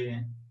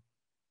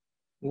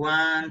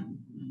one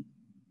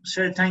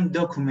certain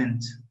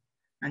document,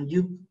 and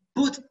you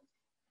put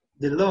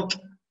the lock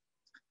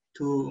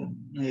to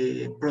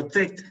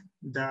protect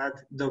that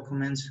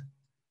document,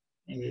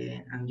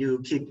 and you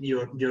keep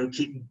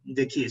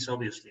the keys,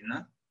 obviously,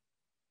 no?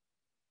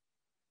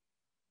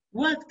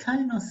 What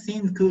kind of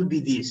thing could be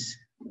this?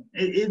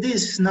 It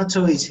is not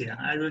so easy.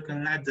 I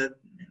recognize that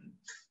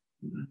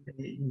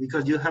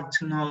because you have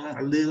to know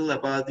a little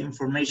about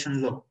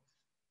information law.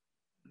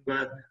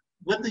 But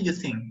what do you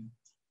think?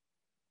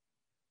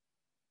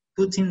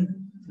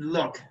 Putting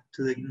lock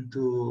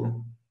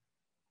to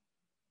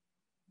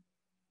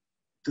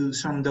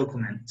some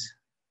document,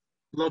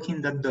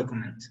 locking that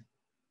document.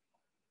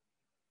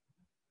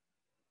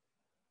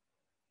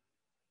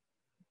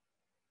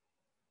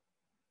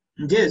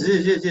 Yes.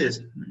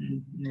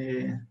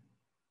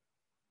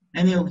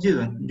 Any of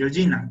you,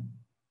 Georgina?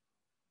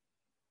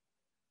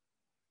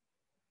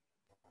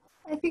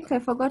 I think I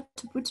forgot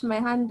to put my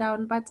hand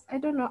down, but I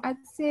don't know.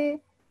 I'd say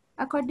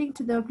according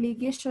to the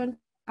obligation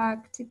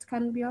act, it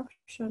can be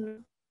optional.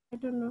 I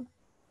don't know.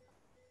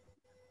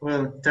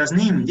 Well,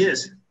 Tasnim,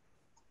 yes.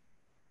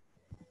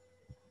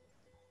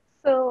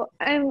 So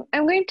I'm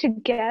going to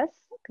guess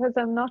because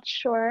I'm not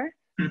sure,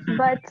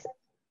 but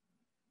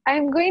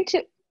I'm going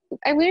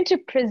to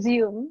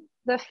presume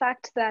the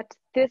fact that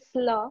this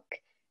lock,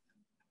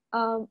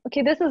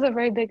 okay, this is a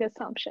very big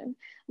assumption,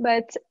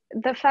 but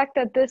the fact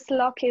that this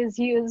lock is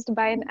used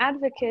by an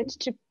advocate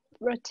to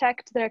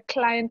protect their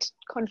client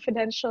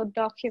confidential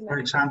documents. For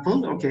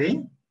example,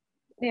 okay.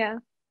 Yeah.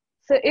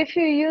 So if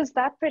you use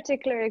that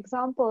particular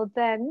example,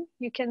 then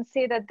you can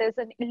say that there's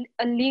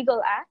a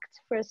legal act,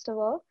 first of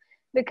all,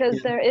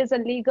 because there is a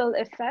legal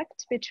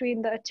effect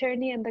between the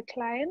attorney and the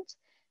client,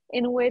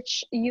 in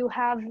which you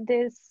have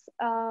this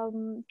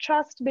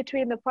trust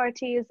between the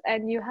parties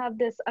and you have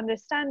this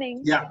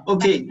understanding. Yeah,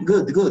 okay,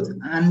 good.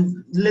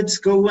 And let's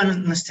go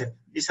one step.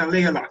 It's a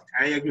legal act,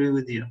 I agree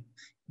with you.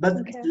 But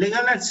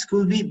legal acts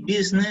could be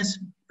business,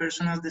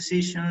 personal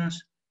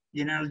decisions,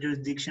 general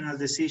jurisdictional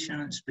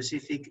decision,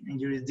 specific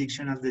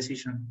jurisdictional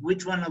decision.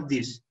 Which one of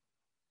these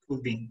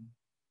could be?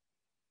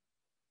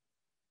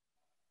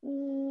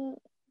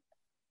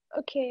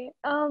 Okay,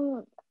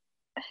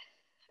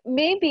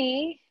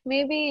 maybe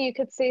you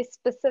could say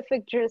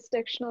specific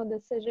jurisdictional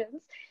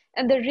decisions.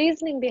 And the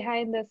reasoning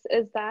behind this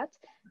is that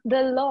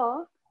the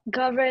law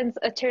governs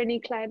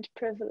attorney-client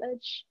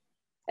privilege.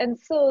 And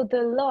so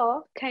the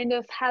law kind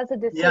of has a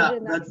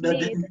decision that's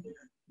made.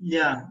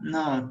 Yeah,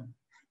 no,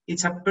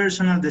 it's a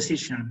personal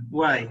decision.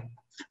 Why?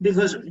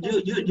 Because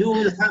you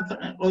will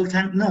have all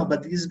kind. No,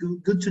 but it's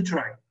good to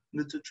try.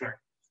 Good to try.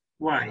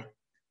 Why?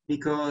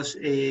 Because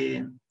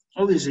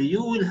obviously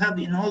you will have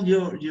in all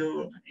your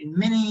in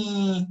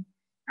many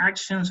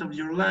actions of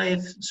your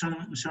life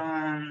some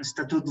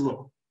statute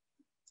law,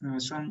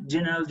 some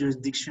general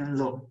jurisdiction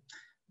law,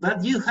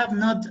 but you have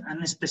not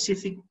a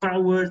specific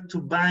power to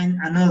bind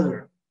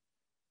another.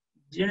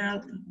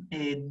 General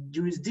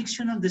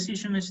jurisdictional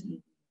decision is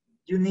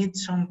you need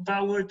some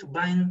power to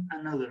bind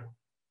another.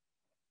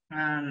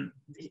 And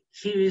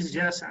here is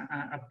just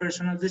a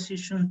personal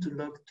decision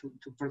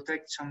to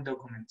protect some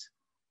documents.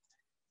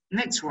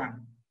 Next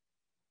one.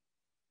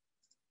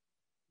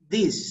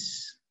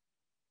 This.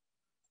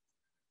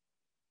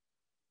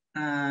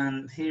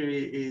 And here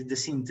is the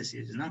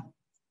synthesis, no?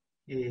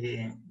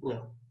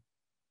 Well,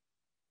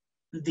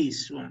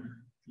 this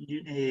one.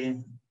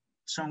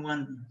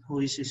 Someone who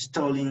is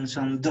installing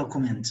some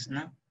documents,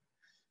 no?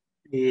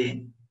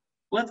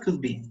 What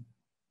could be?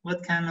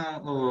 What kind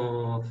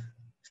of,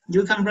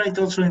 you can write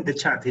also in the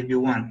chat if you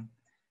want.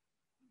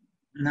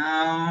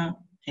 Now,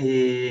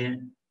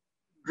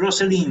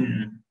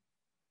 Rosalind.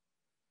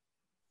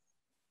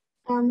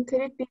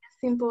 Could it be a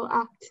simple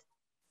act?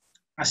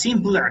 A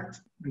simple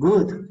act,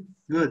 good,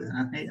 good.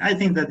 I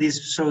think that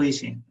is so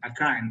easy, a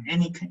crime.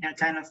 Any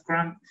kind of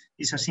crime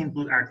is a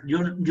simple act.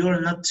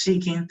 You're not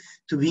seeking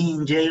to be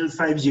in jail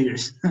 5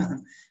 years,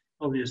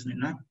 obviously,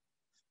 no?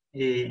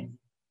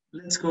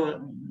 Let's go,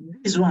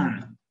 this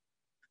one.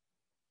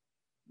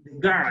 The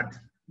guard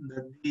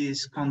that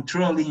is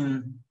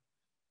controlling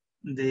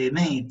the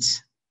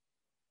maids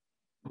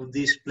of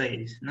this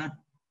place, no?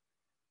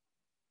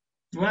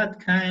 What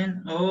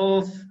kind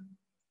of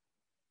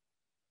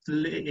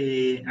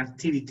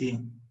activity,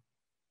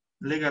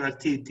 legal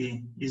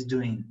activity is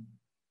doing?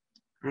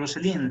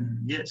 Rosalind,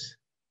 yes.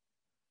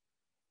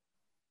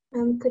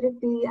 Could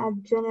it be a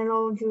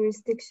general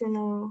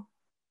jurisdictional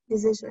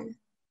decision?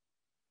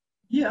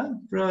 Yeah,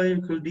 probably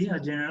it could be a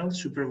general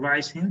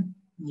supervising,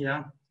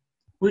 yeah.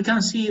 We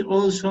can see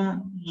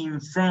also in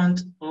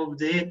front of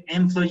the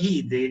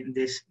employee,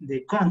 the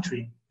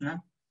country, no?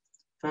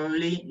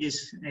 Probably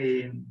is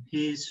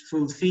he's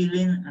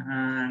fulfilling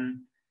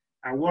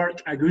a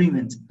work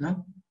agreement,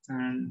 no?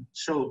 And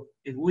so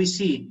if we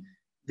see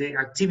the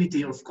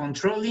activity of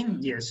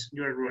controlling, yes,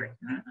 you're right.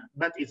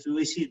 But if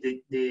we see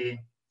the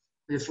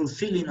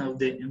fulfilling of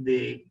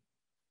the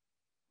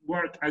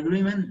work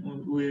agreement,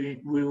 we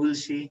will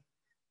see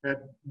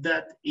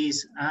that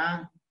is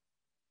a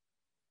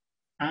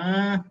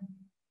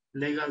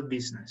legal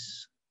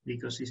business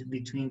because it's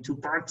between two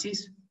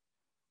parties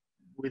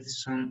with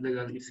some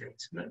legal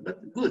effects.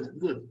 But good,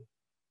 good.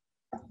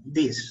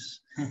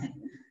 This,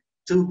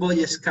 2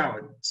 Boy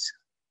Scouts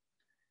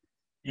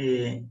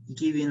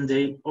giving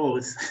their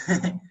oath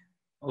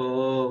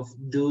of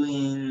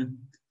doing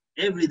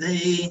every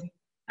day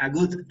a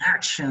good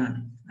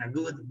action, a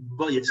good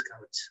Boy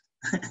Scouts.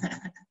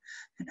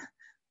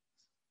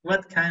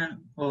 What kind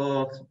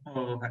of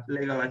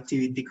legal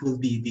activity could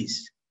be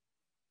this?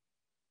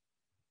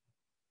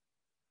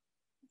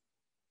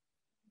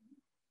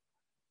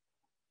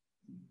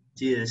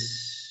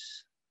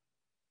 Yes.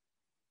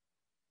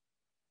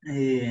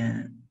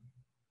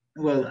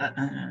 Well,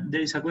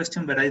 there is a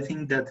question, but I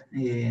think that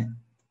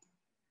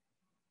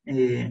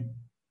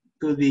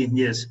could be,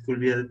 yes, could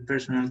be a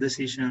personal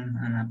decision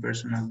and a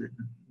personal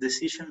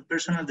decision.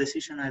 Personal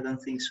decision, I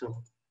don't think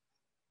so.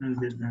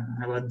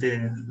 About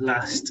the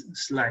last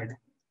slide.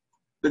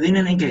 But in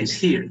any case,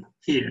 here,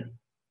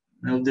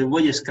 now the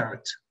Boy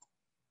Scouts.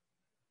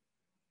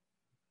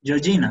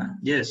 Georgina,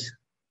 yes.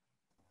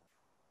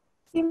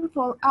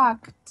 Simple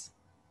act.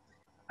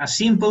 A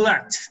simple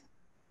act.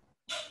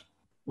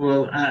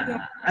 Well,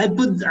 Yeah. I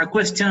put a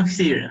question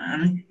here,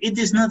 and it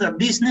is not a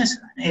business,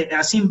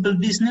 a simple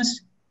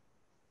business.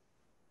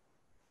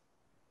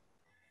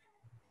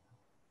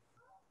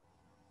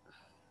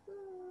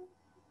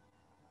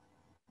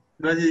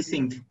 What do you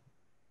think?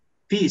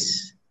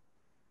 Peace.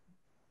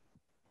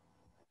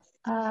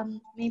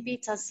 Maybe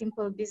it's a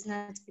simple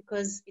business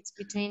because it's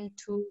between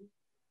two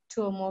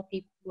or more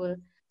people.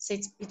 So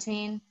it's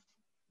between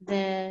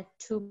the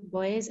 2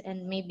 boys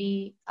and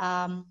maybe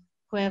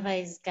whoever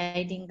is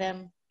guiding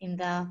them in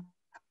the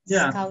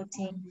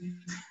scouting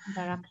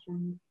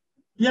interaction.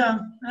 Yeah,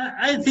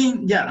 I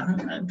think,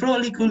 yeah,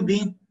 probably could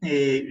be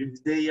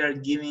if they are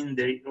giving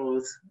their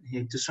oath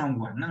to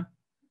someone, no?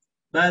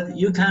 But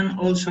you can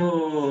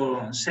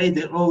also say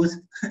the oath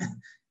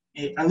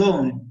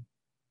alone.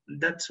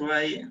 That's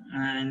why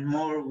I'm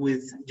more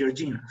with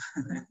Georgina.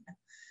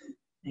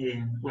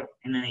 Well,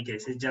 in any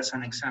case, it's just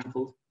an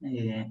example.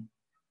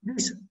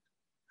 This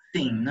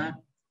thing, no?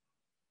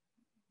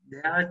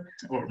 The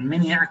act or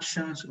many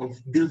actions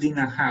of building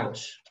a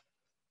house.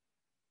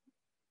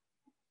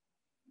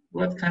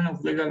 What kind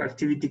of legal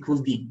activity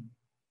could be?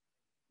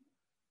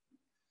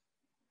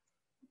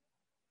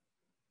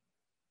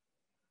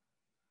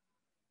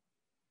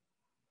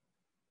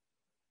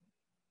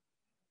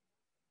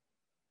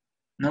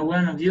 No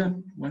one of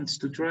you wants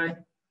to try?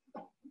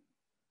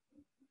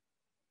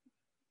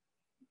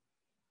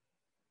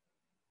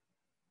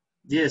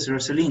 Yes,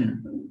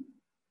 Rosaline.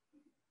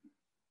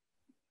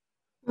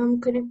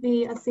 Could it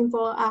be a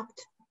simple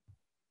act?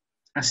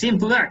 A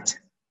simple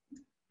act?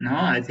 No,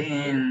 I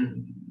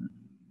think,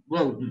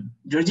 well,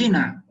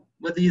 Georgina,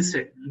 what do you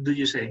say?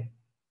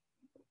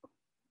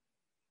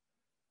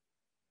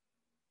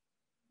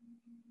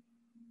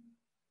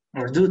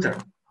 Or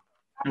Duta?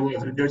 No,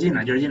 well,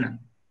 Georgina.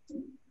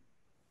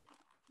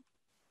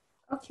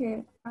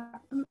 Okay,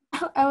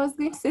 I was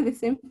going to say the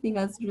same thing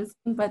as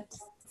Rosin, but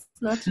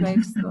it's not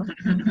right. So.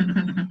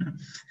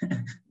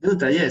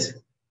 Duta, yes.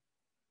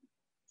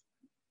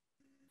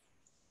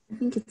 I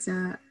think it's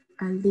a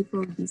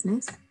legal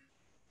business.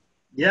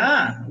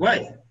 Yeah,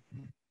 why?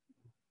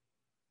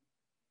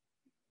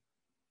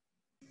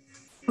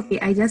 Okay,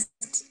 I just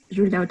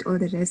ruled out all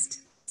the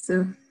rest.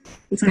 So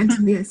it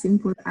can't be a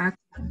simple act.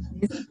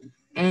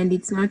 And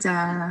it's not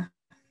a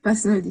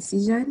personal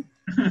decision.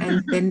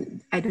 And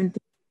then I don't think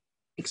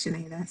fiction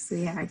either. So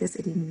yeah, I just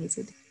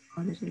eliminated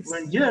all the rest.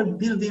 When you're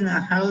building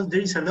a house,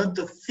 there is a lot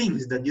of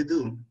things that you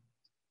do.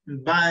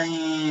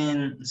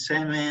 Buying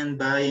cement,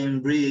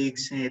 buying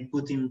bricks,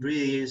 putting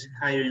bricks,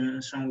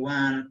 hiring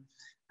someone,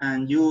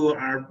 and you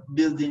are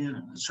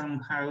building some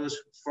house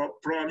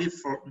probably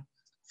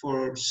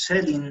for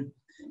selling.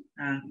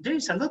 And there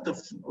is a lot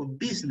of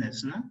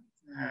business, no?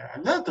 A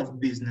lot of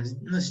business,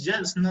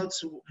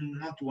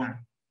 not one.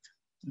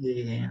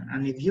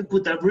 And if you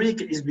put a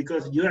brick, it's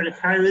because you are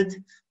hired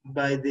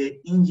by the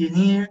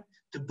engineer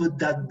to put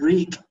that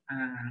brick.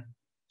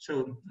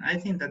 So I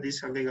think that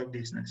is a legal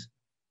business.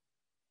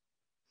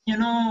 You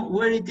know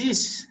where it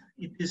is?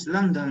 It is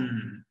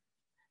London.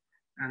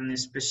 And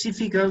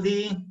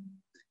specifically,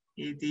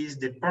 it is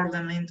the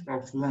Parliament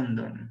of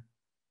London,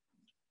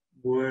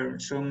 where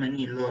so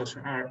many laws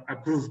are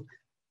approved.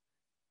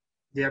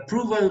 The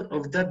approval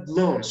of that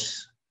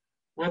laws,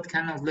 what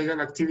kind of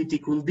legal activity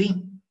could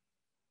be?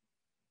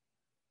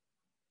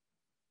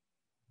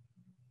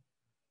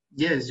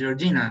 Yes,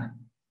 Georgina.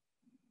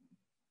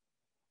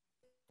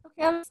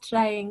 Okay, I'm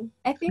trying.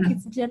 I think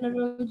it's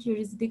general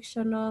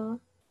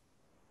jurisdictional.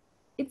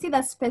 It's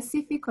either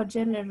specific or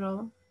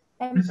general.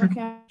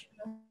 Okay,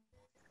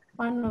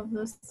 one of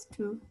those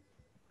two.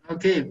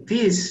 Okay,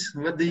 Peace,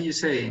 what do you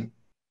say?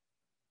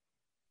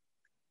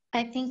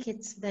 I think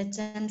it's the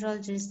general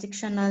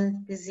jurisdictional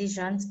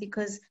decisions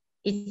because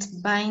it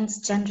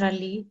binds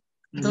generally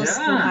those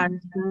who are.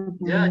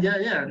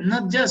 Yeah.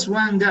 Not just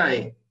one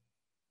guy.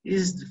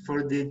 It's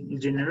for the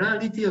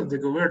generality of the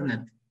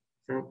government,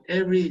 for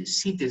every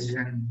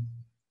citizen.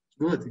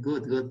 Good.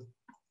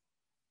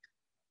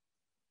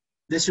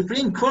 The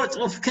Supreme Court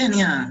of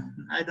Kenya.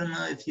 I don't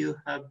know if you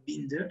have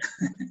been there.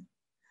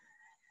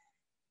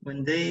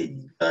 When they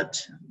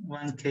judge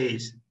one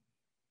case,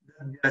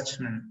 that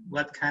judgment,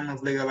 what kind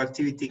of legal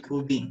activity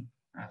could be?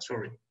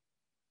 Sorry.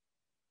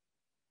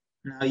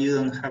 Now you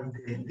don't have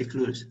the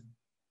clues.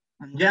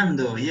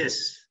 Anjando,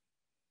 yes.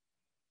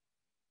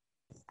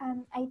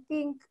 I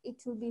think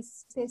it will be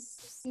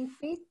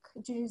specific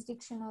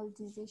jurisdictional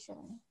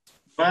decision.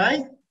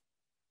 Why?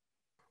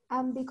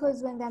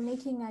 Because when they're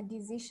making a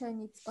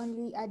decision, it's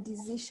only a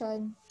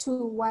decision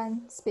to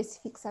one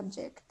specific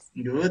subject.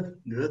 Good.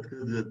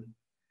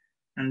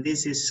 And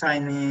this is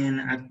signing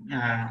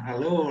a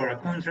law or a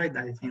contract.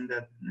 I think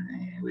that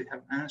we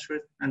have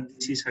answered. And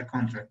this is a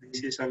contract.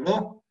 This is a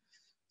law,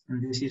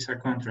 and this is a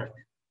contract.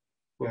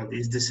 Well,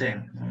 it's the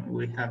same.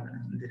 We have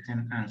the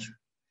same answer.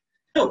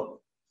 So,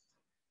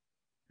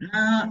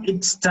 now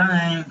it's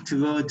time to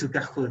go to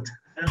Kahoot.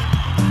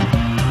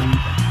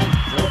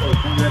 So,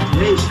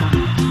 congratulations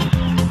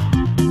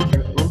for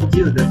all of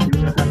you that you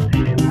have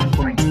 1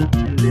 point.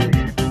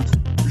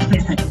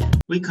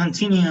 We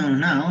continue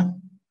now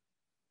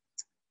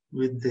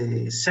with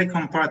the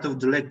second part of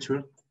the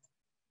lecture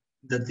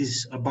that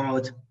is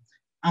about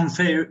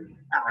unfair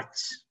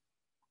acts,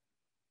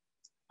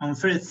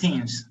 unfair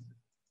things.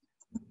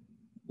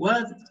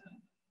 What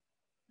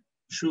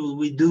should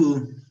we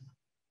do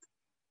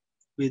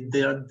with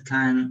that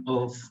kind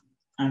of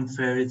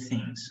unfair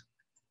things?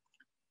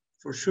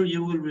 For sure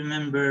you will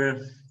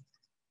remember,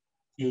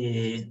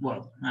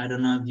 well, I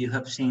don't know if you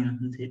have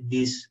seen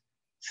this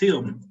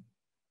film.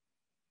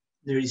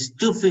 There is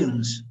 2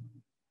 films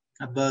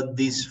about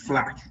this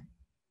flag.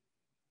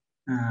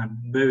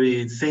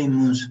 Very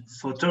famous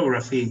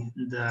photography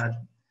that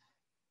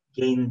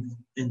gained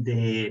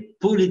the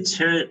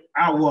Pulitzer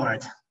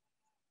Award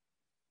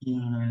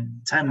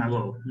in time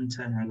ago, in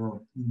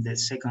the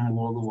Second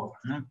World War.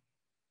 No?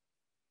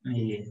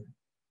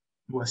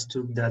 Was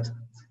took that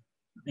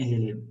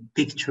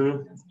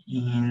picture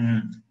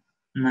in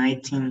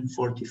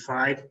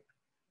 1945,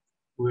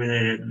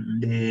 where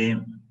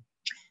the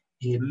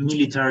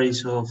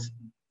militaries of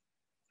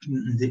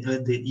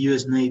the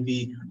U.S.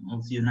 Navy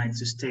of the United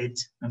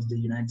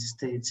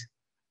States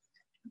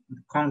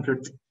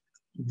conquered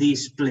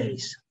this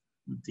place,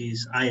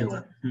 this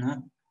island,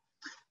 no?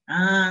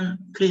 And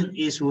Clint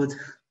Eastwood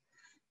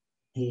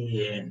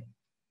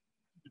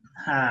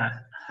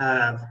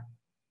have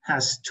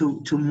has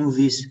two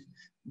movies,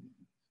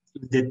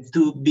 the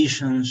two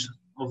visions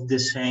of the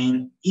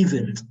same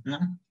event. No?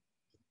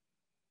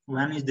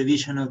 One is the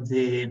vision of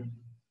the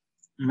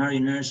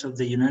mariners of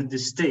the United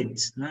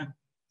States, no?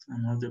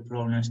 And all the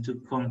problems to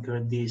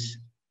conquer this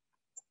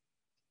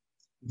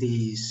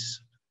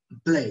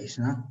place.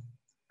 No?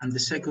 And the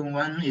second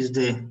one is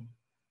the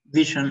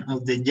vision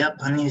of the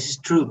Japanese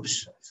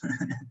troops.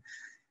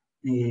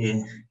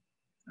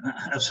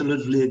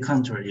 Absolutely the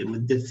contrary,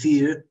 with the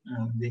fear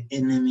of the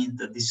enemy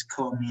that is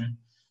coming,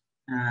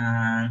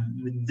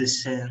 with the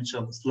sense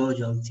of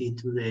loyalty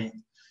to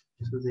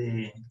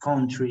the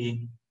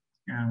country,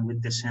 and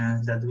with the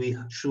sense that we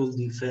should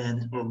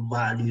defend our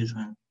values.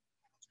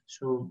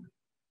 So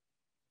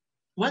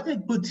what I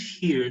put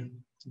here,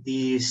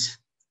 this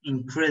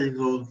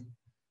incredible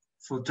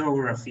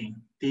photography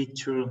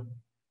picture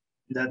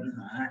that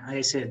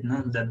I said,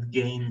 no, that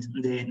gained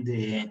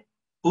the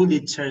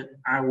Pulitzer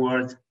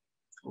Award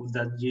of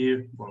that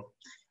year, well,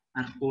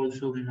 and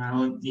also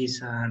now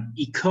is an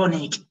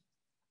iconic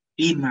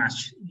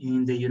image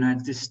in the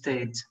United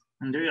States.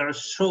 And there are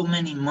so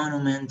many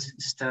monument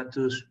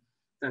statues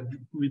that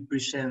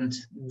represent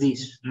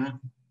this, no?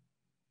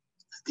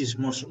 This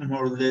more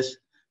or less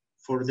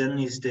for them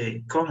is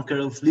the conquer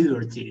of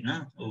liberty,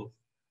 no? Of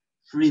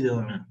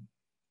freedom,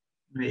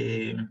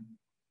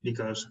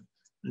 because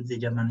the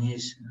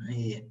Japanese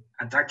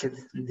attacked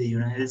the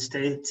United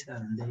States,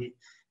 and they,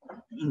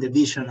 in the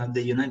vision of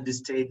the United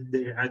States,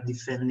 they are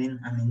defending,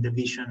 and in the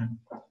vision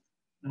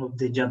of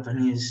the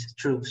Japanese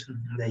troops,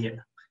 they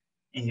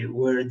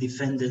were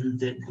defending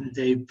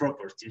their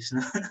properties.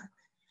 No?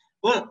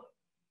 Well,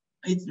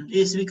 it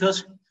is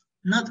because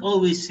not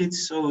always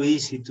it's so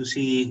easy to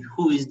see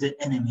who is the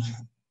enemy,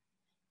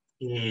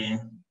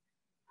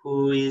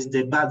 who is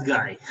the bad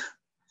guy,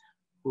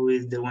 who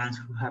is the ones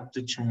who have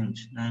to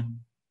change. No?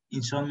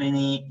 In so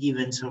many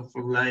events of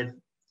our life,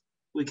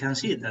 we can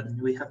see that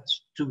we have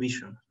two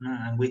visions, no?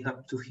 And we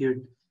have to hear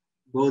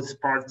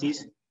both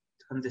parties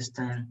to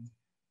understand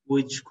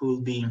which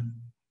could be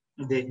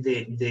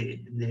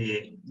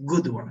the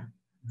good one.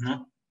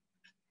 No?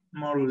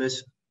 More or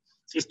less,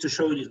 is to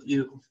show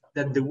you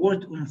that the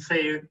word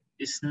unfair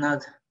is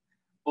not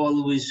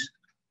always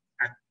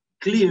a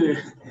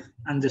clear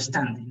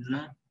understanding.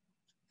 No?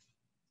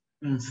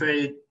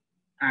 Unfair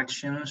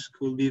actions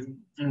could be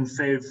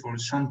unfair for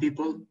some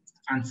people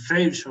and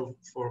fair for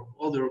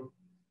other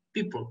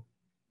people.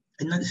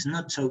 And it's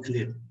not so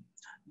clear.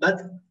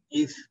 But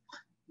if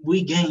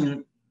we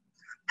gain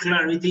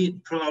clarity,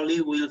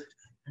 probably we'll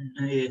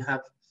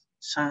have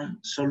some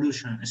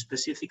solution,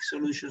 specific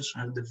solutions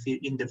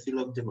in the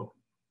field of the law.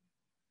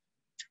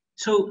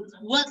 So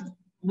what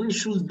we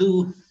should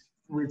do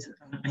with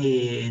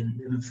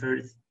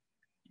unfair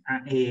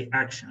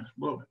actions?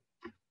 Well,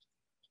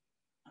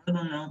 I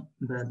don't know,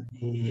 but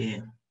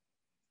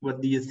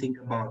what do you think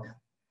about it?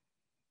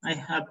 I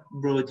have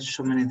brought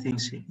so many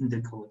things in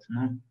the code,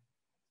 no?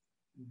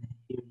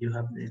 Here you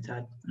have the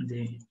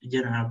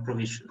general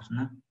provisions,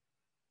 no?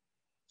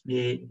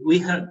 We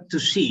have to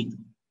see,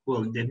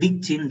 well, the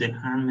victim, the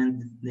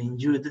harmed, the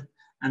injured,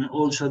 and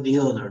also the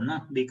other,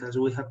 no? Because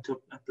we have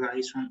to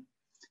apply some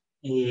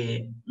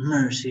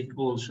mercy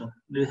also.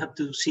 We have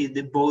to see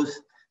the both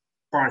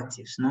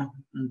parties, no?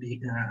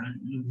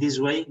 This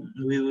way,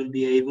 we will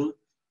be able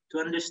to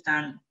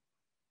understand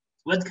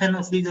what kind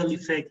of legal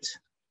effects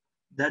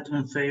that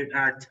unfair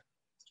act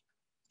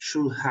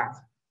should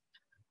have.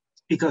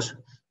 Because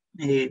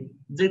there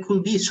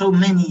could be so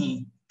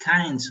many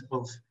kinds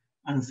of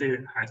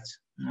unfair acts.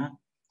 No?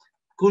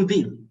 Could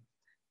be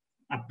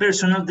a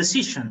personal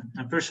decision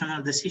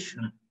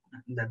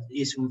that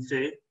is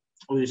unfair,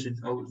 or is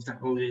it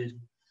always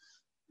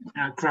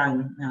a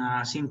crime,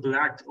 a simple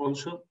act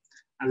also,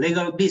 a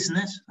legal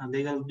business, a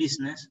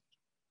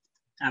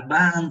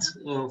band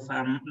of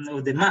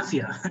the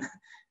mafia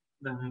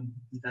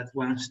that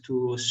wants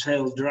to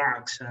sell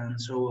drugs and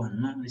so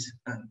on. No? It's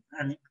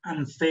an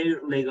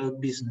unfair legal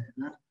business,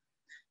 no?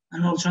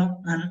 And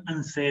also an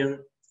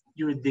unfair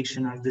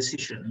jurisdictional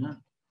decision. No?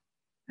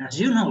 As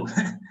you know,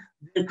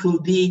 there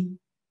could be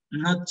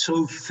not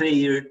so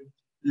fair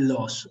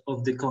laws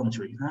of the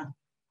country. No?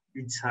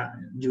 It's a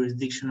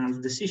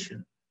jurisdictional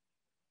decision.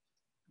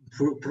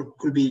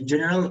 Could be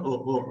general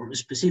or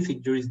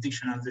specific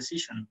jurisdictional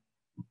decision.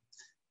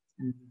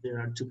 There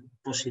are two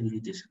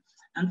possibilities.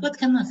 And what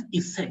kind of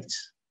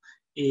effects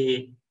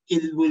it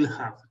will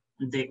have,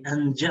 the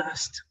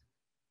unjust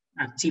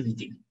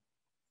activity?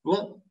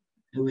 Well,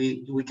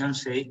 we can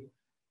say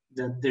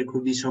that there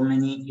could be so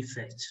many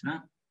effects.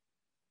 No?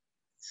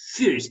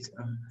 First,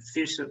 at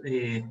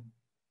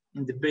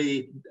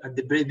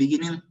the very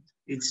beginning,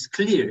 it's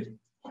clear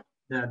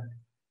that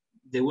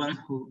the one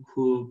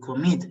who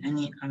commit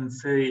any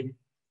unfair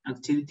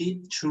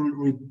activity should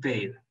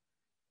repay.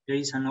 There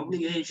is an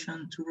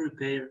obligation to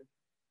repair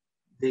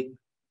the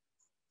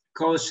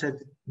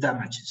caused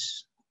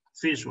damages.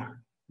 First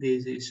one,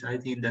 this is, I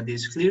think that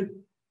is clear.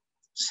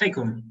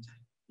 Second,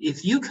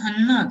 if you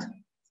cannot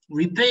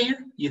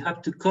repair, you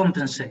have to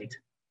compensate,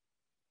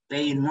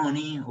 pay in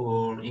money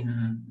or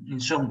in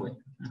some way.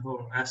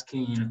 or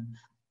asking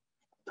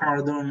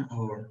pardon,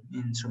 or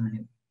in so many.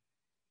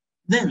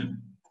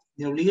 Then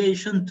the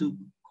obligation to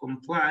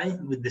comply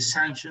with the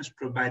sanctions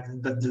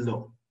provided by the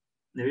law.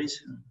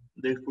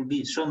 There could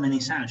be so many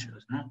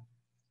sanctions, no?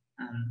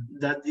 And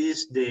that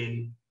is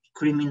the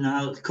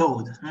criminal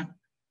code. No?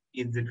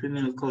 If the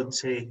criminal code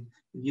say,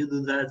 if you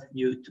do that,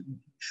 you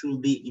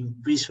should be in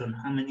prison.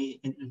 How many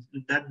in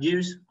that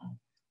years?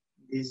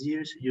 These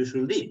years you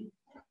should be.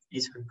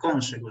 It's a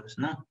consequence,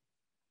 no?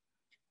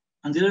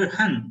 On the other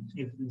hand,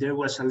 if there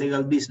was a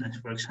legal business,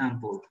 for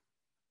example,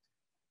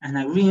 an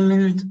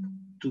agreement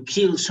to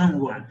kill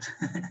someone,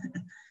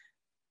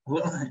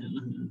 well,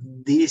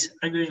 this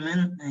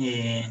agreement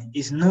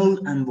is null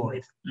and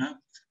void, no?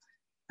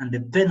 And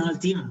the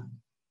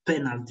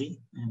penalty,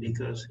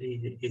 because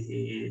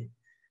it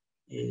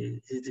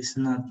is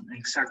not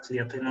exactly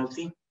a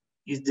penalty,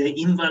 is the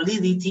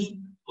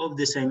invalidity of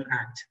the same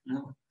act.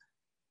 No?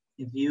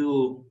 If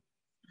you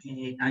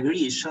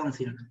agree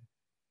something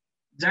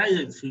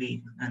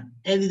directly and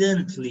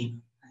evidently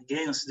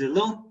against the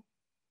law,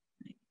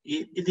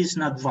 it is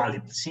not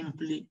valid.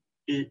 Simply,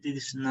 it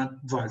is not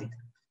valid.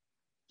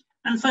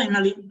 And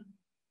finally,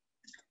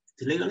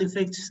 the legal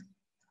effects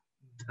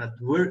that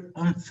were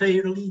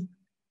unfairly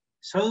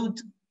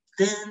sought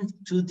tend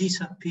to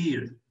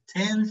disappear.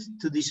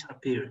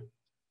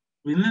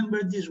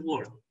 Remember this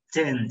word,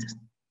 tend.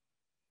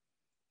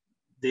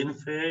 The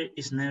unfair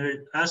is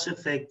never as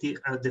effective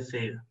as the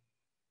fair.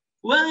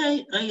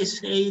 Why I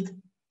said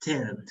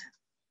tend?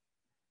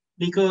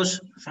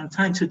 Because from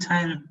time to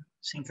time,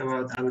 think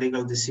about a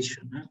legal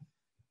decision.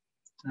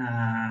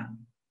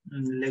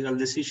 Legal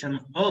decision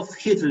of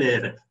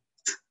Hitler.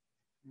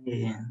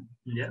 This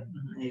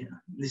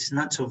is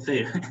not so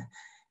fair.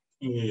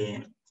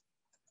 And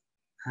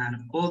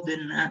all the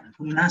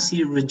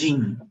Nazi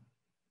regime.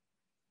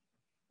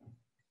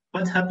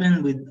 What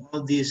happened with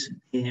all this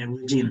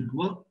regime?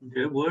 Well,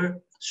 there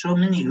were so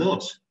many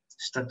laws,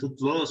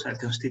 statute laws, a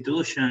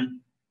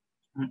constitution,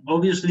 and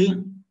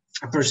obviously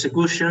a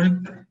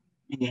persecution,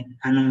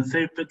 an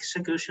unfair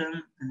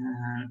persecution,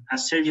 a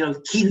serial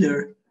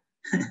killer,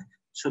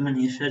 so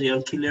many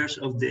serial killers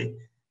of the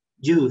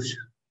Jews.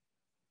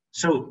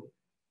 So,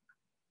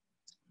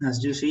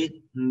 as you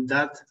see,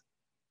 that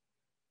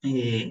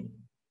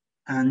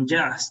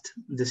unjust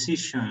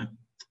decision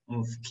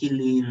of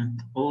killing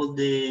all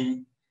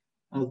these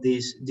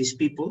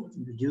people,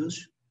 the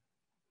Jews,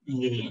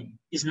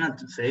 is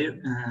not fair,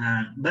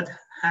 but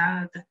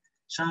had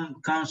some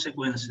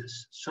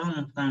consequences.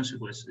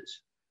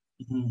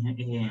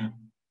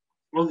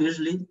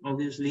 Obviously,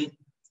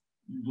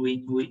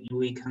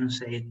 we can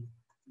say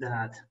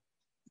that.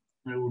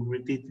 I will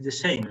repeat the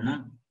same,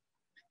 no?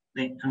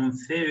 The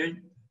unfair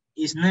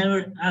is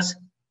never as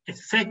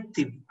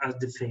effective as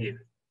the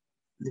fair.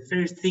 The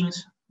fair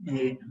things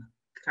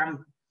can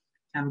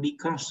be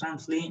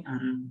constantly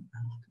and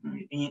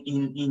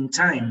in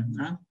time,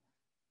 no?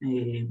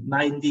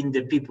 Binding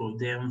the people.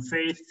 The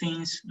unfair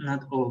things,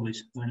 not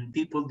always. When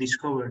people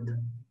discover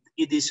that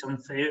it is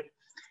unfair,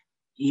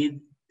 it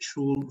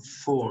should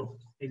fall.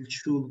 It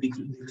should be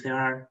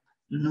declared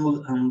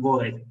null and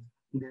void.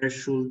 There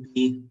should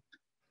be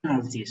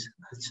penalties,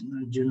 as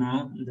you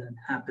know, that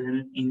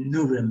happened in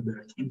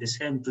Nuremberg, in the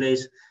same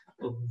place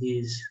of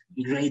this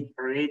great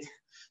parade,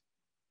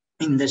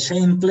 in the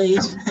same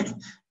place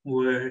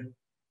where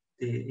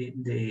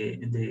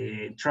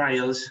the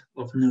trials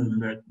of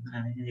Nuremberg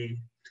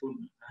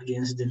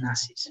against the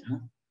Nazis. You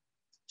know?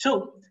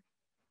 So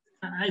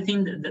I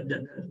think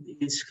that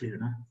it's clear.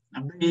 No?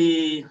 A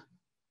very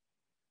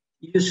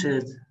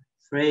used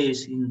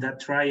phrase in that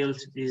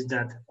trials is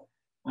that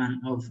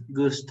one of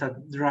Gustav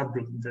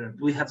Radbruch that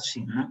we have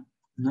seen.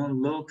 No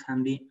law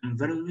can be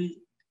unfairly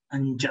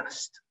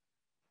unjust.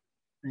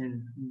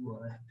 And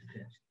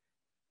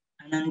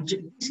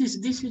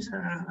this is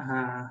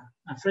a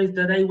phrase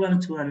that I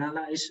want to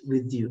analyze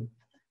with you.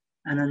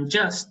 An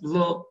unjust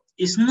law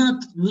is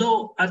not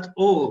law at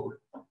all.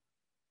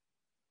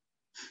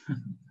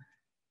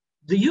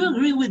 Do you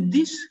agree with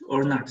this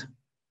or not?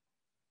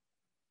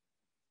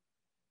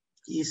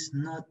 It's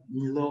not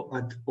law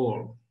at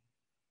all.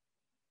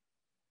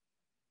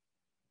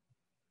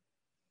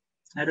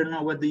 I don't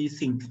know, what do you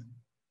think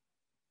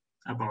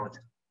about?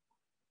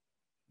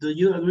 Do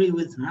you agree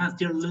with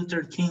Martin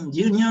Luther King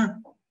Jr.?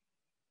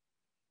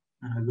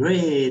 A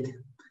great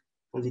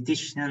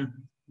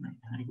politician,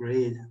 a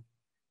great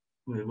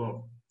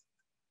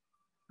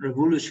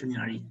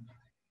revolutionary.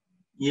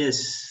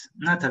 Yes,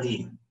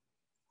 Natalie.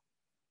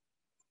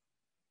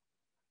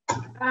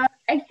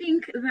 I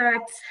think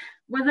that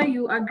whether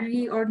you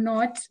agree or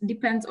not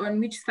depends on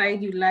which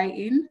side you lie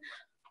in.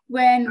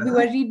 When we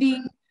were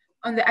reading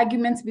on the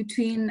arguments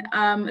between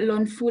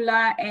Lon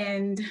Fuller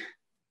and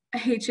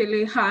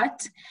HLA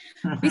Hart,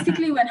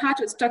 basically when Hart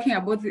was talking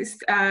about this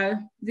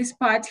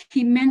part,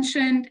 he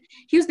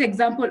used the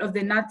example of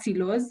the Nazi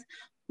laws,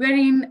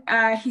 wherein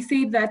he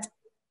said that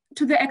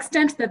to the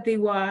extent that they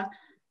were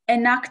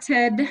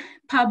enacted,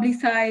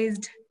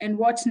 publicized, and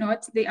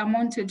whatnot, they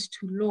amounted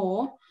to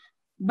law.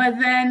 But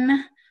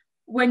then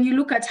when you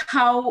look at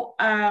how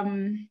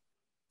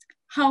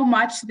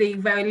much they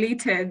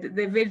violated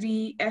the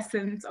very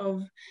essence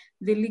of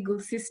the legal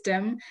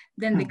system,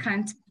 then they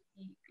can't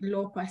be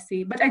law per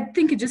se. But I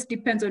think it just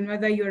depends on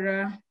whether you're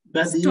a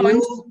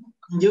staunch.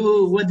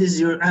 What is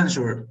your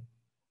answer?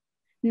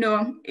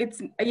 No,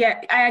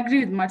 I agree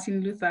with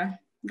Martin Luther.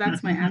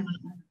 That's my answer.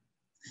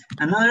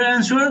 Another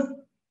answer?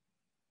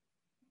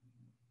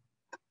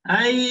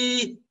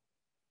 I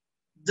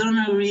don't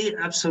agree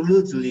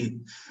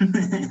absolutely.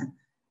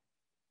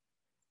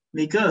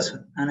 Because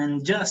an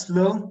unjust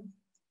law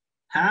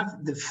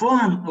have the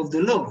form of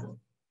the law.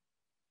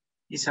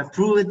 It's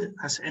approved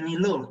as any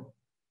law.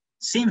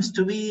 Seems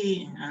to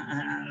be,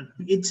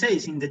 it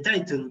says in the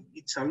title,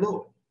 it's a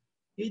law.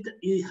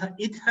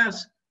 It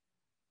has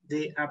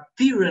the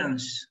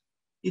appearance,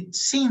 it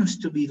seems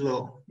to be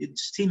law. It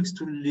seems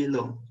to be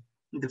law.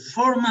 The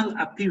formal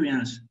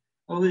appearance,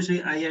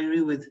 obviously I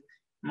agree with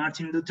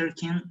Martin Luther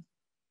King,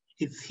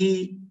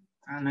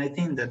 and I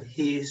think that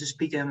he is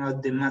speaking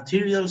about the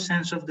material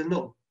sense of the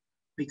law,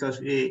 because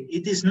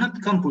it is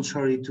not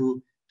compulsory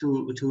to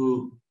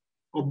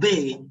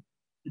obey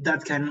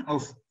that kind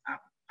of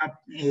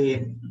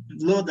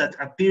law that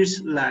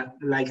appears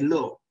like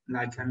law,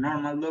 like a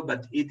normal law,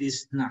 but it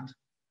is not.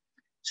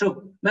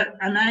 So,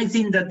 and I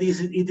think that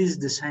it is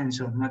the sense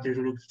of Martin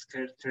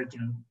Luther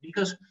King,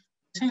 because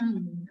the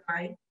same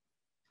guy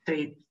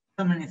said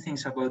so many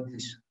things about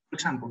this. For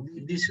example,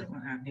 this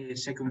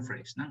second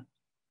phrase, no?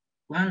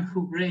 One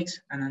who breaks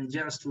an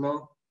unjust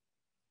law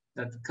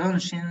that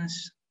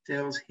conscience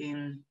tells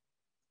him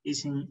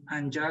is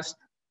unjust,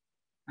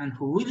 and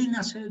who willingly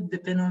accepts the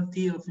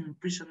penalty of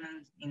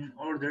imprisonment in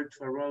order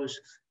to arouse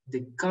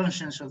the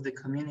conscience of the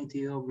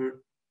community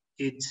over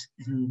its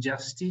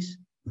injustice,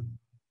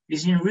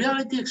 is in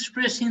reality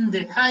expressing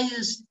the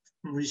highest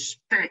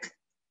respect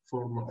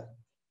for law.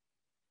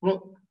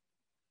 Well,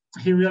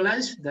 he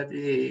realized that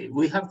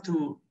we have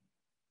to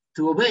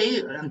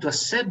obey and to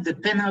accept the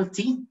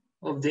penalty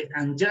of the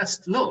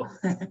unjust law,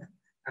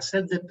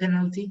 accept the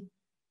penalty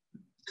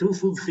to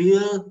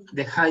fulfill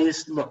the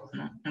highest law.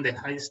 No? And the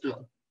highest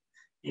law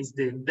is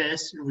the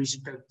best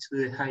respect to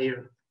the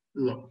higher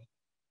law.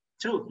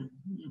 So,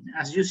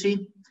 as you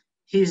see,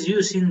 he's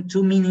using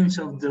two meanings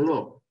of the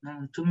law,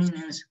 no? Two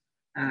meanings,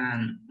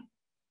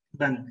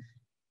 but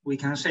we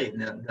can say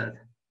that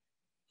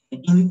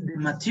in the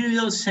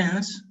material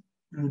sense,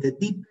 in the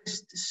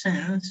deepest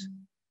sense,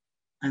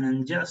 an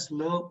unjust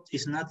law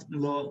is not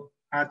law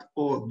at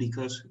all,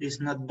 because it's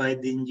not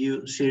binding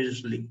you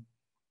seriously.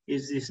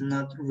 It is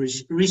not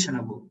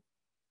reasonable.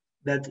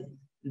 That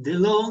the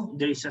law,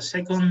 there is a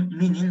second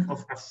meaning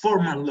of a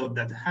formal law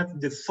that has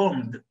the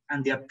form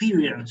and the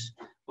appearance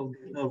of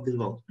the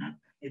law.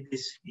 It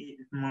is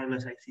more or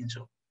less, I think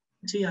so.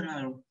 See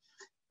another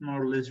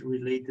more or less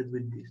related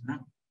with this. No?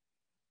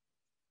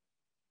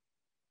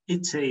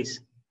 It says,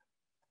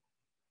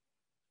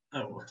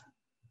 oh,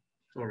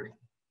 sorry.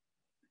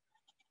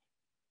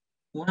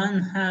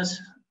 One has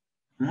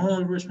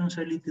moral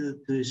responsibility to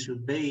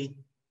disobey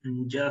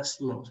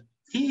just laws.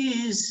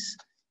 He is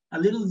a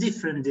little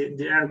different,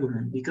 the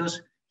argument,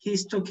 because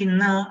he's talking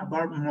now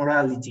about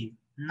morality,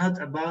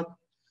 not about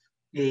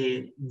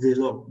the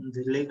law,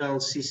 the legal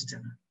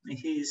system.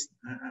 He is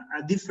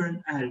a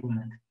different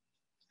argument.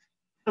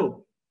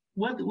 So,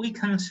 what we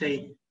can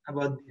say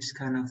about these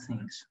kind of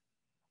things?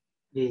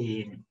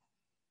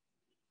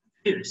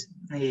 First,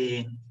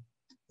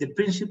 the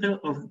principle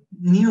of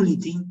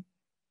nullity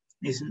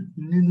is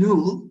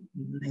null,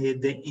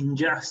 the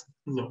unjust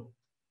law.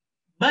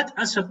 But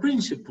as a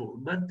principle,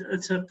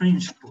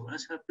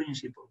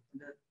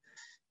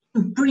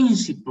 in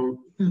principle,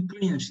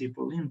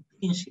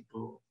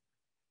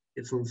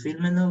 the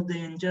fulfillment of the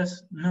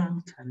unjust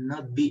norm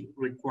cannot be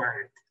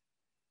required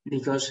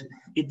because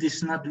it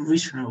is not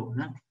reasonable.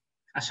 No?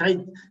 As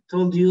I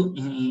told you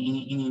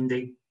in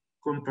the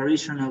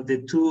comparison of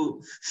the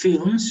two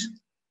films,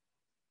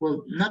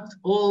 well, not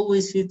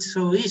always it's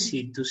so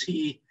easy to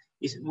see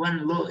if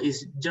one law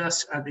is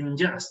just and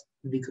unjust,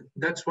 because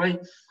that's why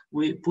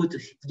we put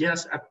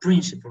just a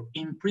principle.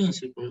 In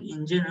principle,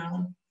 in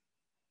general,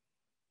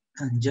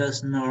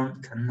 unjust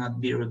norm cannot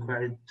be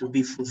required to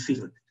be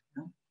fulfilled.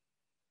 No?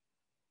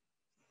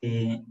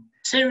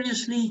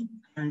 Seriously,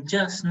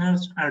 unjust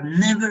norms are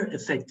never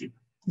effective.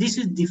 This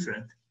is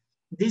different.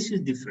 This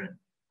is different.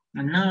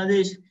 And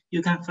nowadays,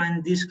 you can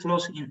find this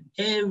clause in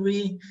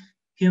every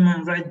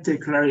human rights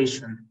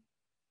declaration.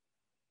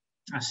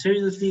 A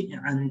seriously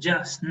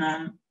unjust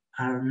norms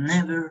are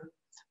never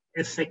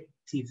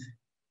effective,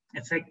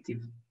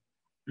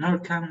 nor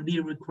can be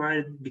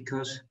required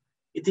because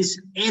it is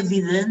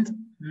evident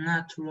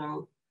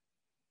natural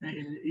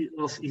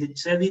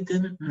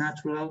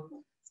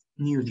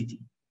nullity.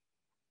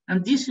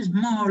 And this is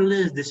more or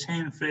less the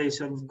same phrase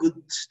of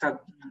Gustav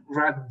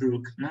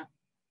Radbruch, no?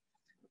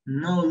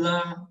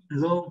 No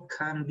law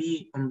can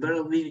be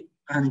unbearably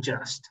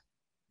unjust.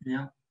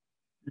 Yeah?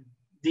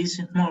 This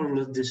is more or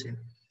less the same.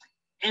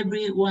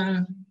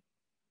 Everyone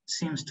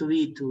seems to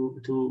be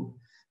to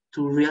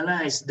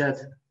realize that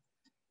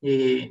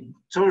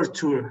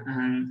torture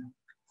and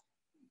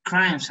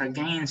crimes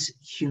against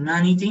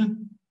humanity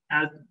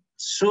are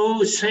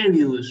so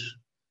serious,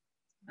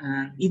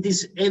 and it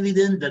is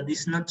evident that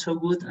it's not so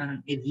good,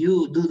 and if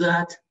you do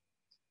that,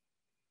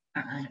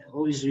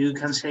 obviously you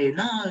can say,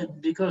 no,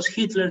 because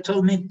Hitler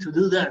told me to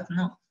do that.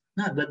 No,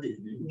 but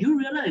you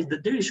realize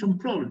that there is some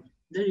problem.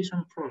 There is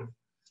some problem.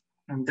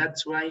 And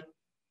that's why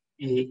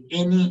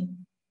any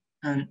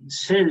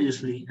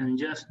seriously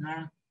unjust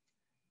norm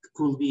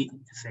could be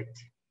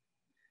effective.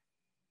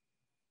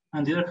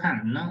 On the other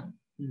hand, no,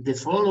 the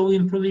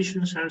following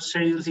provisions are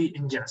seriously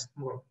unjust.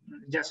 Well,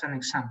 just an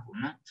example,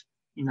 no?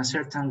 In a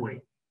certain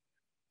way.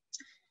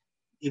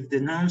 If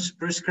the norms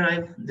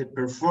prescribe the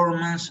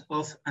performance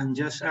of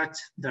unjust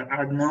acts that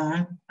are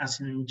known as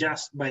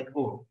unjust by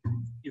all.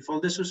 If all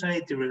the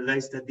society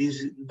realizes that this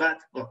is bad,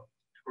 well,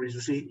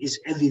 obviously it's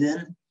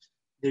evident,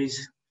 there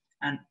is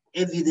an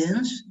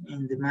evidence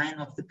in the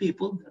mind of the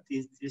people that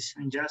it is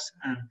unjust,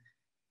 and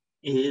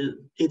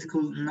it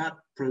could not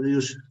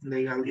produce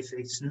legal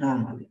effects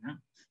normally. No?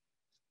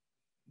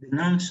 The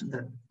norms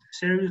that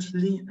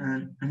seriously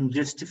and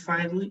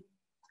unjustifiably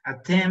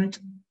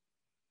attempt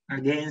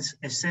against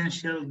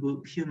essential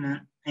good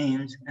human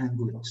aims and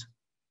goods.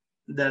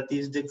 That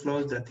is the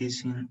clause that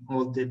is in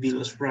all the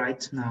Bill of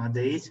Rights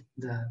nowadays,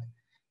 that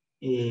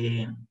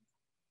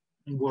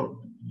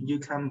well, you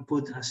can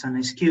put as an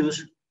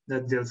excuse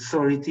that the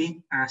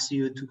authority asks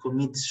you to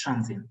commit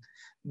something.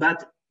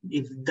 But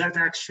if that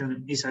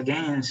action is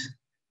against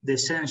the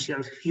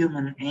essential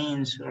human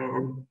aims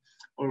or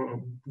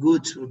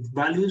goods or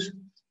values,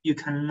 you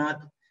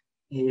cannot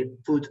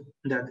put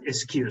that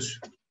excuse.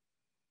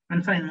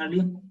 And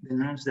finally, the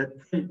norms that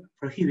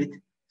prohibit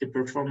the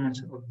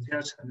performance of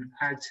just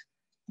acts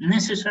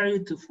necessary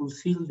to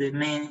fulfill the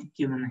main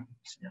human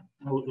aims. Yeah.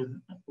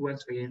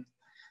 Once again,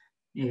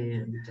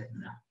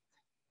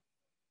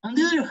 on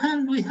the other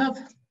hand, we have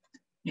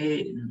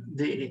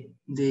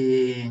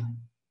the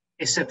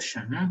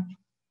exception. No?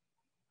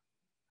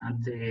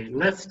 At the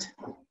left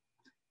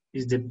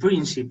is the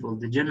principle,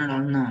 the general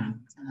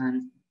norm,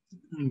 and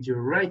on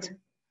your right,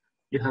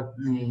 you have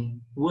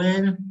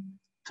when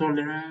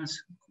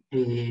tolerance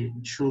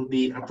should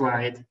be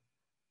applied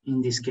in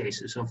these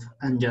cases of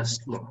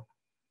unjust law.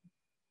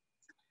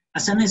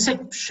 As an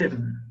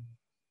exception,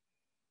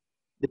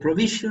 the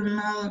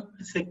provisional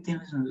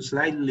effectiveness and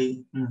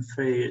slightly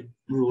unfair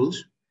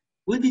rules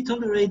will be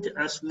tolerated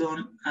as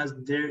long as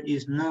there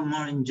is no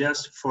more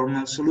unjust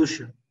formal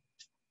solution.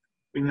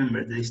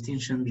 Remember the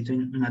distinction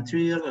between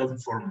material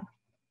and formal.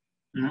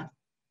 No?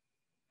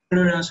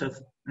 Tolerance of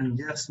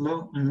unjust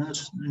law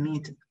must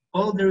meet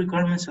all the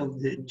requirements of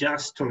the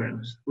just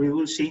tolerance. We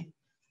will see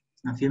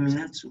in a few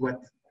minutes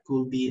what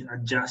could be a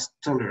just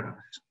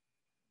tolerance.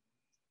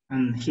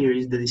 And here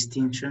is the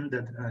distinction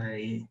that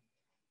I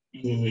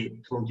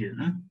told you.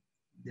 No?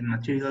 The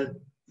material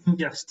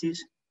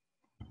injustice,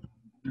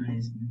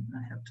 I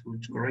have to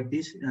correct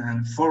this,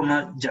 and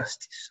formal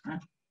justice. No?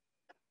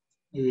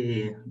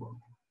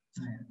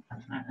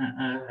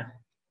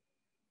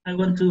 I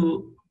want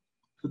to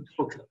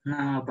talk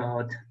now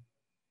about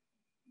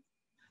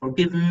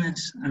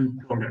forgiveness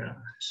and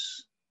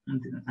tolerance,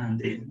 and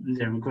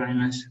the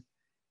requirements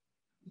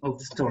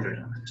of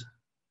tolerance.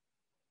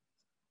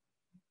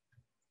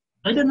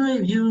 I don't know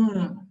if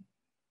you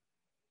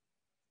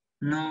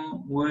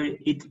know where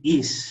it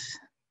is.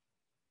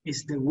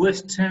 It's the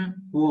Western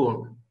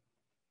Wall.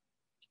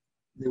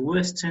 The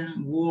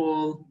Western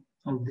Wall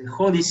of the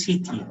Holy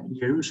City,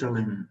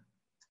 Jerusalem,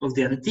 of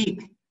the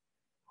antique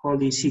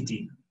Holy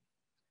City,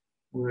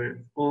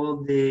 where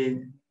all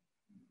the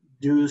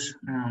Jews,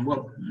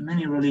 well,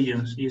 many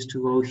religions used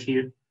to go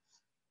here,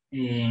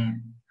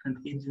 and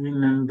it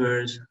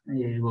remembers,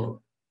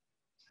 well,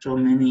 so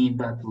many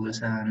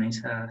battles, and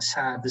it's a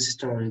sad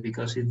story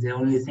because it's the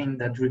only thing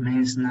that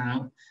remains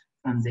now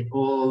from the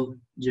old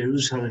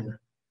Jerusalem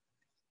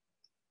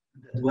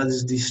that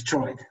was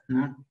destroyed.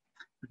 No?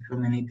 So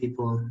many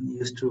people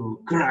used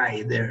to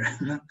cry there,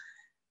 no?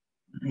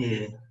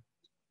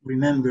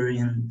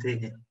 Remembering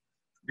the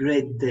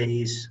great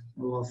days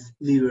of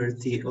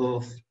liberty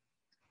of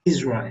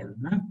Israel,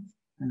 no?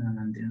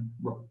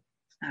 Well,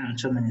 and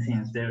so many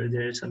things.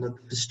 There's a lot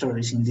of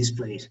stories in this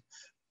place,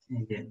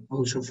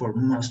 also for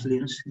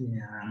Muslims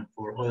and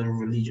for other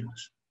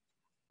religions.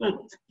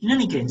 Well, in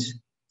any case,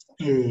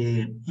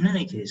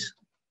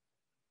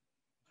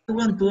 I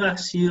want to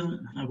ask you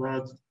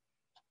about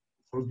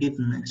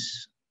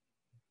forgiveness.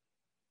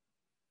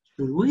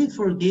 Should we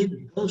forgive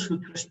those who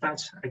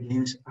trespass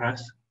against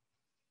us?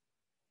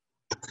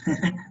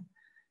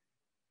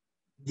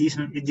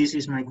 This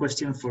is my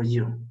question for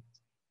you.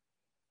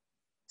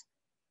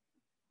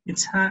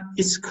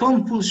 It's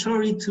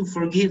compulsory to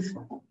forgive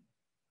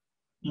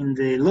in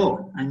the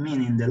law. I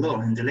mean, in the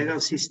law, in the legal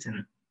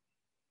system.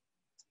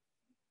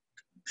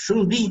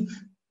 Should we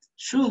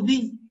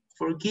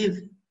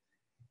forgive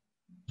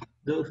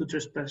those who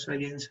trespass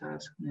against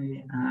us?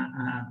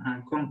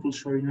 A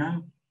compulsory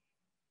norm.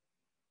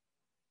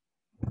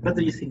 What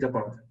do you think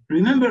about it?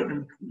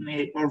 Remember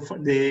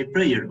the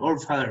prayer, Our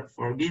Father,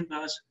 forgive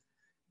us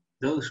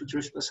those who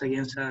trespass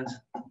against us,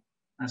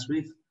 as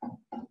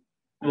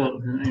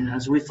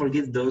we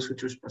forgive those who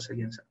trespass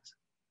against us.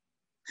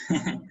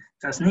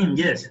 Tasnim,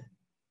 yes.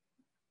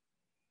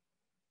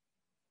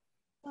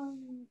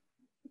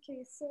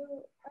 Okay, so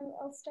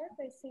I'll start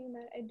by saying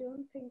that I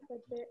don't think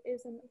that there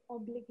is an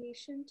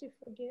obligation to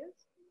forgive.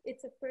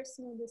 It's a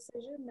personal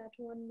decision that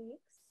one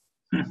makes.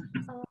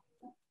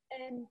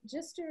 And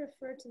just to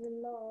refer to the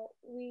law,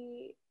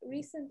 we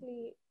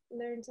recently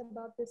learned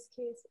about this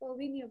case. Well,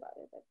 we knew about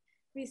it, but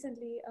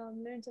recently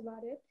learned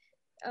about it.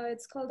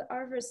 It's called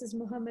R versus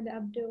Muhammad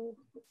Abdo.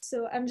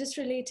 So I'm just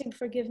relating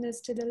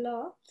forgiveness to the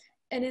law.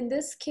 And in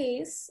this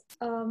case,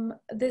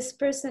 this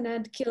person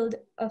had killed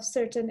a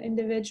certain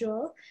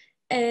individual,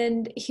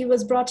 and he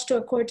was brought to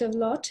a court of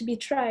law to be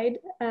tried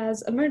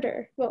as a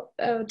murderer. Well,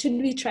 to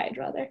be tried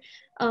rather,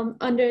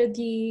 under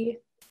the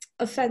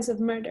offense of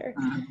murder.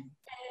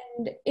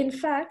 And in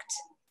fact,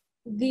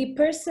 the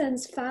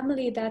person's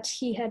family that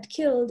he had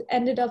killed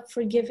ended up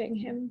forgiving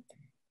him.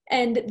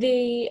 And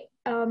they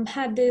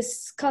had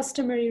this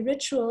customary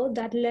ritual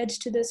that led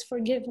to this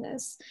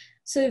forgiveness.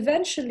 So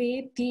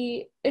eventually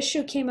the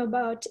issue came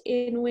about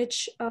in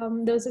which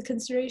there was a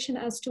consideration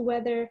as to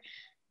whether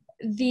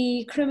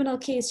the criminal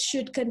case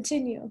should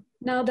continue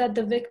now that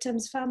the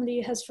victim's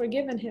family has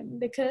forgiven him,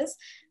 because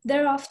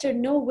thereafter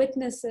no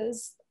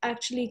witnesses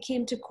actually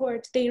came to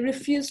court. They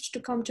refused to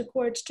come to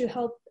court to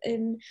help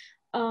in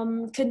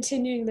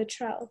continuing the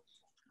trial.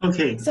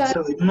 Okay,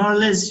 so more or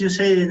less you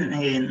say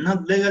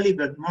not legally,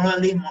 but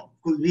morally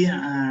could be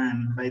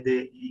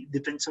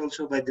depends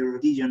also by the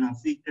religion of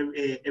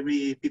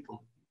every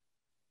people.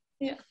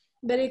 Yeah,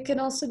 but it can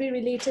also be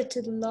related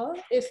to the law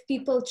if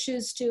people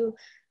choose to.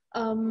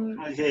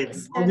 Okay,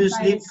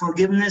 obviously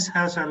forgiveness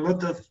has a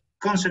lot of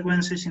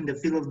consequences in the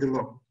field of the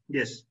law.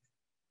 Yes.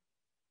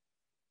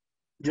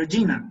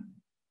 Georgina.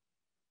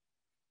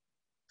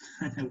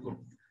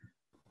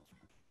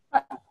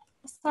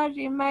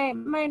 Sorry,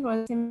 mine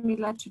was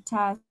similar to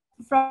Taz.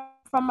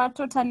 From a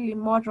totally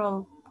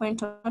moral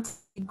point of view, not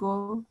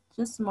legal,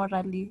 just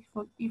morally,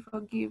 you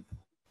forgive.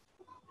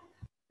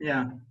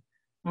 Yeah.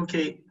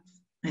 Okay.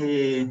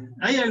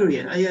 I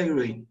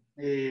agree.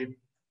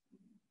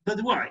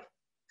 But why?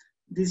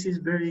 This is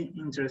very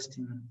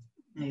interesting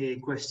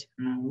question.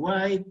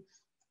 Why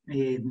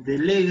the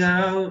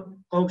legal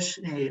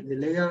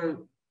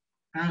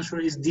answer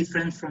is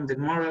different from the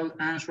moral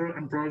answer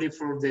and probably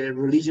for the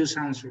religious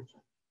answer?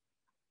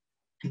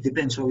 It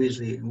depends,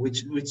 obviously,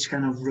 which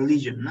kind of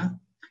religion, no?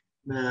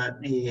 But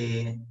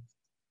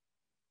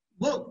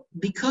well,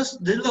 because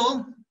the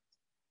law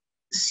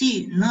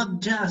see not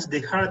just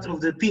the heart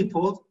of the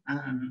people,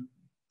 and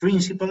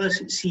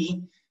principles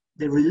see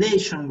the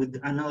relation with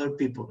another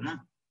people, no?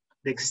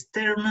 The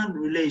external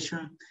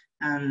relation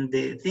and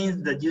the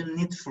things that you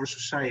need for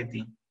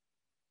society.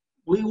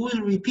 We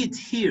will repeat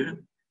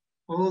here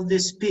all the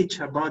speech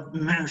about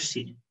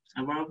mercy,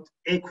 about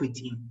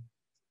equity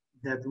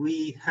that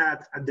we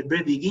had at the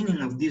very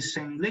beginning of this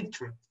same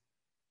lecture.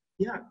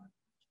 Yeah,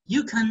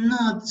 you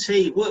cannot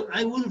say, well,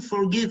 I will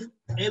forgive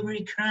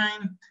every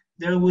crime.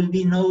 There will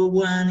be no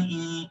one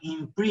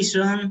in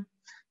prison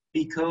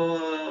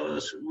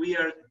because we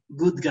are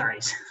good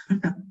guys.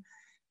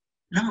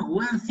 No,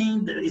 one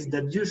thing that is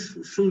that you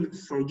should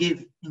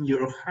forgive in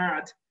your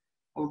heart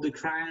all the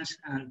crimes,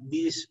 and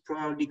this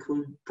probably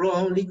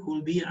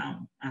could be a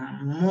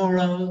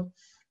moral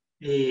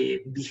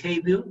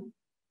behavior.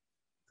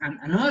 And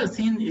another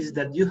thing is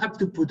that you have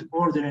to put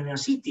order in your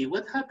city.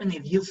 What happens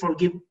if you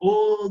forgive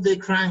all the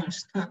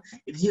crimes?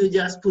 If you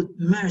just put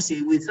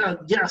mercy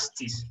without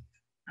justice?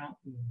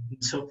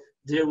 So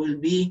there will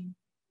be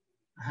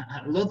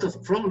a lot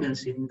of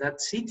problems in that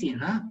city,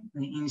 no?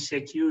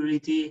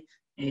 Insecurity,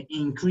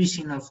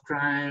 increasing of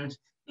crimes,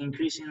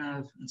 increasing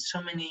of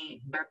so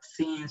many bad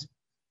things.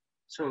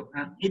 So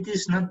it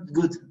is not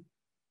good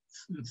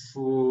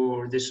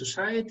for the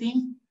society,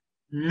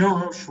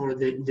 nor for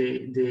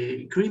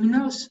the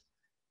criminals,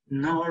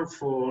 nor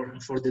for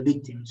the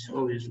victims,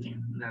 obviously.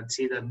 Let's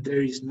say that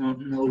there is no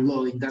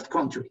law in that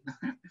country.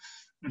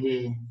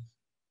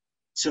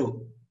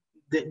 So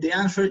the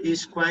answer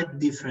is quite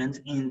different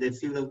in the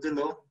field of the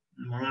law,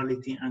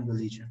 morality, and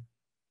religion.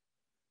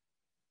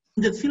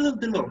 In the field of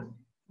the law,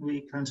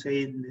 we can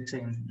say the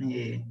same,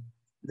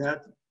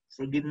 that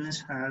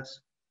forgiveness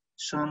has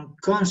some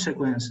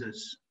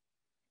consequences.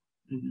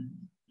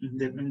 If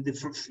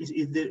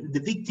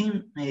the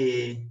victim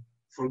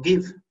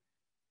forgive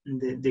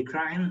the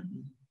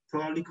crime,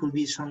 probably could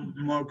be some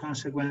more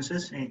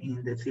consequences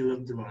in the field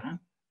of the law. No?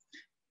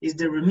 Is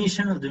the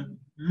remission of the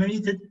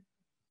merited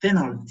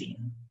penalty,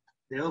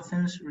 the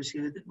offense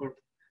received, or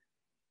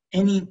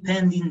any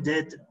pending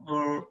debt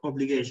or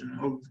obligation,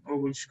 or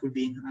which could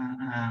be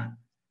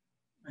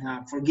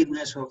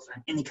forgiveness of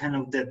any kind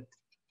of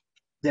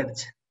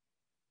debt.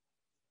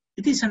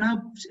 It is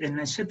an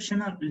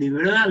exceptional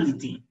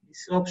liberality.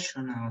 It's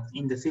optional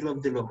in the field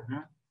of the law,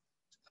 no?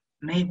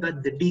 Made by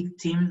the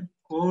victim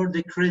or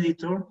the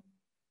creditor,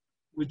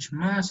 which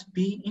must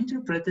be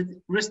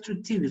interpreted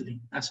restrictively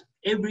as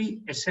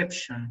every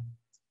exception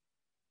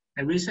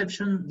Every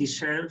exception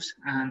deserves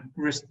a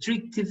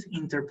restrictive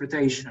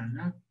interpretation,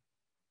 no?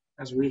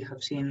 As we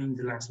have seen in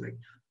the last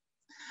lecture.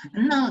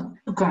 And now,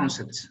 two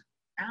concepts,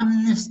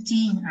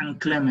 amnesty and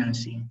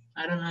clemency.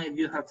 I don't know if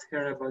you have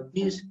heard about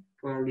this,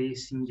 probably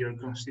it's in your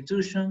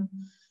constitution.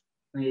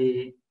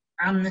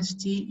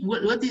 Amnesty,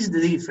 what is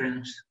the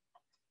difference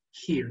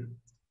here?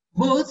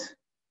 Both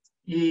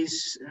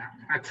is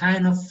a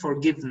kind of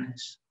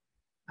forgiveness,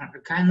 a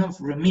kind of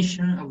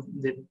remission of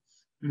the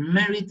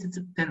merited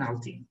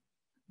penalty.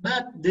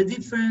 But the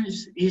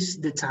difference is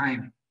the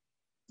time,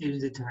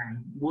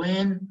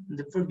 when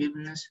the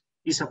forgiveness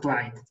is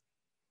applied.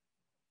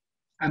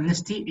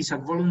 Amnesty is a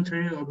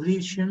voluntary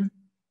abolition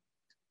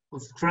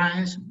of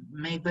crimes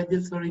made by the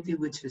authority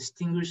which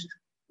extinguished,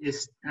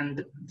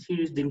 and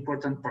here is the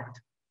important part,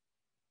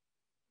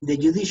 the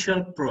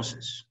judicial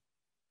process.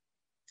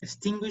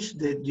 Extinguish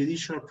the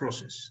judicial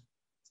process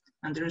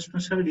and the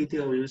responsibility,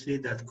 obviously,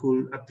 that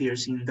could appear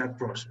in that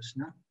process.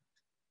 No?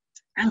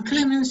 And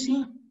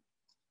clemency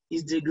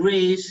is the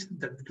grace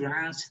that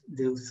grants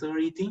the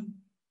authority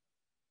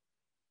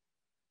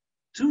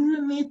to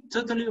remit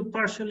totally or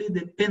partially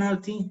the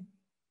penalty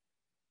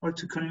or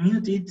to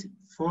commute it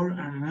for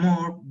a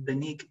more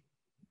benign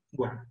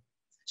one.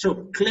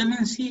 So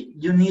clemency,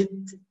 you need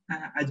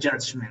a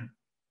judgment.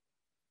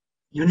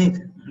 You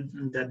need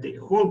that the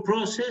whole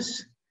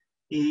process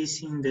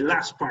is in the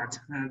last part,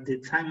 the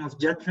time of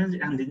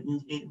judgment,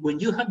 and when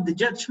you have the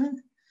judgment,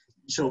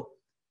 so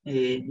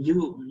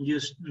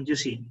you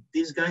see,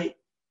 this guy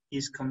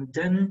is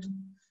condemned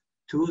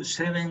to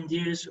 7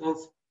 years of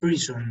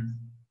prison.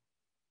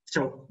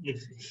 So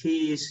if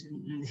he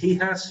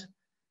has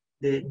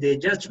the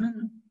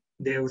judgment,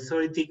 the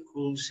authority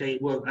could say,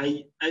 well,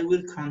 I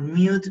will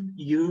commute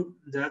you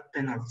that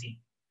penalty.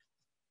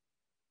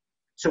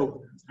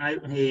 So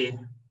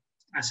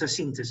as a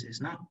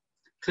synthesis, no?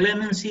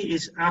 Clemency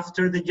is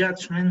after the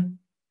judgment,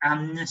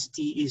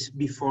 amnesty is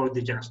before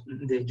the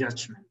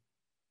judgment.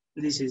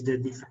 This is the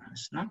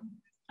difference, no?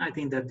 I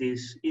think that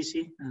is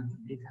easy and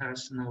it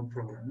has no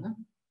problem,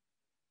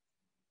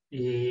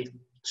 no?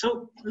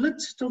 So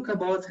let's talk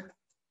about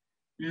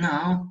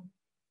now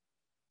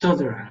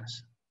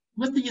tolerance.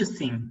 What do you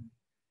think?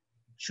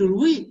 Should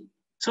we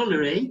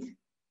tolerate?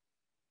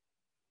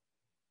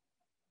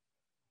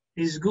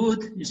 Is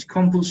good, is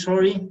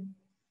compulsory,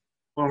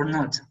 or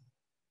not?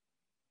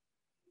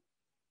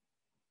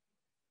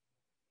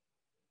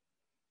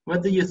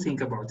 What do you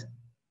think about?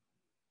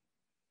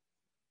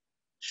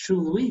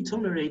 Should we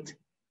tolerate?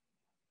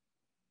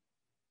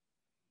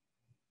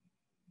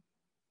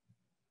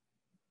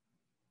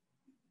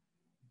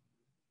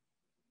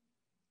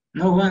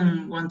 No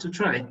one want to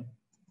try?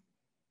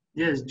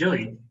 Yes,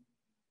 Joy.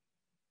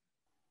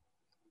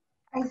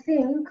 I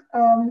think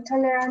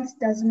tolerance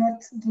does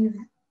not give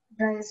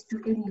rise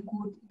to any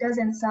good. It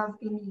doesn't serve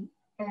any,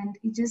 and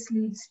it just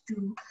leads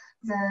to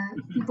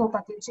the people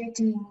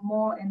perpetrating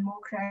more and more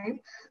crime.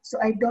 So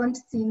I don't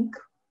think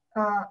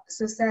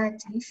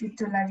society should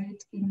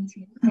tolerate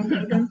anything, and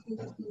I don't think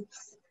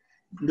it's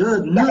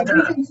good. Yeah, I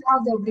don't think you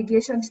have the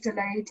obligation to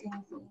tolerate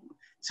anything.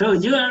 So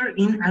you are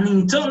an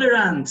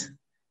intolerant.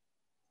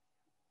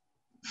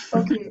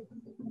 Okay.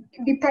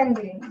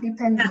 Depending.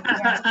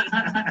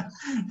 Yeah.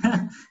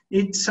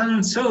 It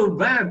sounds so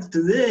bad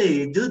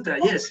today, Duta.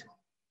 Yes.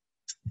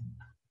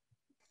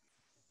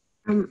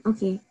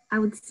 Okay, I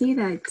would say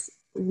that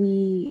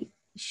we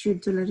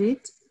should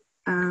tolerate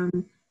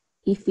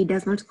if it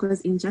does not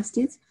cause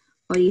injustice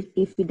or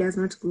if it does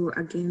not go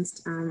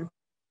against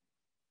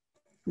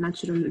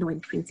natural law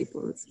and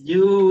principles.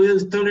 You will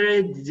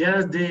tolerate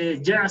just the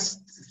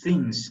just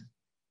things.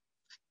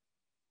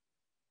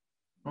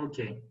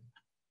 Okay.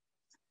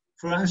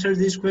 For answer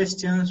these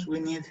questions,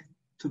 we need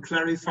to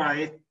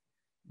clarify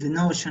the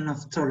notion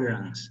of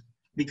tolerance,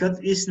 because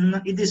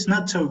it is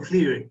not so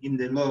clear in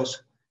the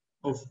laws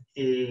of,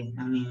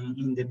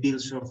 in the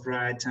bills of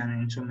rights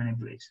and in so many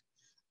places.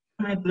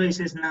 In many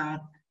places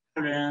now,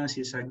 tolerance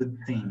is a good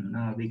thing,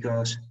 no?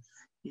 Because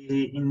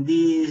in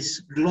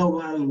this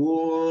global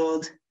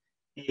world,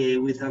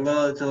 with a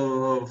lot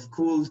of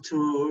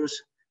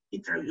cultures,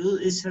 it's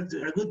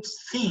a good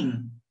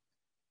thing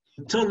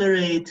to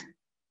tolerate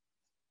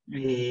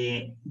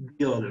the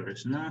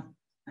others, no?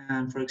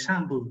 And for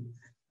example,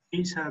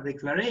 it's a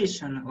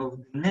declaration of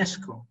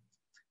UNESCO,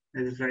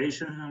 the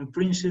Declaration on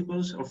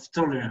Principles of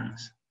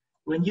Tolerance.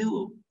 When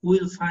you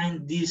will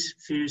find this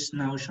first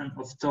notion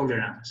of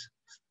tolerance,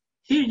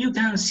 here you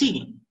can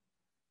see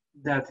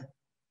that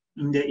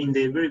in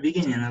the very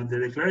beginning of the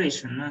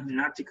declaration, no? In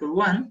Article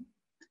 1,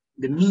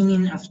 the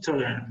meaning of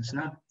tolerance,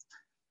 no?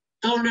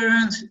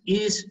 Tolerance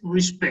is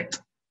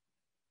respect.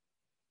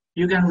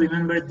 You can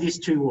remember these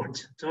three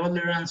words.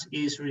 Tolerance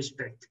is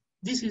respect.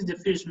 This is the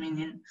first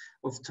meaning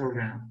of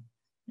tolerance.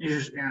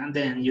 And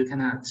then you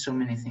can add so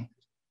many things.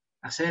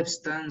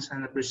 Acceptance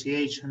and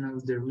appreciation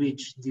of the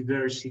rich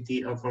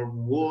diversity of our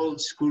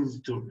world's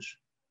cultures,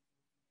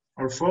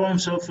 our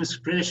forms of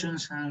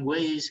expressions and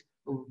ways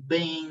of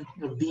being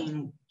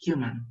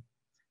human.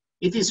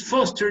 It is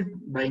fostered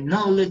by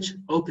knowledge,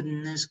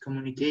 openness,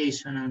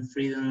 communication, and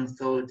freedom of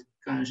thought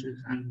conscience,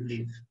 and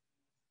belief.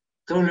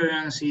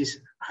 Tolerance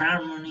is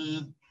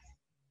harmony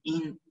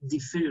in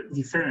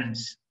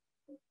difference.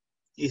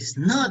 It's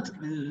not,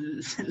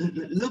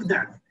 look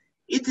that,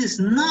 it is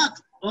not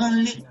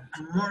only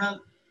a moral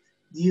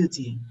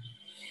duty.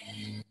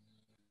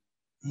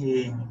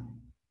 It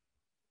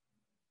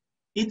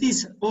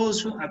is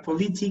also a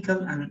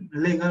political and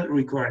legal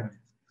requirement.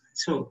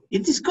 So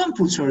it is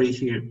compulsory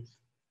here,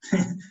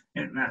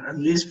 at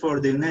least for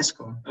the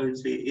UNESCO.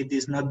 Obviously, it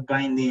is not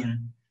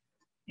binding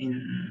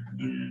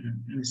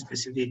in a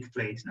specific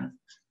place. No?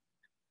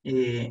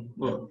 It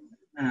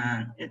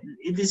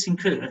is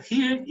incredible.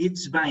 Here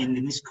it's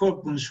binding, it's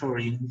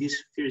compulsory,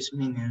 this first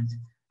meaning.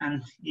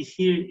 And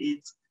here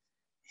it's,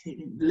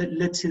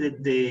 let's see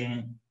that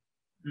the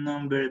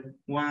number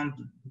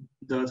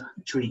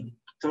 1.3.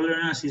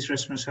 Tolerance is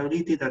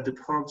responsibility that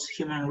upholds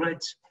human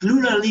rights,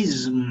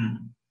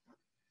 pluralism,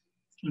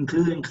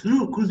 including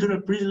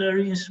cultural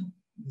pluralism,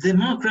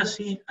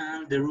 democracy,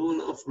 and the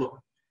rule of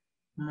law.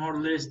 More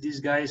or less, these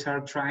guys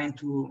are trying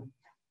to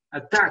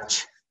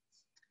attach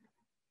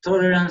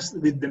tolerance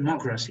with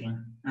democracy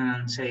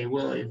and say,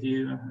 well, if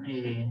you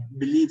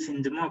believe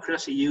in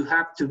democracy, you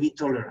have to be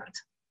tolerant.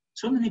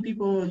 So many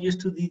people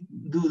used to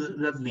do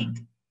that link.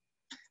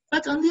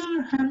 But on the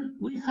other hand,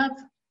 we have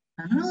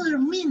another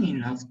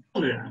meaning of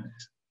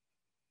tolerance.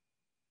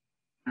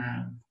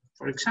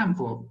 For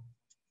example,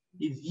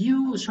 if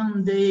you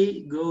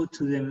someday go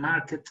to the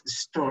market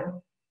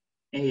store,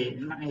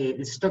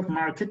 stock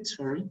market,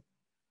 sorry,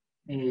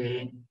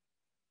 the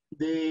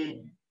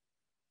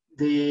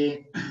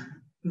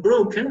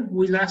broker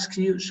will ask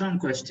you some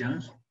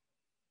questions.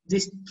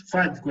 These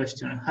 5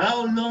 questions.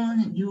 How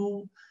long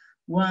you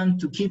want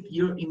to keep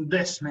your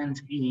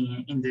investment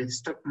in the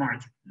stock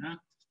market? No?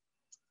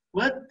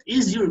 What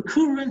is your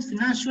current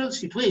financial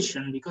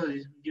situation?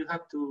 Because you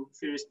have to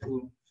first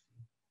to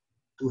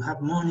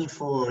have money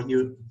for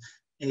your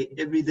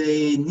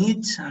everyday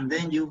needs, and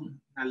then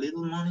a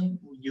little money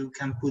you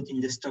can put in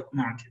the stock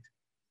market.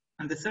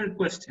 And the third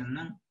question,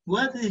 no?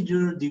 What is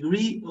your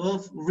degree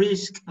of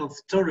risk of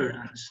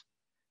tolerance?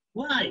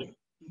 Why?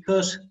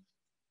 Because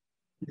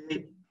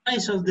the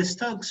price of the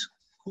stocks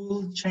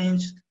could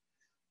change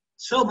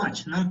so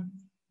much, no?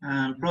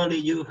 Probably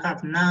you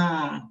have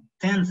now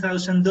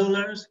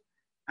 $10,000,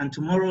 and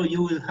tomorrow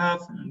you will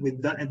have,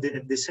 with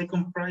the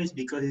second price,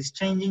 because it's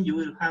changing, you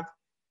will have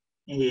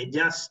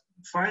just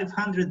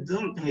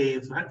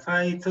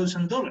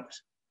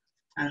 $5,000.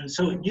 And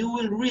so you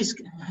will risk,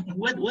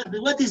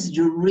 what is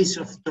your risk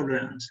of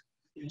tolerance?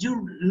 If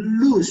you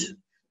lose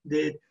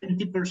the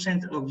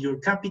 20% of your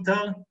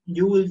capital,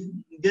 you will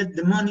get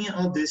the money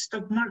of the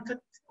stock market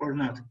or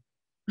not?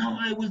 No,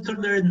 I will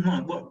tolerate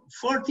more. But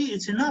 40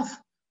 is enough,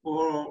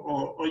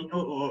 or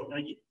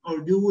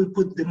you will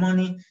put the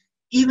money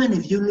even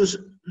if you lose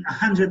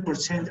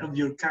 100% of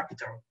your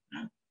capital.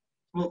 No?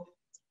 Well,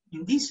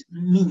 in this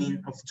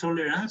meaning of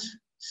tolerance,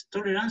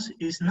 tolerance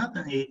is not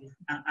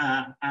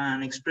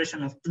an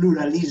expression of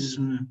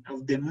pluralism,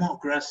 of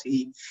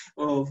democracy,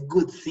 of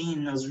good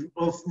things,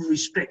 of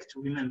respect.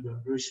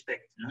 Remember,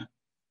 respect. No,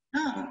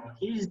 no,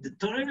 here is the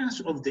tolerance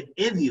of the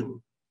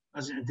evil.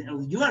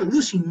 You are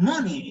losing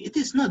money. It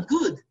is not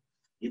good.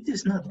 It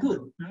is not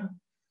good. No?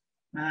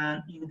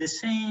 In the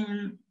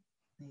same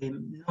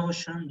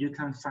notion, you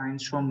can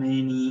find so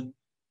many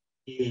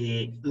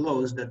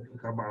laws that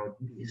talk about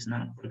this.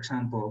 No? For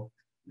example,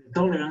 the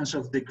tolerance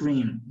of the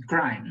crime,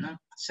 no?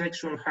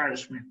 Sexual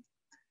harassment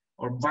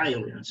or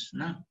violence.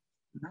 No,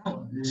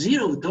 no,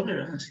 zero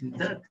tolerance in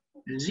that.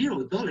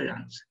 Zero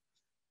tolerance.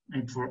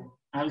 And for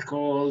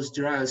alcohol,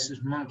 drugs,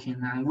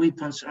 smoking, and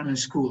weapons on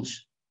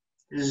schools.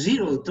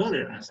 Zero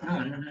tolerance.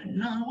 No, no, no,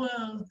 no.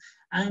 Well,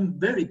 I'm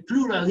very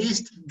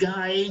pluralist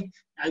guy.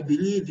 I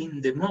believe in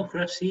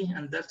democracy,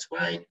 and that's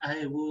why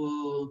I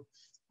will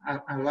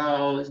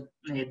allow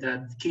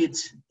that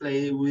kids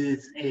play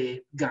with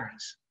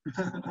guns.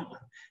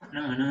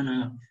 No, no,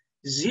 no.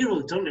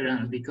 Zero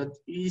tolerance, because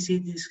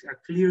it is a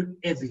clear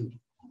evil,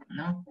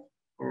 no?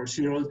 Or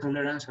zero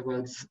tolerance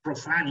about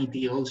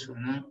profanity also,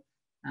 no?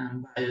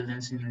 And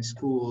violence in the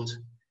schools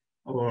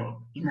or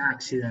in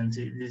accidents.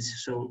 It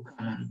is so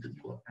common.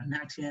 An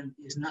accident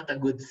is not a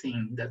good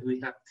thing that we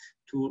have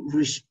to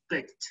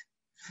respect,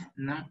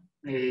 no?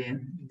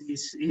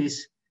 This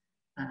is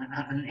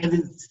an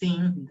evil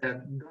thing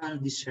that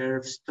don't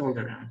deserves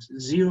tolerance.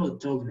 Zero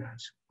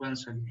tolerance,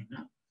 once again,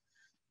 no?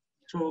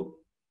 So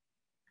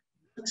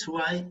that's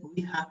why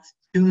we have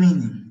 2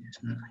 meanings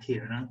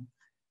here, no?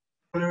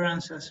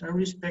 Tolerance as a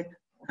respect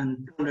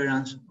and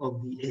tolerance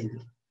of the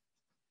evil.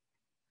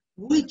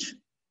 Which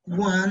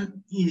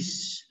one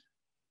is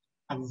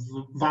a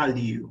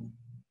value?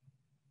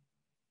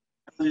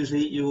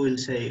 Obviously, you will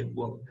say,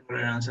 well,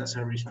 tolerance as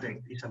a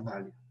respect is a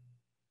value.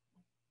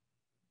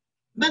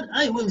 But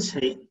I will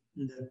say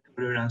that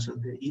tolerance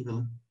of the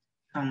evil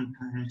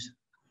sometimes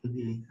will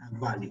be a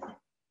value.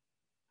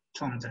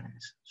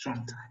 Sometimes.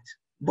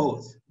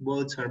 Both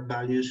are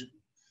values,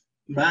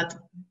 but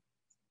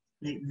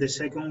the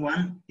second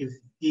one, if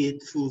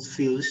it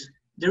fulfills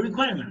the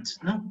requirements,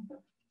 no?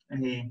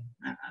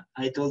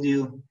 I told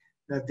you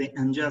that the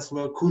unjust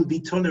law could be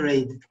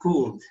tolerated,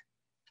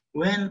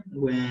 when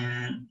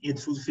it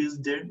fulfills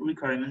the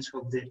requirements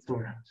of the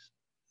tolerance.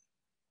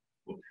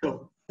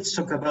 So let's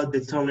talk about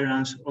the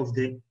tolerance of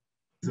the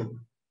evil.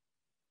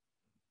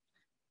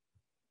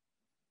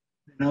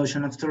 The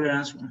notion of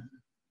tolerance,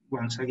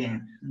 once again,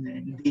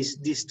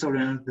 this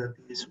tolerance that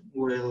is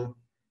well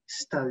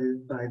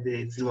studied by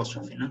the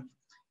philosophy, no?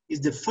 Is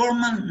the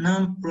formal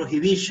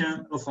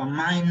non-prohibition of a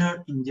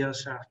minor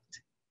unjust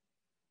act,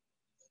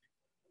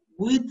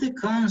 with the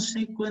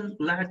consequent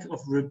lack of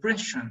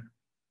repression,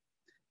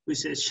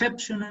 which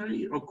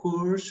exceptionally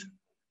occurs,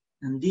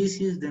 and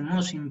this is the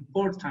most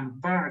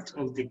important part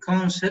of the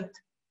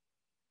concept,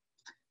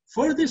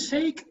 for the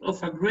sake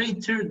of a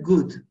greater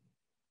good.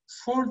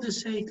 For the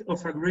sake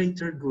of a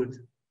greater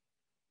good.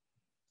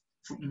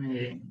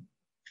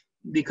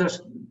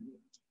 Because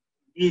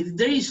if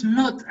there is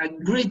not a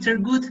greater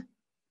good,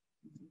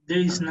 there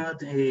is not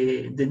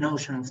the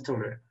notion of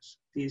tolerance.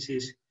 This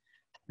is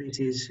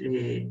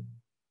in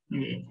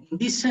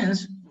this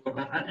sense.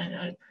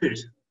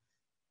 First,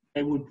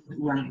 I would put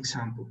one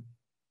example.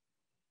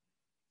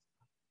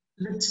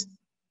 Let's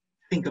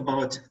think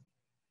about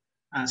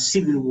a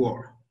civil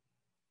war,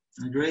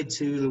 a great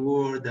civil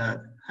war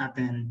that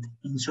happened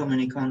in so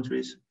many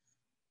countries.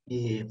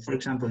 For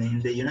example, in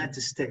the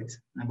United States,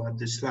 about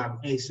the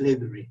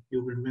slavery,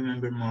 you will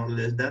remember more or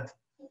less that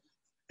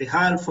the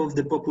half of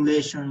the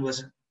population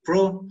was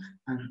pro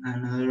and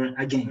another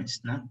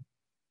against, no?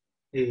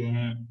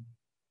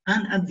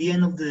 And at the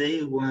end of the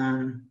day,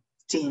 one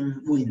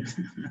team wins.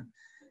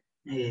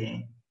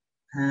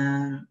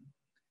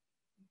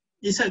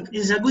 It's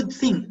a good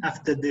thing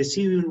after the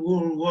Civil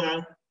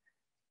War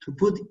to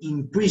put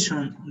in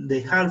prison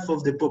the half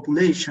of the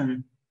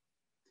population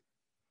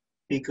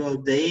because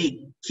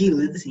they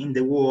killed in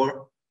the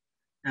war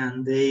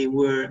and they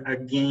were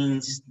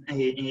against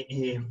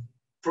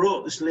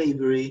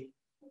pro-slavery.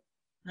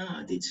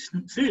 No,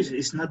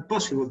 it's not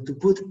possible to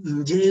put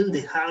in jail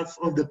the half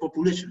of the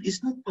population.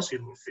 It's not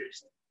possible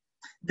first.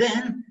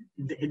 Then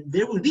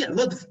there will be a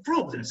lot of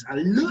problems,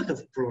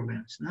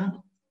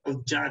 no?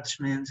 Of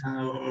judgments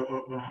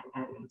or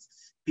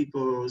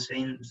people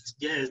saying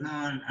yes,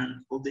 no,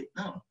 and all that.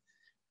 No,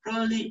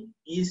 probably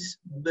it's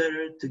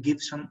better to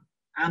give some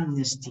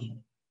amnesty,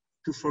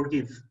 to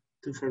forgive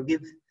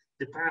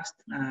the past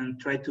and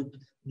try to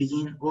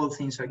begin all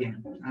things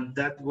again. And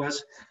that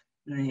was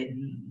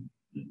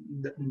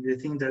the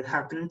thing that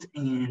happened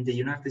in the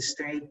United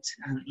States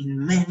and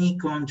in many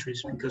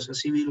countries, because a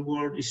civil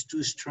war is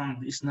too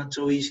strong. It's not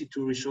so easy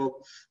to resolve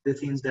the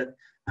things that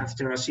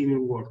after a civil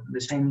war. The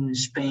same in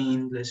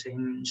Spain, the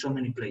same in so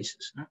many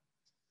places. No?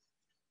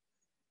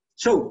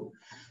 So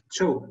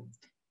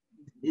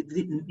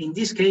in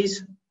this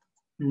case,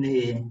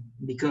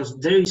 because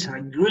there is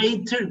a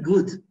greater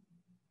good,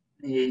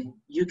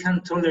 you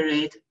can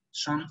tolerate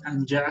some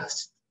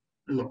unjust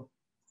law.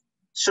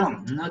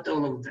 Some, not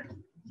all of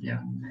them.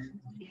 Yeah. In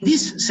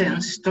this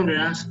sense,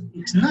 tolerance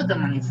is not a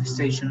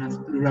manifestation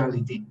of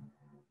plurality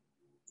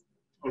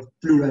or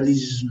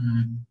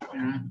pluralism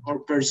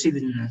or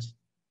permissiveness.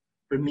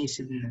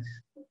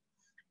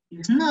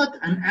 It's not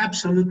an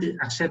absolute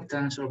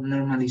acceptance or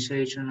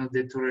normalization of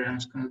the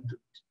tolerance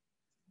conduct.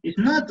 It's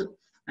not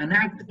an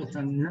act of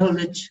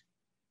acknowledgement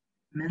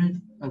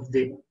of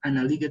the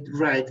unalleged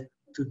right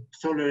to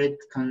tolerate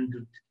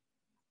conduct.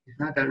 It's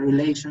not a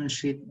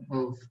relationship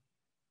of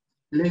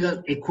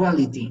legal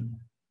equality.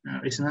 No,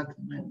 it's not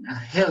a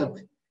help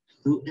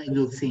to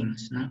do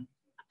things. No?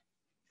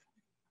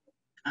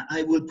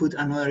 I will put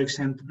another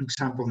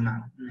example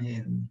now,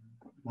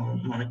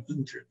 more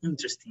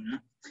interesting. No?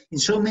 In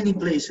so many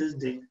places,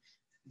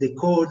 the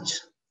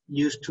courts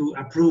used to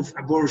approve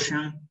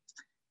abortion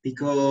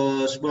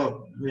because,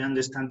 well, we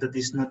understand that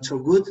it's not so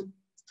good,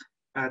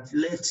 but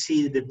let's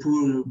see the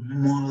poor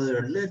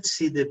mother, let's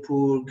see the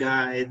poor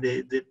guy,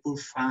 the poor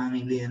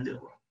family, and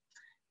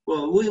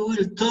well, we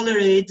will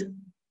tolerate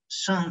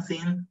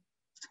something,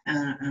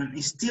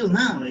 and still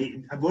now,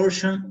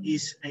 abortion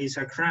is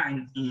a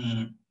crime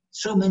in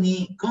so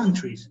many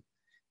countries.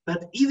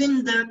 But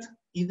even that,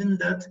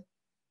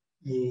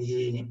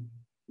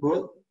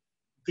 well,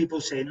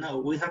 people say, no,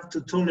 we have to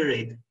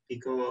tolerate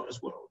because,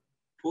 well,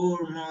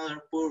 poor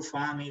mother, poor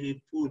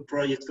family, poor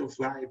project of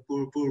life,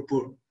 poor.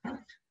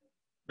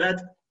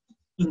 But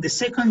in the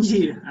second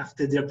year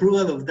after the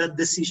approval of that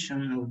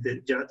decision of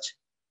the judge,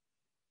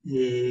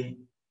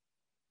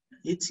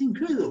 it's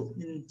incredible.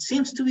 It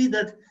seems to be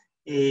that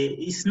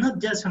it's not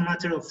just a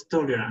matter of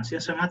tolerance,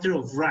 it's a matter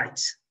of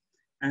rights.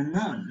 And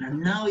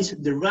now it's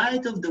the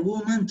right of the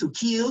woman to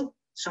kill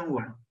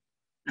someone.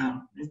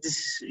 Now,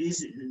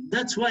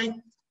 that's why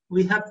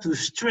we have to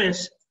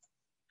stress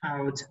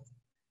out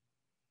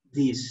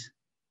this.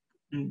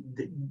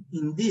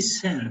 In this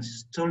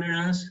sense,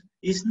 tolerance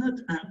is not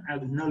an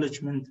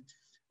acknowledgement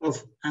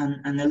of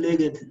an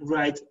alleged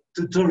right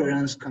to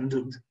tolerance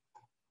conduct.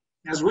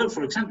 As well,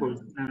 for example,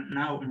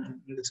 now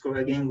let's go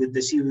again with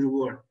the Civil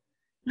War.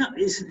 No,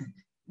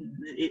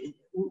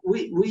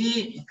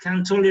 we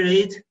can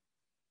tolerate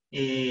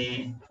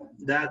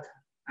that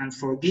and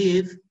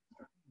forgive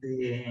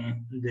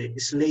the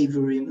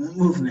slavery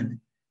movement.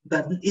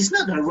 But it's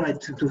not a right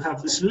to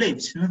have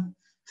slaves, no?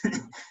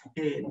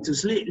 To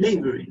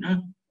slavery,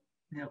 no?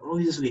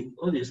 Obviously,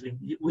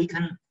 we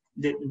can,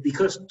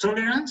 because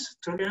tolerance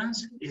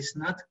is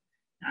not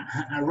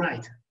a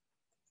right.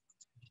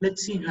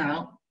 Let's see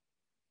now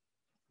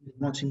the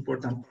most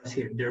important part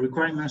here, the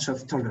requirements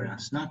of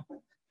tolerance. No?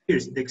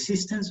 Here's the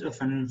existence of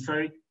an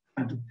unfair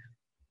conduct.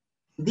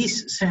 In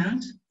this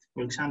sense,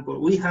 for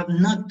example, we have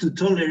not to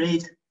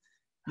tolerate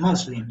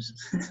Muslims.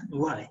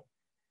 Why?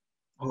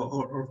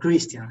 Or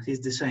Christians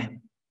is the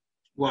same.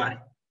 Why?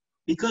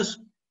 Because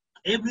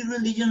every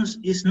religion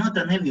is not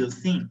an evil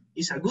thing.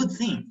 It's a good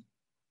thing.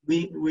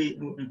 We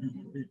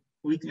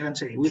can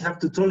say we have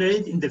to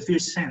tolerate in the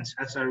first sense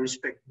as a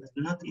respect, but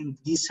not in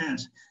this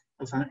sense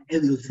of an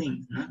evil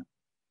thing. No?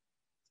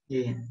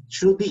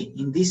 Should be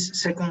in this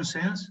second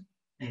sense.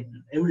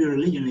 Every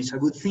religion is a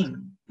good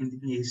thing.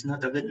 It's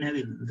not a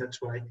evil. That's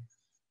why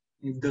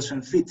it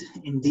doesn't fit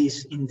in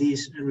this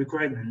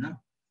requirement. No?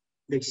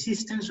 The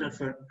existence of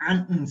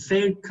an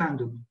unfair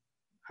conduct,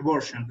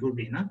 abortion could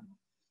be, no?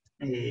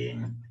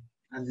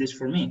 At least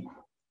for me.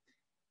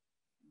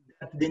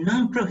 The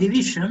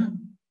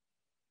non-prohibition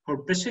or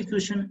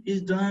persecution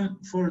is done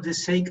for the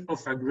sake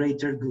of a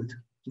greater good.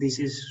 This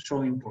is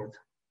so important.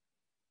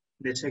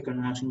 The second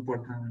most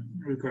important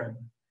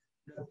requirement.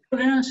 The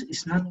tolerance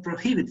is not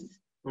prohibited.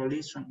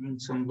 Only in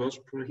some laws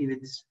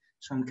prohibits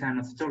some kind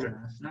of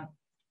tolerance. No?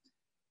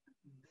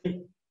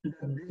 The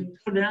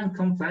tolerance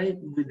complies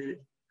with the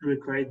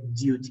required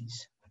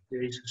duties.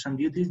 There is some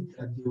duties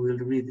that you will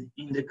read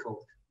in the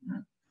code.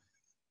 No?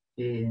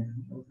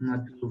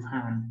 Not to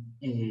harm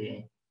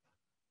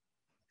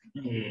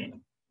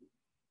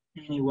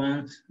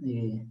anyone.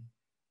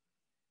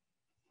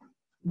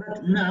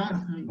 But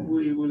now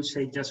we will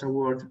say just a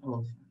word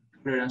of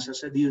tolerance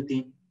as a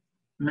duty.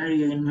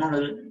 Many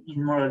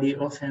immorally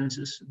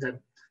offenses that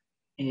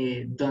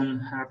don't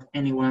have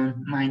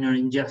anyone minor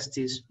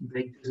injustice,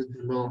 breaks the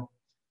law,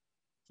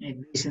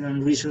 based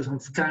on reasons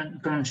of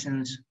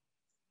conscience,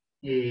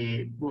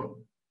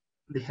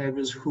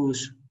 behaviors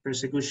whose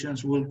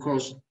persecutions will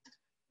cause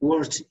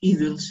worse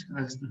evils,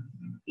 as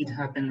it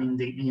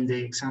happened in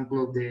the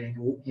example of the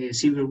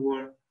Civil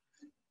War,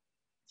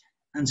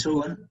 and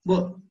so on.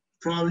 Well,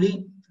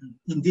 probably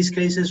in these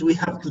cases we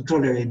have to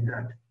tolerate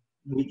that.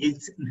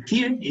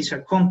 Here is a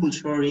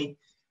compulsory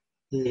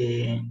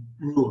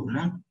rule,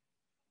 no?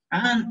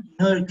 And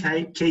in other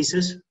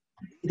cases,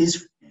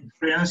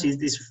 tolerance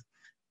is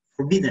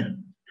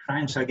forbidden.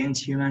 Crimes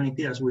against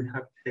humanity, as we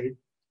have said,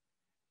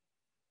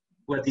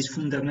 what is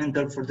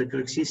fundamental for the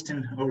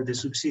coexistence or the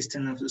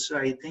subsistence of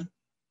society,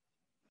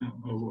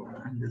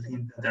 and the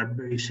things that are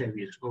very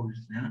serious,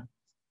 obviously. No?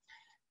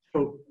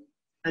 So,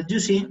 as you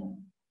see,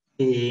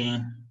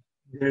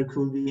 there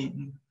could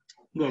be,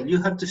 well,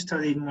 you have to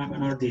study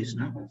more this,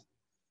 no?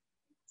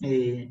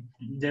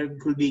 There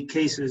could be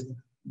cases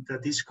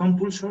that is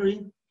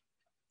compulsory.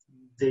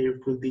 There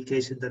could be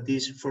cases that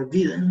is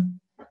forbidden.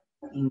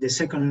 In the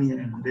second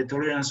meaning, the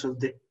tolerance of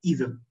the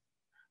evil.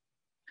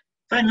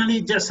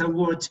 Finally, just a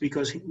word,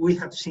 because we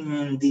have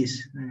seen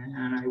this,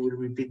 and I will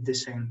repeat the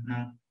same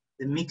now.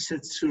 The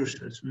mixed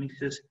sources,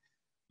 mixed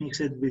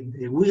with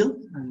the will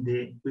and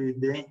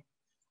with the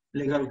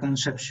legal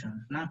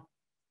conception. No?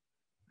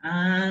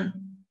 And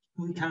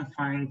we can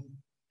find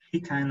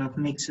three kind of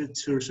mixed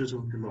sources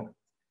of the law.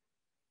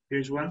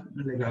 Here's one,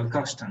 legal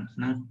customs.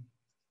 No?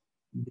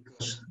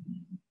 Because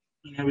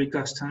in every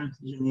custom,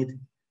 you need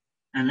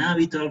an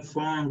habitual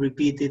form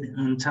repeated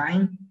on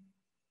time,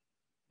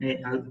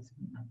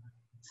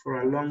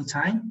 for a long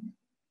time.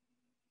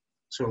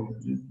 So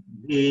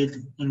it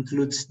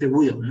includes the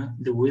will, no?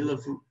 The will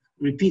of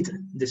repeat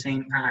the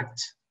same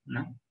act,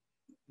 no?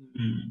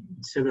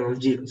 Several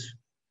years.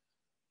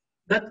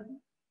 But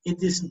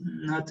it is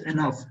not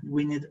enough.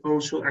 We need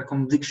also a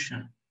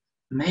conviction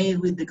made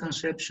with the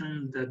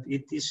conception that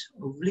it is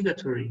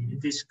obligatory,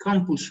 it is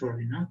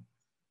compulsory, no?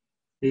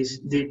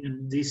 These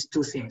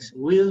two things,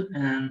 will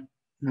and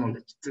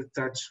knowledge.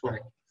 That's why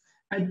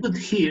I put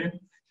here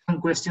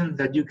some questions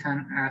that you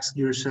can ask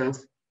yourself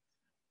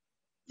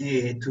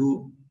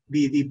to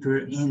be deeper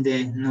in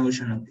the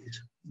notion of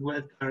this.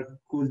 What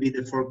could be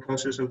the four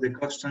causes of the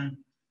custom?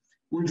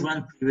 Which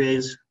one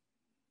prevails,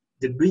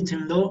 the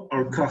written law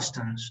or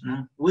customs?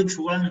 No? Which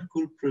one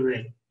could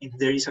prevail if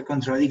there is a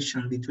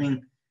contradiction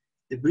between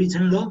the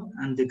written law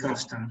and the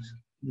customs?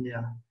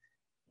 Yeah.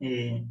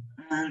 And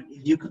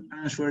if you can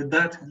answer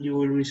that, you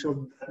will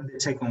resolve the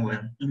second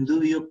one. In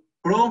dubio,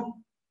 pro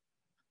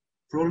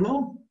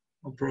law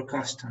or pro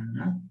custom,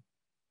 no?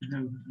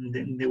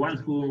 The one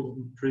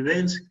who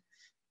prevails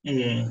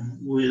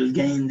will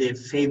gain the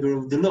favor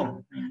of the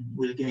law and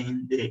will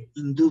gain the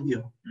in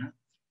dubio. No?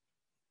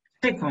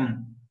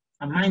 Second,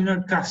 a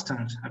minor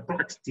customs, a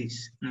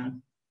practice. No?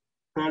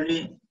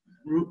 Probably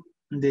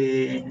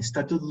the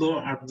statute law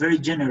are very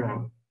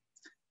general.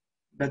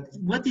 But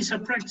what is a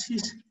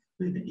practice?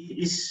 It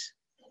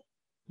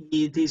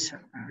is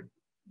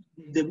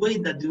the way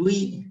that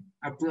we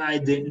apply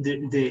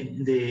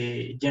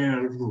the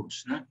general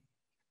rules. No?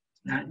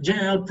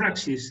 general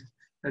practice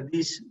that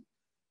is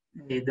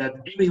that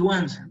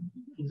everyone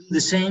do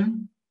the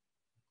same,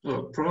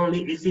 well,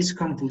 probably it is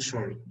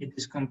compulsory. It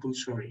is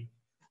compulsory.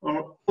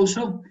 Or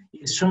also,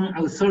 if some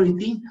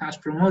authority has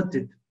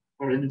promoted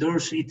or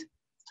endorsed it.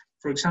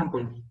 For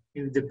example,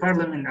 if the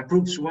parliament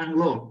approves one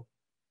law,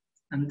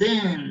 and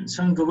then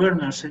some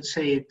governors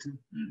say,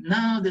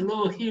 now the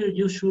law here,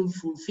 you should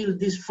fulfill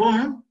this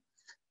form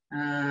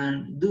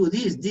and do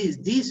this, this,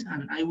 this,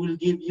 and I will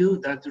give you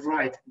that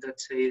right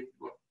that say,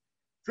 well,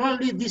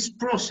 probably this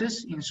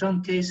process in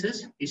some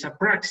cases is a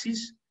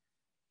practice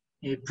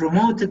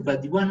promoted by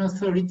the one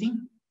authority,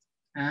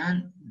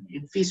 and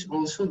it is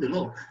also the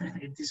law.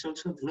 It is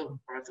also the law,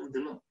 part of the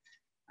law,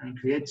 and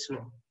creates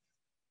law.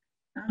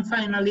 And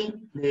finally,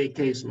 the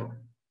case law.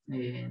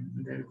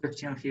 The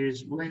question here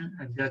is when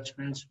a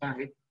judgment is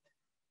valid,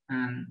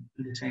 and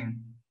the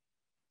same.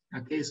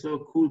 A case law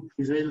could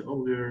prevail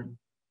over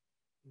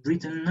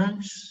written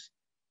norms.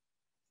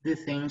 The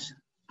things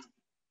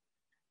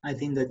I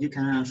think that you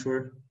can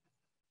answer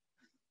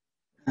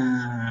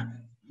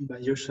by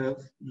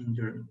yourself in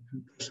your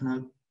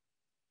personal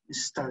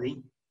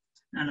study.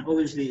 And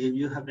obviously, if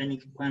you have any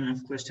kind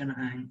of question,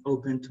 I'm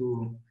open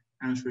to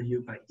answer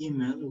you by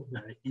email or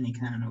by any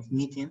kind of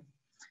meeting.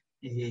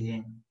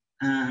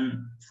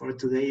 And for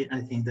today,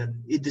 I think that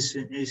it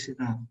is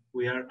enough.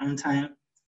 We are on time.